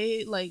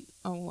 today, like,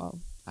 oh well,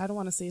 I don't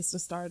want to say it's the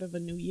start of a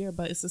new year,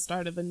 but it's the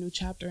start of a new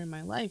chapter in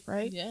my life,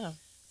 right? Yeah.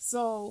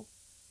 So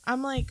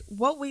I'm like,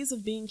 what ways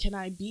of being can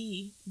I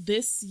be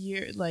this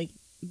year, like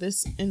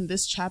this in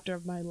this chapter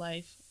of my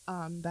life,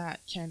 that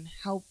can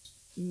help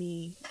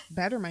me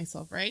better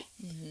myself, right?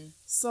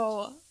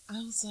 So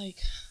I was like,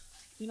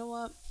 you know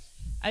what?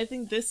 I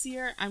think this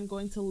year I'm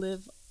going to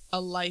live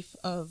a life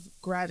of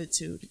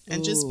gratitude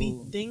and just be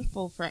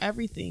thankful for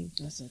everything.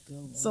 That's a good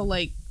one. So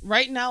like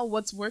right now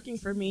what's working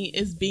for me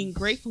is being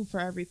grateful for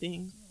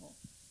everything.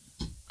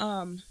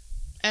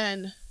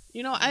 And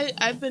you know,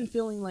 I've been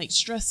feeling like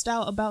stressed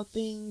out about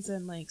things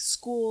and like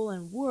school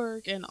and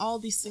work and all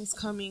these things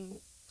coming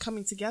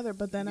together,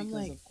 but then I'm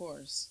like, of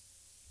course.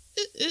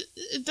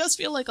 It does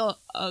feel like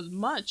a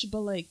much,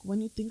 but like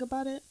when you think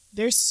about it,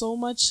 there's so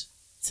much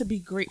to be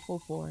grateful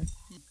for.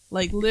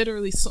 Like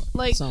literally so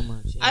much.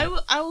 Yeah.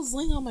 I was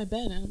laying on my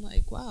bed and I'm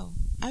like, wow,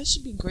 I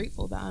should be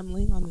grateful that I'm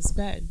laying on this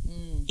bed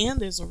and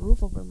there's a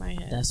roof over my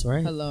head. That's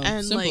right. Hello.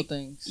 And simple like,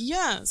 things.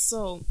 Yeah,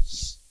 so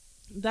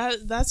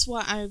that's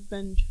what I've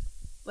been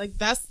like,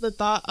 that's the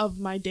thought of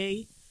my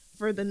day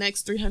for the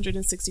next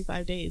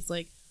 365 days.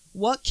 Like,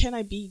 what can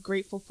I be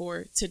grateful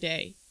for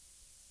today?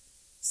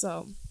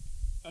 So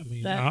I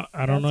mean,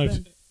 I don't know if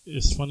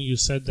it's funny you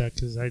said that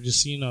because I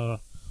just seen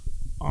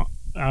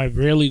I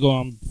rarely go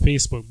on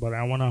Facebook, but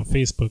I went on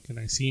Facebook and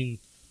I seen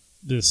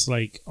this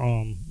like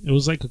it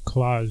was like a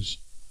collage.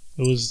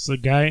 It was a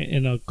guy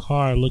in a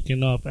car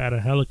looking up at a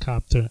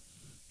helicopter, and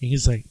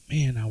he's like,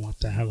 "Man, I want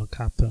the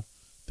helicopter."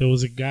 There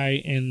was a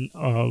guy in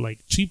like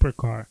cheaper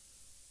car,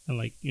 and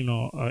like, you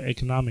know,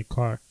 economic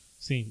car,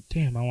 saying,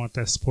 "Damn, I want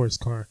that sports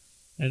car."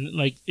 And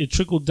like it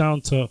trickled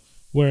down to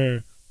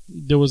where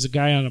there was a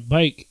guy on a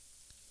bike,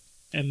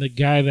 and the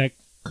guy that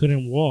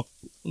couldn't walk,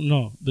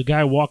 the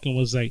guy walking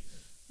was like,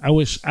 "I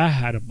wish I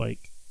had a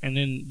bike." And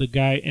then the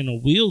guy in a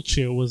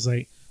wheelchair was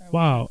like,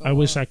 "Wow, I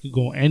wish I could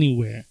go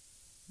anywhere."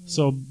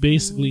 So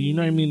basically, you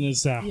know what I mean?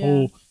 It's that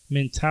whole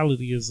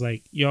mentality is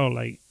like, yo,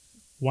 like,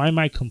 why am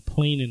I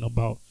complaining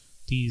about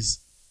these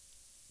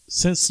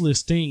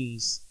senseless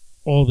things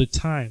all the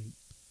time?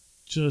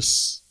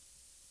 Just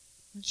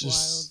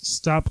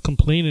stop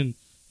complaining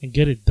and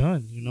get it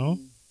done, you know?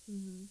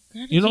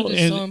 Gratitude, you know,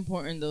 is so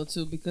important though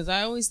too, because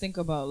I always think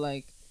about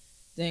like,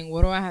 dang,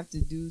 what do I have to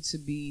do to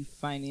be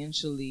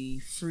financially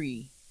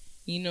free?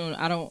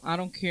 I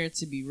don't care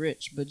to be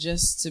rich, but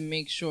just to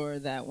make sure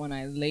that when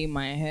I lay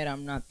my head,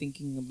 I'm not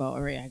thinking about,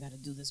 all right, I got to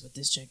do this with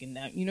this check and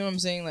that. You know what I'm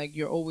saying? Like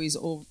you're always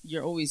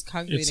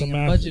calculating it's a and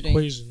math budgeting.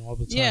 equation all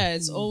the time. Yeah,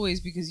 it's always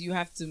because you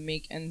have to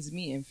make ends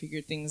meet and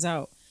figure things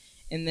out.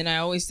 And then I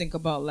always think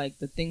about like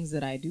the things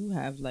that I do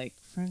have, like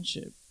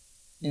friendship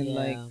and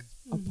like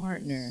a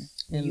partner,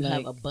 and you like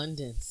have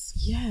abundance.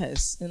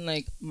 Yes, and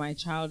like my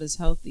child is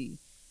healthy.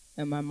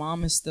 And my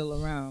mom is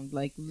still around,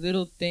 like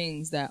little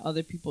things that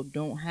other people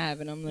don't have,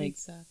 and I'm like,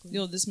 exactly.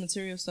 This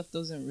material stuff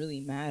doesn't really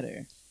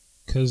matter.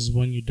 Because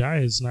when you die,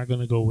 it's not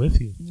gonna go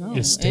with you. No,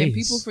 it stays. And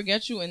people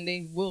forget you, and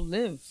they will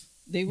live.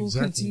 They will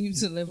continue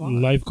to live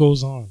on. Life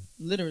goes on,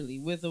 literally,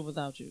 with or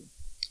without you.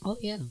 Oh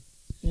yeah,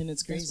 and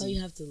it's crazy. That's why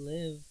you have to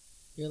live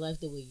your life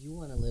the way you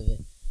want to live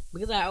it.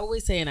 Because I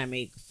always say, and I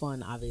make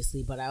fun,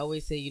 obviously, but I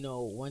always say,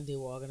 one day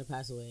we're all gonna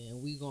pass away,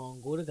 and we gonna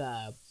go to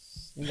God.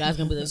 And God's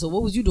gonna be like, so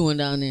what was you doing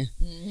down there?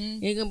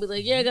 Mm-hmm. You're gonna be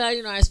like, yeah,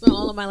 God, I spent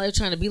all of my life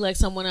trying to be like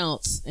someone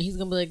else. And he's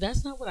gonna be like,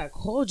 that's not what I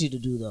called you to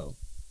do, though.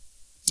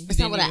 That's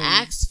not what I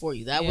asked for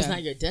you. That was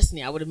not your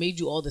destiny. I would have made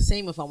you all the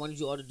same if I wanted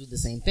you all to do the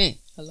same thing.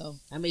 Hello.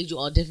 I made you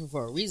all different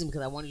for a reason,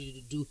 because I wanted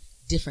you to do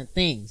different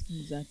things.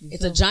 Exactly.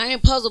 It's a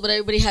giant puzzle, but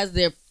everybody has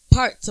their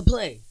part to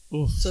play.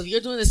 Oof. So if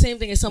you're doing the same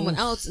thing as someone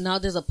else, now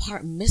there's a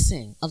part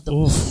missing of the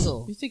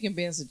puzzle. You're taking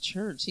Vance to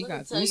church. He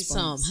got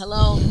goosebumps.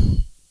 Hello.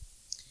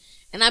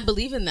 And I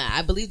believe in that.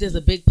 I believe there's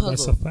a big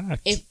puzzle. That's a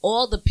fact. If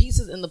all the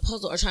pieces in the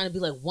puzzle are trying to be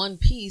like one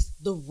piece,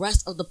 the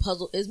rest of the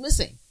puzzle is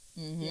missing.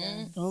 Mm-hmm.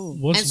 Yeah. Oh,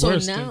 what's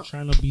worse than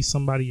trying to be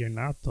somebody you're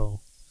not, though?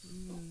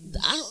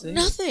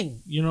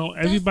 Nothing.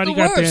 Everybody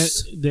got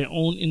their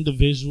own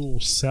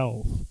individual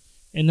self,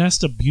 and that's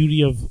the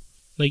beauty of,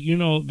 like,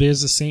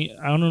 there's a saying.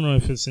 I don't know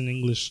if it's in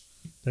English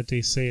that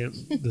they say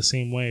it the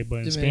same way,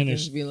 but in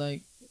Spanish, be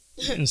like,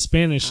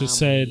 it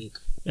said,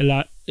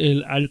 el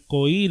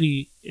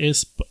arcoíris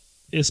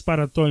es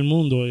para todo el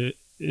mundo.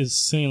 It's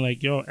saying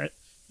like,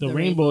 the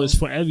rainbow is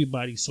for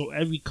everybody. So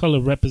every color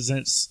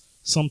represents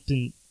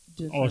something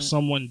different. Or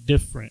someone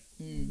different.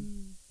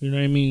 Mm. You know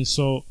what I mean?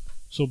 So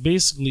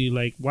basically,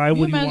 like, why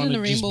would you want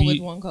to just be with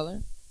one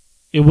color?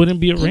 It wouldn't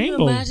be a Can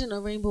rainbow. You imagine a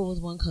rainbow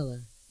with one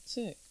color?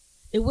 Sick.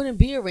 It wouldn't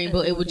be a rainbow.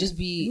 It would just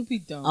be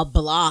a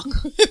block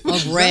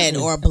of red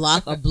or a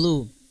block of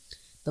blue.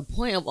 The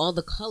point of all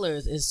the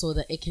colors is so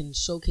that it can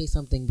showcase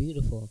something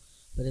beautiful.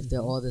 But if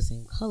they're all the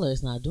same color,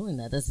 it's not doing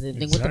that. That's the same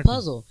thing with the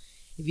puzzle.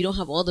 If you don't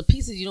have all the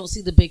pieces, you don't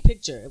see the big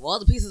picture. If all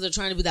the pieces are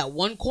trying to be that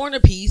one corner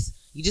piece,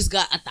 you just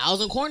got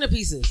 1,000 corner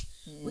pieces.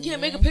 Mm-hmm. We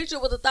can't make a picture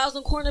with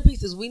 1,000 corner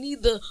pieces. We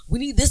need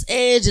this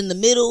edge in the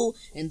middle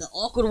and the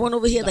awkward one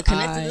over here that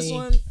connects to this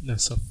one.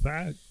 That's a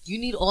fact. You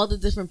need all the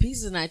different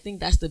pieces, and I think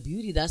that's the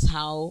beauty. That's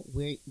how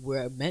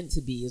we're meant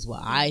to be, is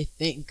what I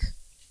think.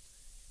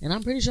 And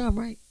I'm pretty sure I'm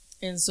right.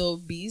 And so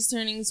B's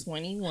turning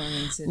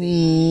 21 today.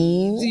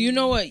 Do you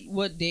know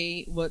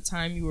what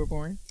time you were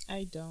born?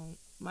 I don't.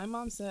 My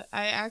mom said,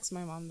 I asked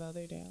my mom the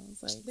other day. I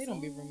was like, they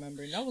don't be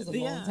remembering. That was a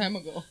long time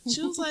ago.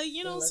 She was like,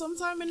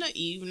 sometime in the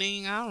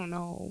evening. I don't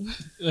know.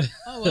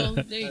 Oh, well,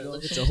 there you go.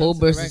 Look at your whole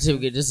birth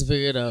certificate just to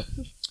figure it out.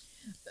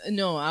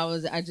 No,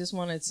 I just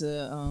wanted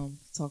to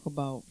talk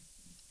about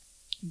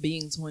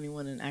being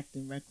 21 and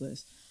acting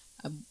reckless.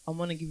 I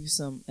want to give you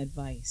some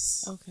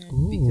advice. Okay.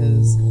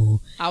 Because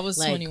I was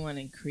 21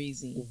 and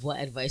crazy.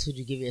 What advice would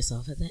you give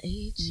yourself at that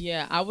age?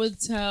 Yeah, I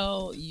would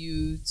tell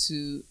you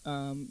to,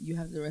 you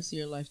have the rest of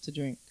your life to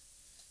drink.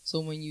 So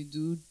when you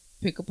do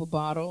pick up a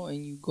bottle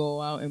and you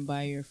go out and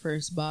buy your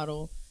first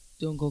bottle,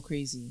 don't go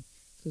crazy.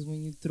 Because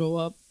when you throw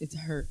up, it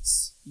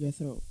hurts your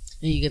throat.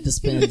 And you get the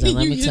spins. And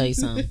let me tell you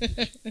something.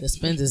 The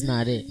spins is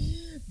not it.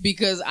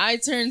 Because I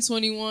turned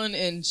 21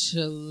 in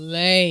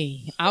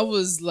Chile. I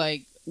was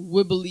like,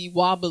 wibbly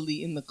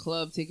wobbly in the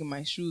club, taking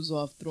my shoes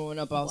off, throwing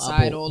up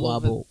outside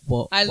over.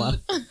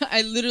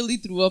 I literally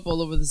threw up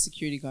all over the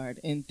security guard,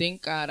 and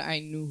thank God I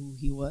knew who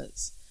he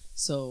was.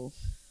 So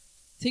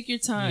take your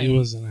time. He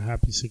wasn't a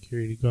happy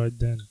security guard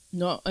then.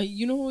 No,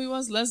 you know who he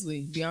was?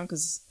 Leslie,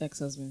 Bianca's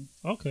ex-husband.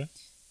 Okay.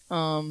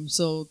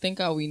 So thank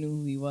God we knew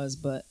who he was,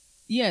 but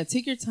yeah,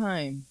 take your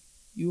time.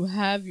 You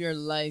have your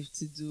life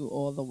to do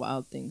all the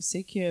wild things.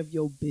 Take care of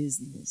your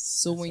business.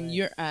 So when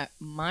you're at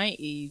my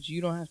age,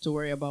 you don't have to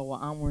worry about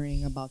what I'm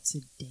worrying about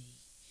today.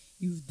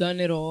 You've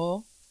done it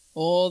all.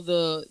 All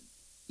the,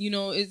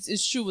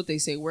 it's true what they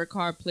say. Work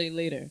hard, play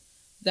later.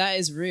 That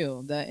is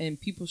real.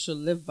 And people should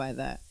live by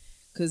that.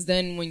 Because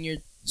then when you're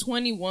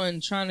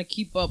 21, trying to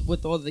keep up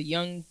with all the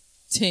young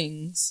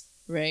tings,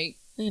 right?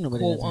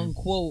 Quote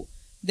unquote.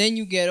 Then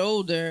you get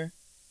older.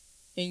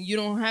 And you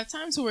don't have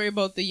time to worry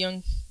about the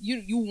young.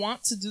 You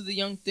want to do the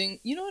young thing.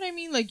 You know what I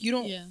mean? Like, you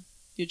don't. Yeah.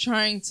 You're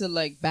trying to,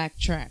 like,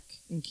 backtrack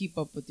and keep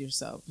up with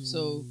yourself.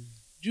 So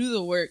do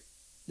the work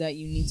that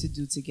you need to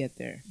do to get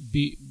there.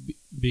 B.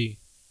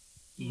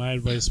 My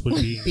advice would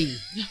be B.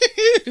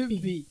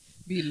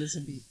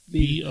 Listen, B.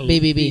 Be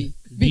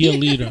a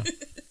leader.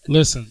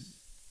 Listen.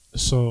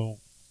 So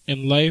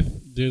in life,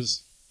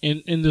 there's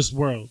in this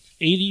world,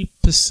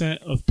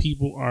 80% of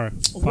people are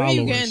followers. Where are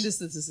you getting this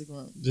statistic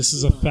from? This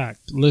is a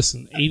fact.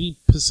 Listen,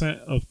 80%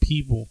 of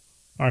people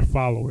are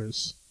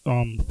followers.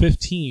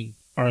 15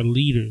 are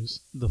leaders.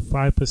 The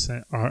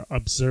 5% are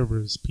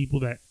observers. People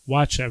that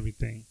watch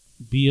everything.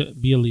 Be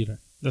a leader.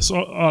 That's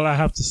all I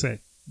have to say.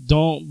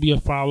 Don't be a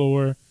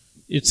follower.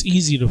 It's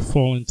easy to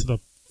fall into the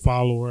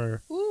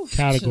follower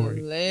category.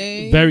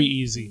 Chile. Very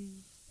easy.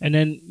 And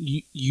then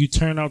you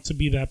turn out to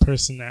be that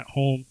person at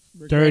home,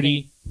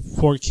 30,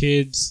 4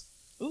 kids,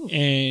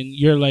 and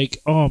you're like,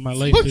 oh, my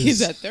life is... 4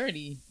 kids at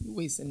 30. You're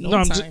wasting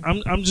no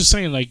time. I'm just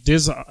saying, like,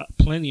 there's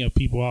plenty of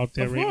people out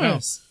there right now.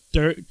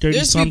 30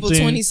 there's something.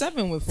 People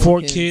 27 with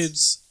 4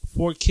 kids.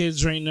 4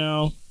 kids right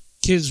now.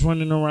 Kids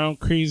running around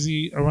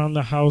crazy around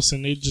the house,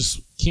 and they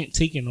just can't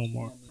take it no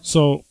more.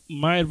 So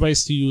my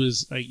advice to you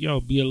is, like, yo,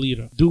 be a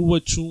leader. Do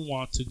what you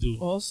want to do.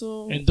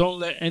 Also, and don't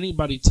let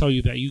anybody tell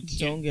you that you can't.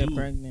 Don't get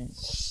pregnant.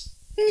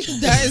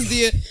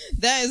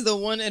 that is the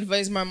one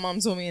advice my mom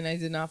told me, and I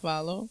did not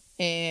follow.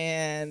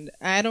 And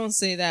I don't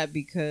say that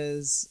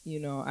because, you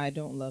know, I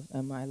don't love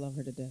Emma. I love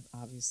her to death,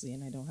 obviously,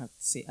 and I don't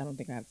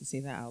think I have to say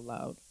that out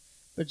loud.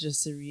 But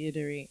just to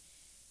reiterate,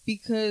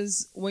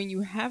 because when you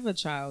have a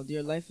child,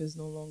 your life is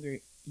no longer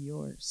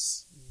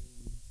yours.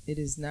 It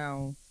is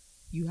now,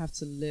 you have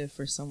to live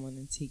for someone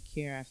and take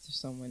care after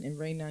someone. And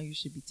right now, you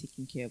should be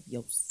taking care of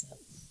yourself.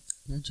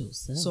 Not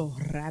yourself. So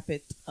wrap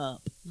it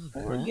up.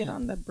 Or get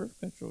on that birth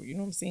control. You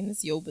know what I'm saying?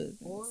 It's your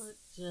business. Or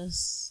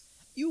just...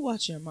 You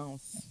watch your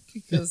mouth.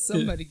 Because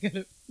somebody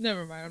gonna...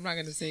 Never mind. I'm not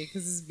going to say it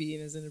because this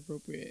being is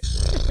inappropriate.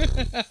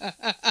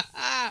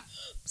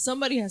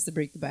 Somebody has to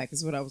break the back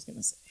is what I was going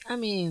to say. I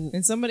mean...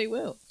 And somebody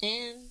will.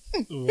 And...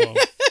 Well,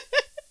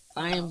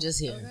 I am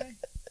just here.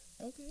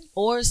 Okay.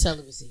 Or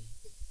celibacy.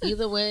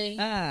 Either way...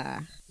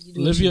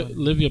 live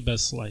your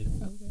best life.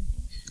 Okay.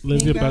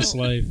 Live your best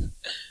life.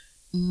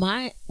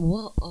 21,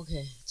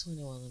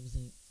 let me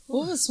think.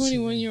 What was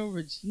 21-year-old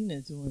Regina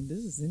doing? This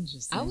is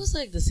interesting. I was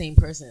like the same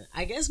person.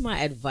 I guess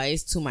my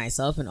advice to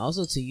myself and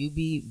also to you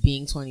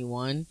being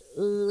 21,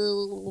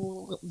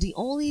 the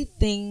only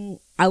thing,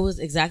 I was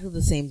exactly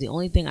the same. The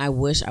only thing I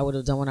wish I would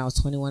have done when I was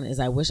 21 is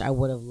I wish I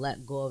would have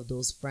let go of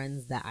those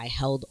friends that I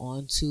held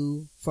on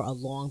to for a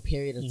long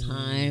period of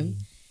time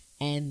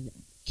and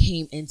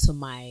came into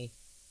myself,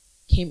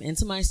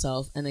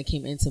 and then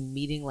came into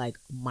meeting like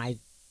my,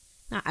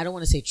 I don't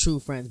want to say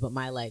true friends, but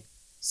my like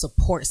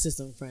support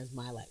system friends,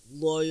 my like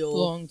loyal,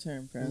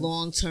 long-term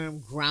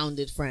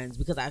grounded friends,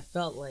 because I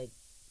felt like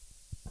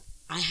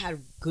I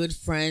had good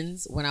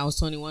friends when I was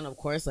 21, of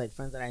course, like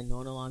friends that I'd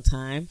known a long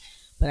time,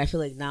 but I feel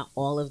like not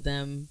all of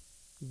them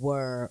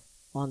were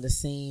on the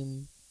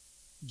same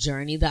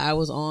journey that I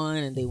was on,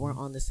 and they weren't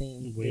on the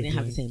same, they didn't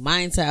have the same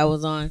mindset I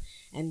was on,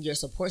 and your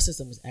support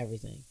system is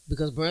everything,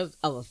 because birds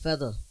of a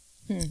feather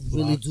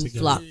really do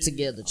flock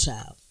together,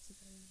 child.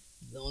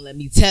 Don't let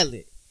me tell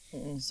it.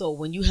 So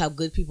when you have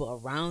good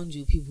people around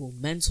you, people who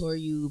mentor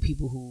you,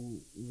 people who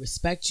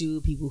respect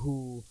you, people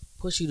who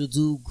push you to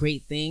do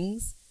great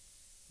things,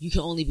 you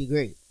can only be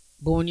great.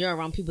 But when you're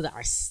around people that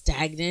are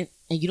stagnant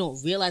and you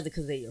don't realize it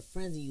because they're your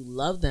friends and you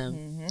love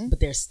them, but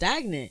they're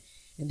stagnant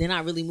and they're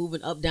not really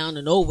moving up, down,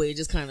 or nowhere,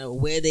 just kind of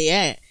where they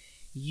at,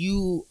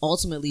 you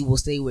ultimately will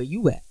stay where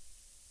you at.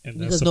 And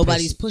because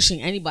nobody's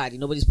pushing anybody.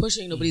 Nobody's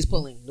pushing, nobody's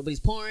pulling,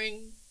 nobody's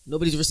pouring,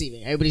 nobody's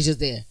receiving. Everybody's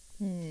just there.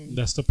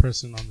 That's the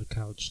person on the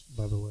couch,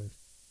 by the way.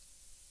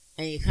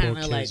 And you're kind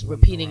of like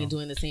repeating and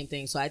doing the same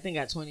thing. So I think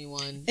at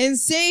 21... And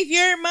save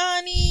your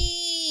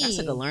money! That's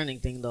like a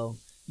learning thing, though.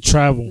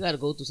 Travel. You got to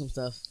go through some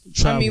stuff.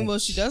 Travel. I mean, well,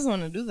 she does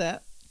want to do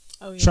that.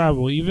 Oh, yeah.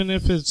 Travel, even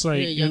if it's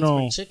like, you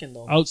know,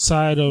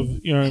 outside of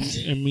your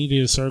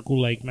immediate circle,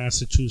 like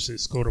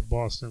Massachusetts, go to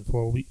Boston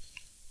for a week,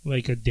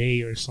 like a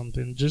day or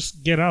something.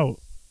 Just get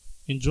out.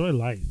 Enjoy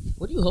life.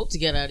 What do you hope to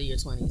get out of your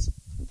 20s? I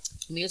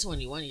mean, you're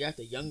 21, you're at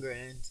the younger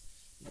end.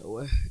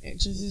 We're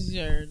inching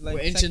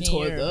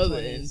toward the other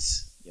end.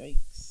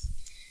 Yikes.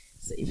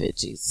 Save it,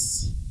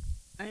 jeez.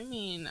 I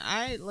mean,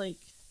 I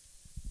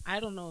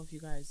don't know if you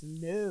guys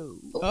know.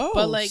 Oh,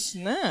 but like,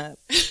 snap.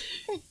 I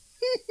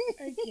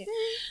can't.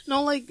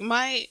 No, like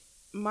my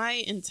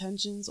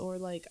intentions, or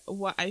like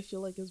what I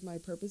feel like is my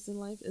purpose in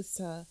life is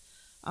to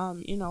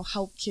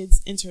help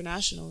kids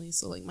internationally.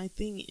 So like my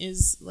thing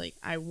is like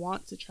I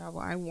want to travel.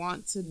 I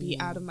want to be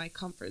out of my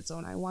comfort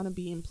zone. I want to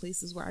be in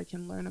places where I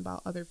can learn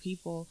about other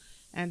people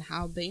and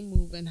how they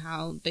move and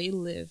how they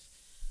live.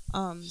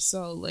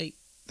 So like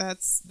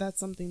that's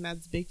something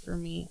that's big for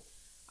me.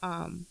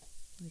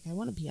 Like I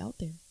want to be out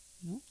there.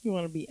 You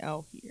want to be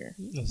out here.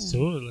 Yeah. Let's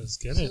do it. Let's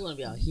get it. She want to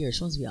be out here.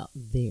 She wants to be out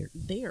there.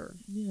 There.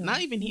 Yeah.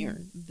 Not even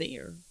here.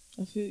 There.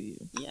 I feel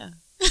you. Yeah.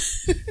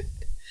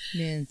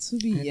 Man, to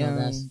be young.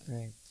 That's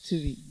great.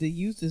 The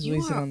youth is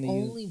wasted on the youth.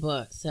 You are only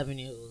but 7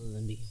 years older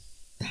than me.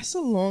 That's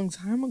a long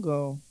time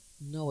ago.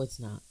 No, it's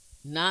not.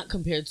 Not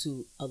compared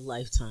to a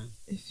lifetime.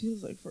 It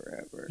feels like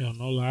forever. Yo,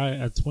 no lie.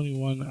 At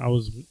 21, I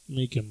was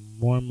making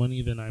more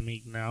money than I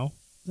make now.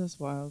 That's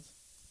wild.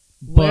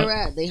 Where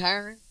at? They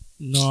hiring?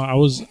 No, I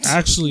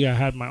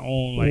had my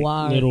own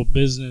little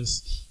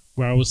business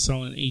where I was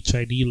selling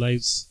HID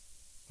lights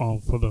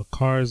for the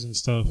cars and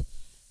stuff,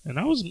 and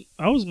I was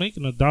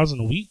making $1,000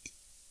 a week.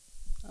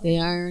 They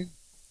iron.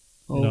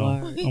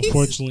 No,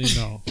 unfortunately,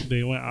 no.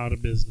 They went out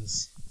of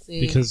business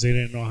because they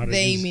didn't know how to.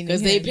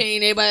 Because they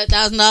paying everybody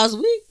 $1,000 a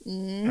week.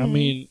 I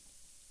mean,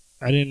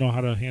 I didn't know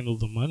how to handle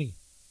the money.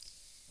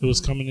 It was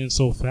coming in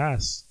so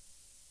fast,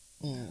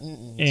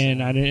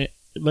 and I didn't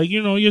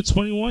you're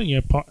 21,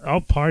 you're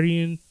out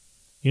partying.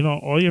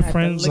 All your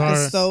friends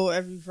are store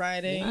every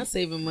Friday. You're not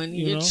saving money.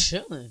 You're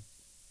chilling.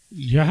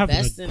 You're having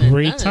a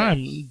great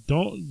time.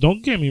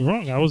 Don't get me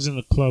wrong. I was in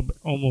the club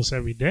almost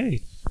every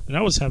day, and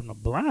I was having a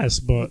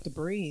blast. But with the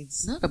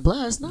braids, not a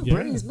blast, not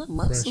braids, not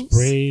muscles, fresh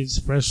braids,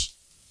 fresh,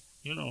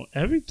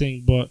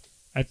 everything. But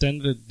at the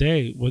end of the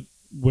day,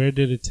 where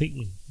did it take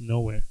me?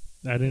 Nowhere.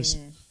 I didn't.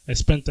 I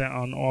spent that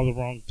on all the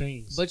wrong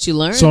things. But you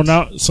learned. So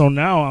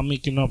now I'm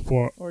making up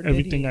for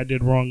everything I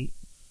did wrong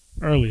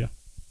earlier.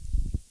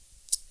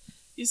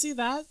 You see,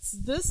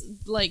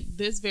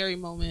 this very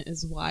moment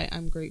is why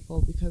I'm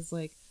grateful, because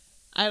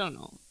I don't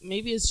know,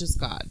 maybe it's just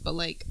God, but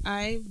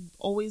I've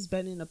always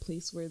been in a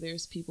place where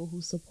there's people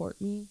who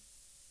support me,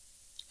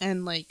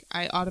 and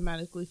I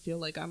automatically feel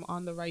like I'm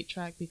on the right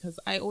track because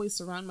I always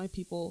surround my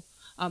people.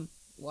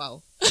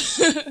 Wow.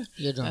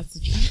 You're drunk. That's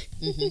the truth.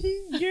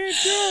 Mm-hmm. You're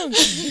drunk.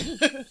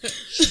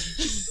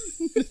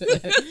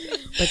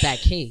 But that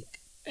cake.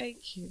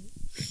 Thank you.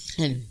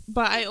 Anyway.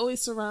 But I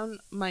always surround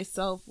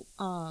myself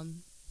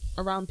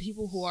around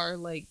people who are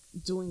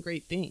doing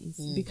great things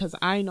because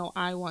I know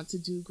I want to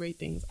do great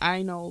things.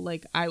 I know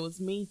I was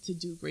made to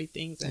do great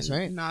things,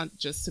 and not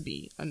just to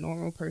be a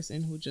normal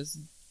person who just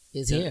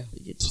is here.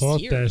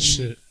 Talk that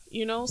shit.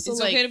 So it's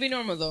okay to be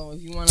normal though.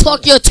 If you want to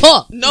talk your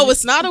talk. No,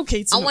 it's not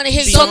okay to. I want to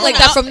hear you talk like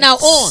that from now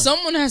on.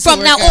 Someone has from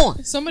now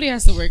on. Somebody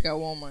has to work at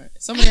Walmart.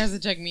 Somebody has to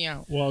check me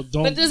out. Well,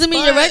 don't. But it doesn't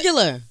mean you're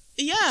regular.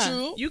 Yeah,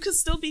 true. You could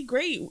still be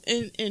great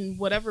in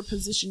whatever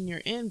position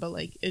you're in, but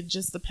it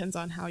just depends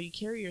on how you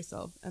carry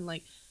yourself. And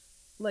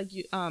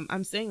you,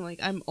 I'm saying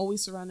I'm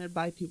always surrounded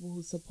by people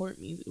who support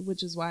me,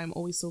 which is why I'm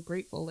always so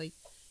grateful.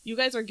 You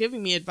guys are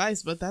giving me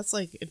advice, but that's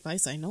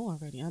advice I know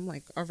already. I'm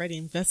already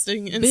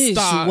investing in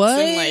stocks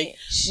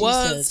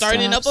and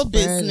starting up a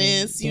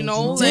business, Dang,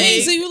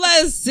 so you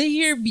let us sit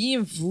here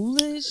being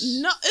foolish?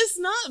 No, it's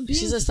not being.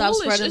 She said, "Stop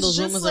spreading those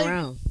rumors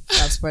around.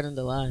 Stop spreading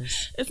the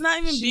lies." It's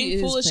not even being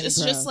foolish. It's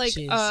just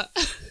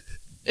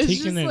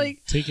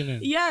it's taking in.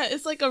 Yeah,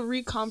 it's a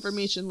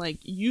reconfirmation.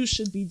 You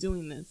should be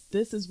doing this.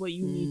 This is what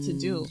you need to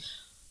do.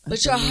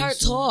 But your heart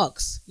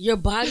talks. Your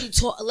body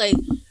talk.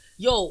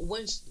 Yo,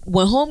 when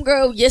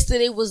homegirl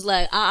yesterday was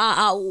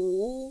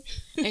ooh,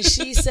 and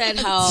she said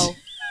how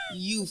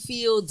you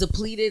feel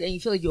depleted and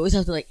you feel like you always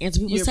have to answer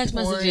people's text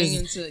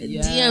messages,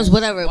 DMs,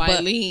 whatever.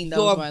 Wileen, but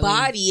your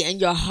body and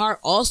your heart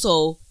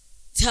also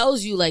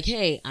tells you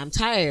hey, I'm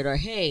tired, or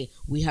hey,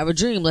 we have a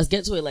dream, let's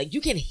get to it.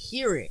 You can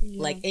hear it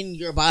in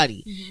your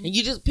body,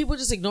 and people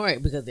just ignore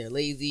it because they're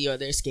lazy or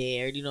they're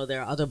scared.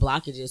 There are other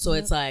blockages, so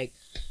it's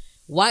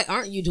why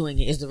aren't you doing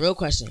it is the real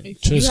question.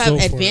 You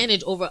have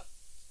advantage over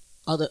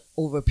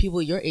people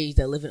your age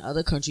that live in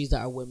other countries that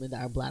are women,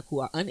 that are black, who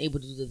are unable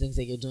to do the things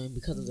that you're doing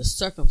because of the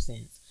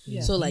circumstance.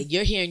 Yeah. So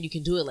you're here and you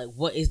can do it.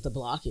 What is the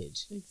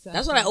blockage? Exactly.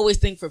 That's what I always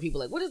think for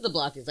people. What is the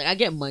blockage? I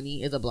get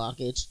money is a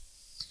blockage.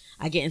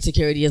 I get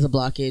insecurity as a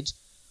blockage.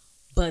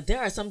 But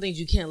there are some things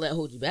you can't let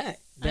hold you back.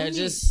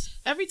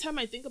 Every time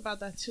I think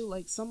about that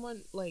too,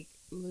 someone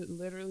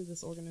literally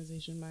this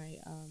organization, my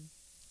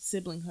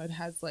siblinghood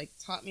has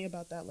taught me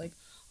about that.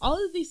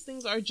 All of these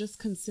things are just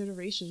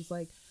considerations.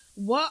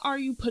 What are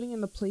you putting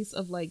in the place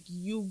of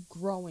you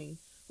growing?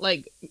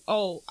 I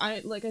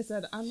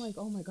said, I'm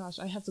oh my gosh,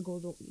 I have to go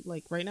to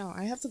right now.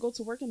 I have to go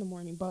to work in the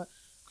morning, but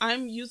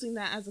I'm using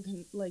that as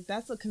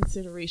that's a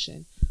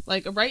consideration.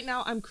 Right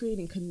now I'm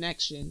creating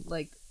connection,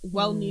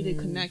 well needed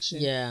connection.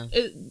 Yeah.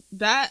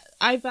 That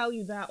I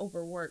value that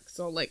over work.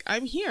 So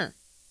I'm here.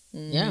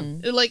 Yeah.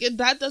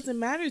 That doesn't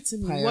matter to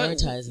me.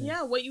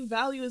 Prioritizing. What you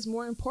value is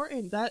more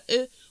important.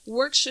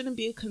 Work shouldn't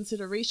be a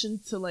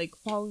consideration to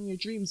following your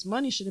dreams.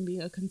 Money shouldn't be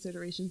a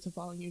consideration to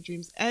following your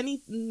dreams.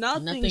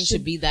 Nothing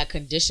should be that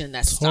condition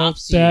that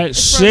stops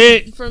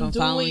you from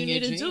doing what you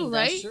need to do,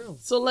 right?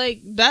 So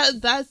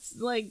that's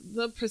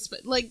the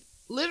perspective.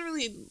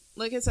 Literally,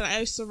 I said,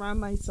 I surround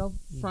myself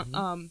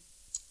from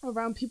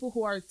around people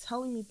who are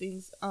telling me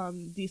these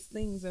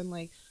things, and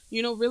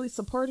really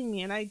supporting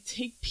me, and I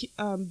take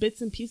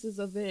bits and pieces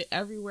of it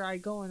everywhere I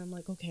go, and I'm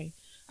okay,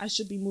 I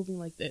should be moving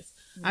like this.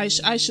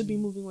 I should be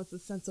moving with a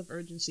sense of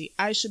urgency.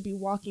 I should be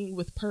walking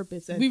with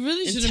purpose and we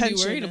really shouldn't be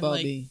worried about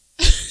me.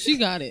 She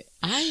got it.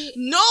 I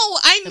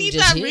need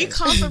that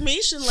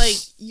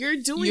reconfirmation. You're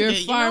doing You're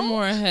it. Far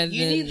more ahead.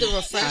 You need the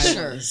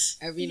refresher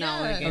every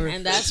now and again,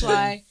 and that's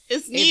why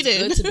it's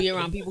needed. It's good to be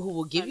around people who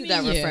will give you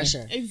that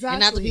refresher. Exactly. And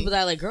not the people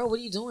that are girl, what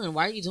are you doing?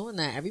 Why are you doing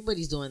that?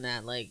 Everybody's doing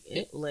that.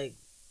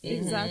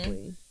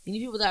 Exactly. You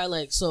need people that are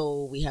like,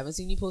 so we haven't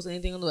seen you post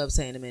anything on the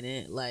website in a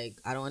minute. Like,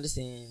 I don't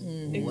understand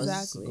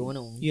what's going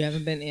on. You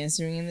haven't been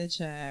answering in the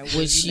chat,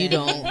 which you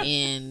don't,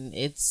 and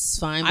it's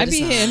fine. I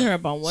be hitting her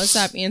up on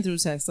WhatsApp and through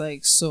text,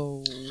 like,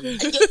 so.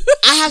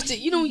 I have to,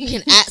 you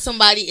can add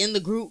somebody in the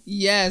group.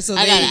 Yeah, so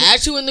I gotta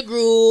add you in the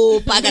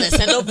group. I gotta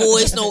send a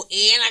voice note,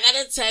 and I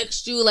gotta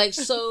text you, like,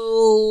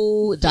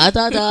 so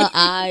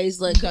eyes,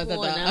 like, come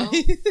on now.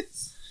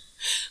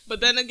 But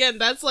then again,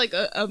 that's like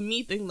a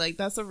me thing. Like,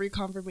 that's a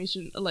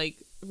reconfirmation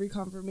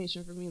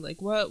for me.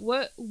 Like,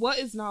 what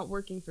is not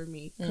working for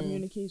me?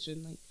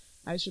 Communication. Like,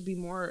 I should be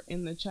more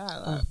in the chat,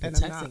 and I'm not.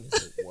 Texting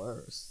is the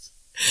worst.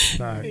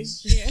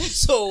 Nice. Yeah.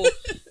 So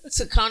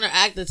to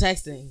counteract the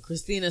texting,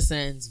 Christina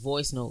sends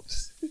voice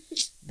notes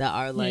that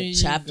are like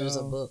chapters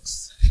of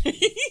books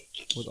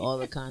with all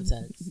the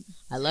context.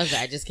 I love it.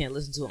 I just can't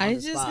listen to it on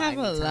the spot. I just have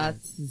a lot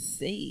to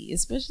say,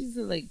 especially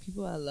to like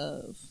people I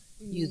love.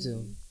 You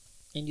do.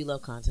 And you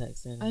love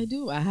context. And I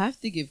do. I have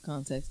to give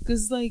context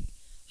because, like,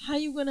 how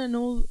you gonna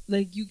know?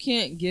 Like, you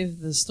can't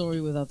give the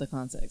story without the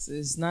context.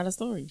 It's not a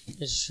story.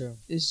 It's true.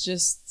 It's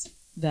just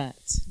that.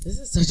 This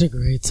is such a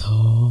great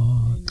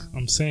talk.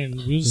 I'm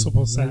saying we were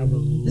supposed to have a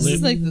This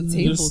is like the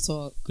table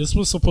talk. This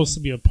was supposed to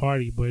be a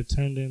party, but it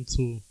turned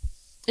into.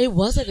 It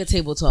was like a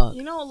table talk.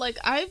 Like,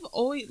 I've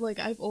always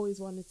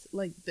wanted to,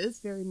 like, this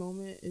very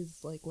moment is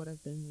like what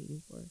I've been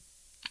waiting for.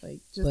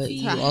 Like, just but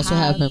you also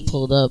haven't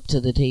pulled up to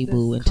the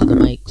table and to the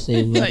mic. So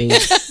like,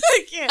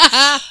 I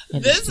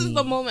can't. This is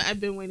the moment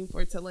I've been waiting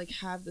for, to like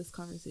have this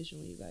conversation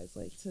with you guys.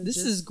 Like, to this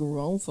is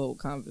grown folk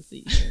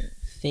conversation.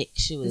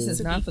 Fictional. This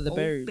is not for the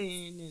birds.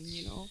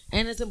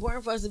 And it's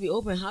important for us to be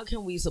open. How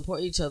can we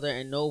support each other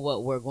and know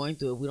what we're going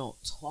through if we don't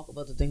talk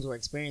about the things we're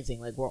experiencing?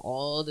 Like, we're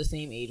all the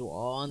same age. We're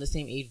all in the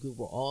same age group.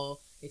 We're all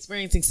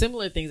experiencing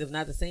similar things, if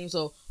not the same.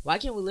 So why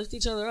can't we lift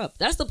each other up?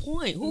 That's the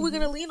point. Who are we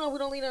going to lean on? We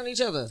don't lean on each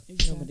other.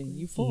 Exactly.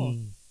 You fall.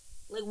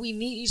 Like, we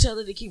need each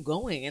other to keep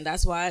going. And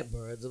that's why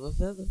birds of a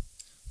feather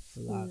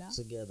flock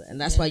together.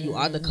 And that's why you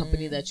are the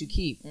company that you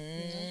keep.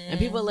 And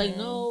people are like,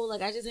 no,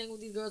 like, I just hang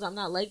with these girls. I'm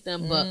not like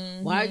them. But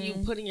why are you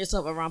putting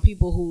yourself around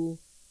people who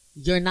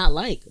you're not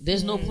like?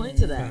 There's no point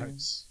to that.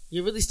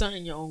 You're really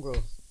starting your own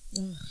growth.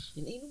 And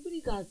ain't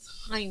nobody got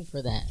time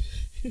for that.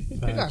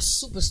 We are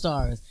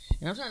superstars.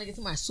 And I'm trying to get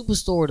to my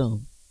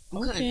superstardom.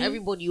 I'm cutting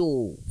everybody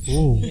off.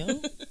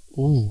 Ooh.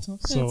 Ooh.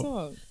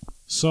 Talk.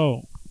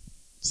 So,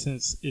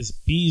 since it's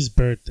B's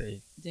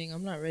birthday. Dang,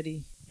 I'm not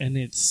ready. And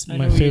it's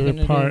my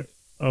favorite part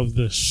of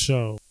the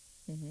show.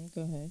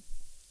 Go ahead.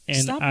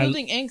 And stop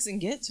building angst and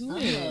get to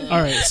it.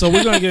 All right, so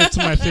we're going to get to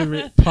my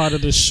favorite part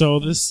of the show.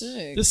 This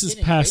is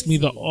Pass Me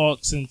the Aux,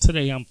 and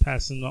today I'm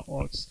passing the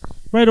aux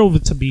right over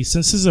to B.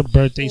 Since it's her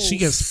birthday, she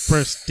gets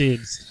first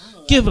dibs.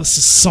 Give us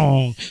a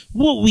song.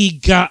 What we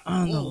got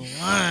on the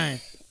line?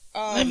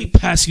 Let me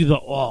pass you the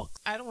aux.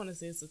 I don't want to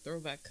say it's a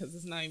throwback because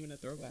it's not even a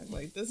throwback.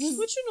 Like, this is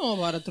what you know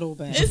about a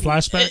throwback. It's a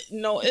flashback.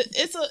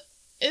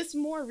 It's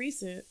more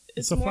recent.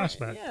 It's a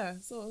flashback. Yeah,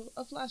 so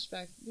a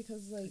flashback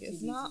because like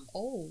it's not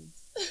old.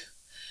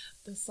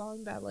 The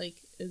song that like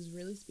is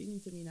really speaking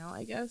to me now,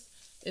 I guess,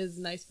 is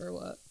 "Nice for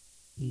What."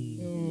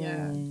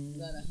 Yeah, you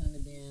got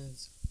 100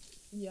 bands.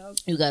 Yep.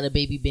 You got a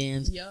baby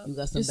band. Yep. You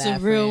got some it's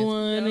bad a real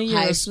friends. one in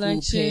your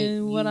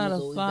reflection. What I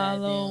to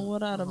follow,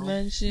 what I to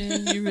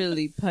mention. You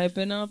really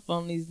piping up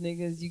on these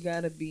niggas. You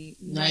gotta be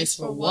nice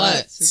for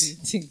what?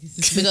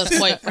 Because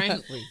quite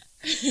frankly,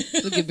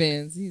 look at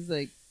bands. He's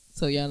like,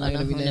 so y'all not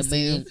gonna be nice to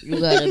you. You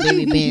got a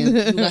baby band.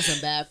 You got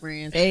some bad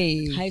friends.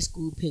 Hey, high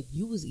school pick.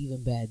 You was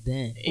even bad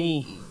then.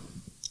 Hey.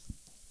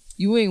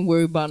 You ain't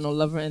worried about no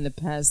lover in the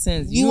past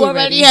tense. You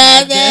already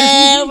had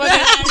that.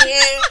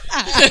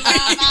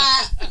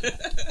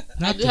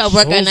 I do have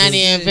work at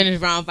 90 and finish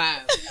round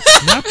 5.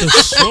 Not the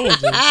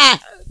shoulders.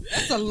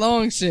 That's a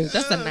long shift.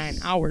 That's a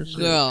 9-hour shift.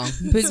 Girl,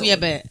 pick me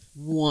up at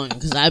 1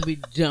 because I'd be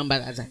done by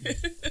that time.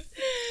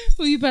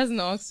 Who you passing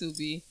the aux to,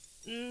 B?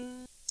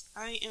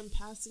 I am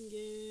passing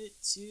it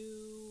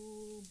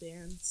to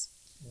bands.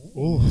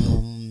 Ooh.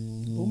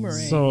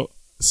 Boomerang.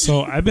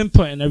 So I've been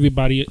putting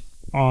everybody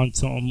on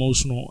to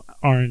Emotional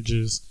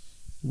Oranges,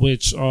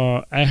 which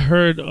I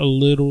heard a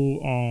little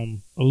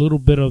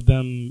bit of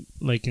them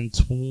like in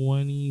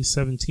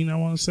 2017, I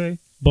want to say.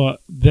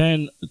 But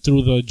then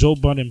through the Joe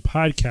Budden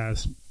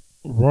podcast,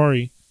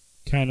 Rory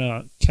kind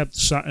of kept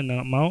shouting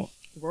them out.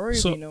 Rory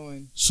be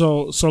knowing.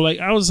 So like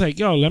I was like,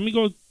 yo, let me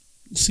go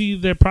see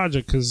their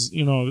project because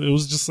it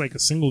was just like a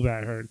single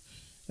that I heard,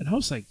 and I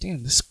was like,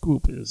 damn, this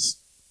group is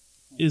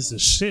the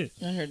shit.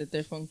 I heard that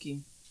they're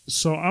funky.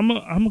 So I'm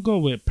gonna go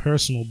with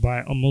Personal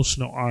by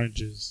Emotional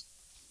Oranges.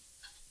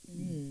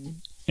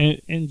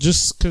 And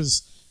just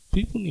because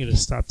people need to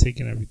stop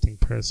taking everything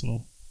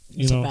personal.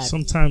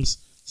 Sometimes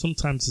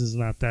it's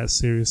not that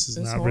serious. It's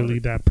not really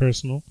that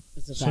personal.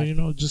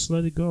 So, just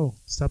let it go.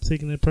 Stop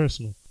taking it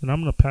personal. And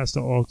I'm going to pass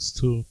the aux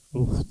to...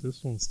 Oof,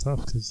 this one's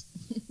tough because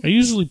I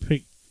usually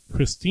pick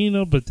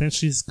Christina, but then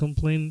she's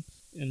complaining.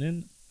 And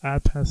then I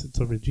pass it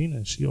to Regina,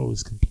 and she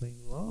always complains.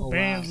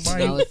 Bands,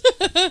 wow.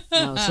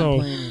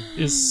 So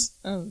it's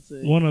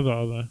one or the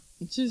other.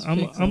 I'm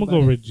going to go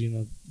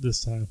Regina.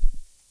 this time.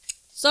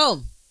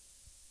 So,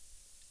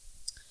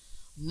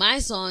 my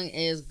song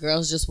is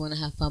 "Girls Just Want to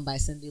Have Fun" by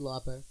Cyndi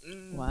Lauper.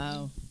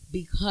 Wow.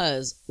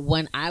 Because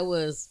when I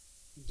was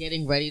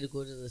getting ready to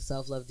go to the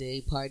Self-Love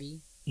Day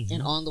party,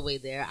 and on the way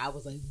there, I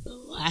was like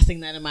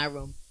blasting that in my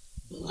room,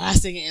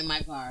 blasting it in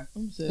my car.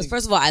 Because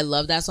first of all, I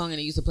love that song, and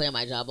it used to play at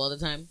my job all the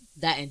time.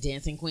 That and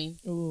Dancing Queen.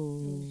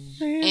 Ooh.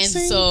 And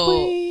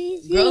so,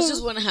 Girls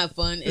Just Want to Have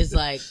Fun is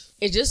like,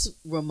 it just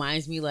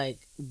reminds me like,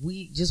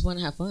 we just want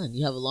to have fun.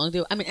 You have a long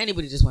day. I mean,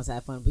 anybody just wants to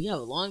have fun, but you have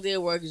a long day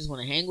of work. You just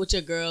want to hang with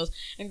your girls,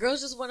 and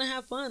girls just want to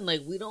have fun.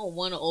 Like, we don't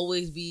want to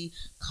always be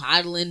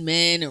coddling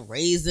men and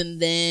raising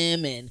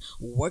them and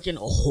working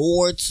a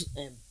whore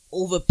and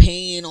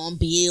overpaying on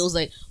bills.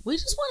 Like, we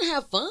just want to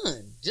have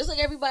fun, just like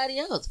everybody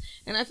else.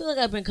 And I feel like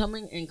I've been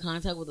coming in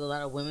contact with a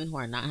lot of women who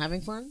are not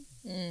having fun.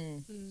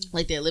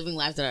 Like, they're living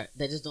lives that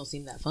just don't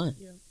seem that fun.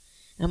 Yeah.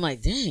 And I'm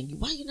like, dang,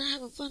 why you not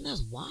having fun?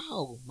 That's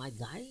wow, my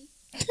guy.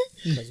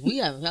 Because we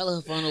having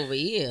hella fun over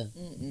here.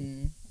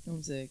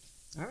 I'm sick.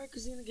 All right,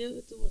 Christina, give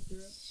it to us,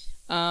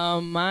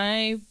 girl.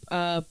 My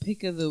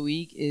pick of the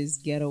week is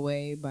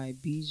 "Getaway" by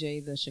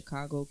BJ the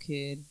Chicago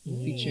Kid,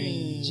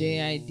 featuring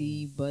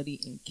JID,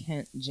 Buddy, and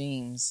Kent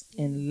James.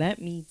 And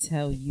let me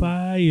tell you,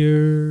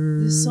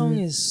 fire! This song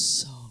is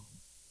so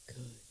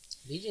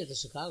BJ the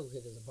Chicago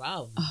Kid is a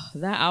problem.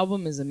 That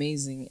album is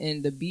amazing,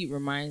 and the beat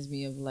reminds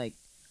me of like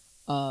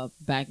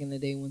back in the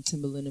day when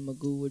Timbaland and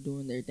Magoo were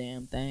doing their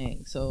damn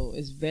thing. So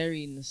it's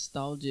very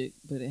nostalgic,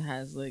 but it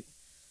has like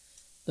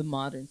the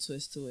modern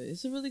twist to it.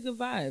 It's a really good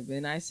vibe,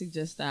 and I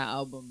suggest that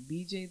album,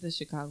 BJ the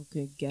Chicago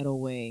Kid,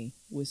 Getaway,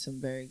 with some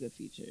very good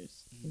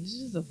features. And it's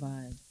just a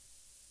vibe.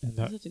 And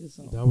it's such a good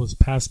song. That was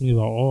Pass Me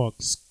the Aux.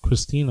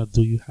 Christina,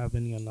 do you have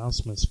any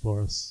announcements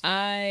for us?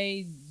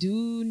 I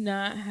do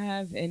not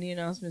have any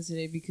announcements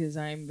today because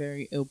I'm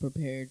very ill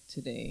prepared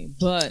today.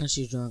 But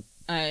she's drunk.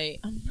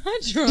 I'm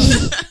not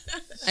drunk.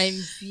 I'm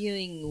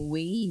feeling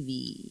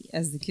wavy,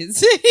 as the kids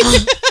say.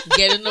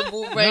 Get in the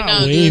booth right not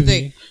now. Wavy. Do the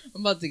thing.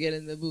 I'm about to get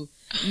in the booth.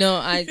 No,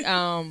 I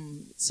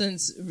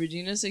since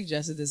Regina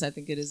suggested this, I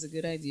think it is a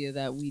good idea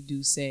that we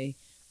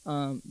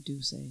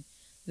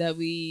that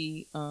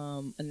we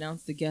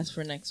announce the guest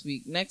for next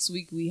week. Next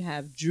week we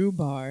have Drew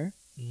Barr,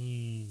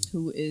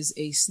 who is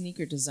a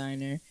sneaker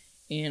designer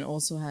and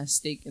also has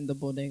stake in the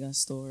Bodega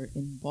store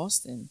in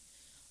Boston,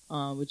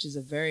 which is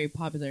a very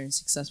popular and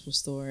successful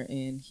store,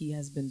 and he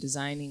has been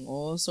designing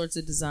all sorts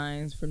of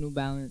designs for New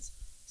Balance.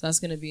 So that's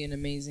going to be an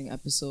amazing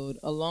episode,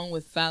 along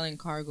with Fallon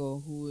Cargo,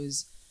 who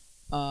is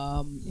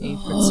a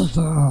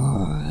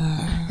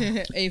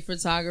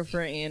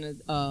photographer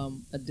and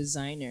a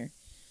designer.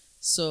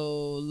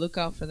 So look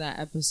out for that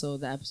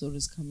episode. The episode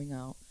is coming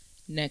out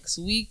next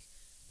week.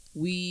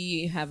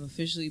 We have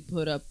officially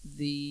put up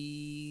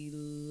the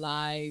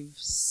live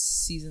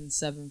season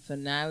 7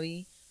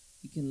 finale.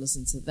 You can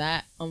listen to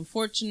that.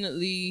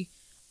 Unfortunately,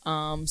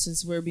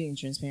 since we're being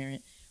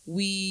transparent,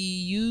 we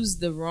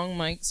used the wrong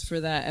mics for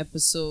that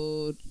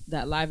episode,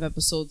 that live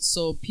episode.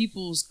 So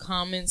people's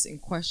comments and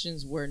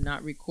questions were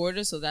not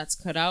recorded. So that's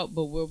cut out,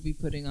 but we'll be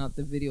putting out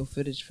the video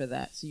footage for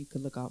that. So you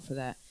can look out for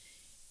that.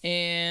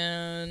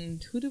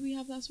 And who did we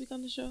have last week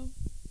on the show?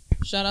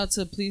 Shout out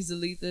to Please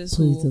Delete This,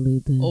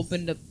 who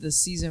opened up the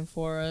season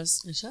for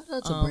us. And shout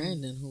out to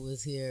Brandon, who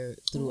was here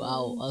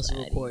throughout us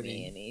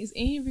recording. And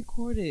he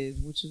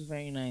recorded, which was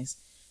very nice.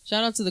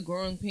 Shout out to the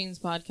Growing Pains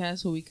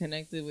podcast, who we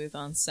connected with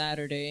on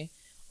Saturday.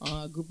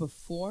 A group of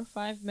 4 or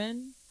 5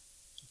 men.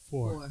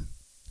 4.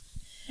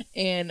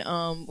 And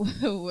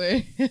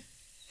we're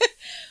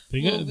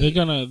they're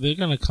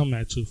gonna come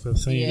at you for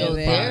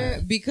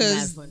saying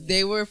because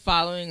they were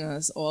following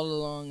us all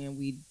along and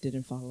we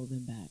didn't follow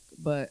them back,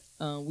 but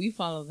we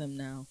follow them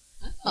now.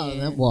 I follow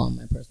them on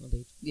my personal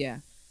page.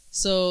 Yeah,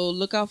 so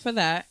look out for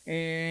that,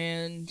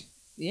 and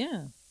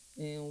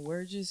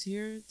we're just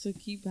here to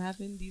keep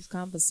having these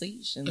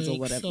conversations or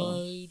whatever.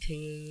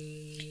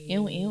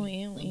 I'm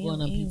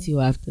going on PTO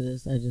after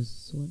this. I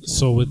just went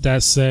so with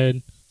that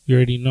said, you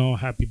already know.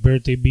 Happy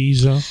birthday,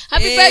 Bija.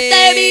 Happy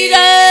birthday,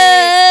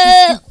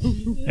 Bija!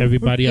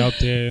 Everybody out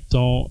there,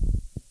 don't.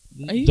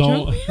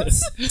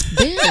 Dance.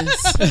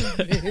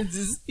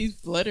 He's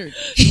fluttered.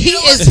 He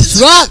is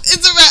drunk.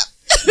 It's a wrap.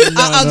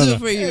 I'll do it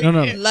for you.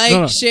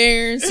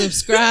 Share,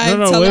 subscribe.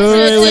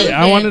 Wait.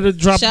 I wanted to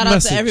drop Shout a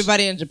message. Out to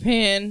everybody in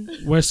Japan.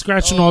 We're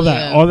scratching all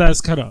that. Yeah. All that's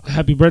cut up.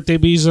 Happy birthday,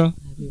 Bija.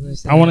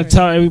 I want to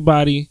tell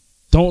everybody,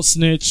 don't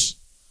snitch.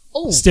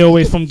 Oh. Stay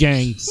away from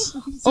gangs.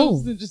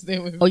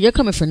 You're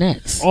coming for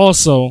next.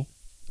 Also,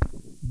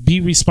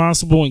 be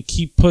responsible and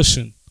keep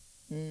pushing.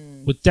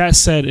 With that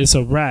said, it's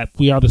a wrap.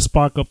 We are the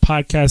Spark Up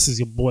Podcast. It's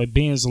your boy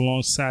Bands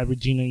alongside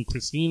Regina and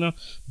Christina.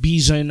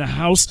 Bija in the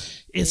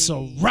house. It's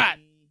a wrap.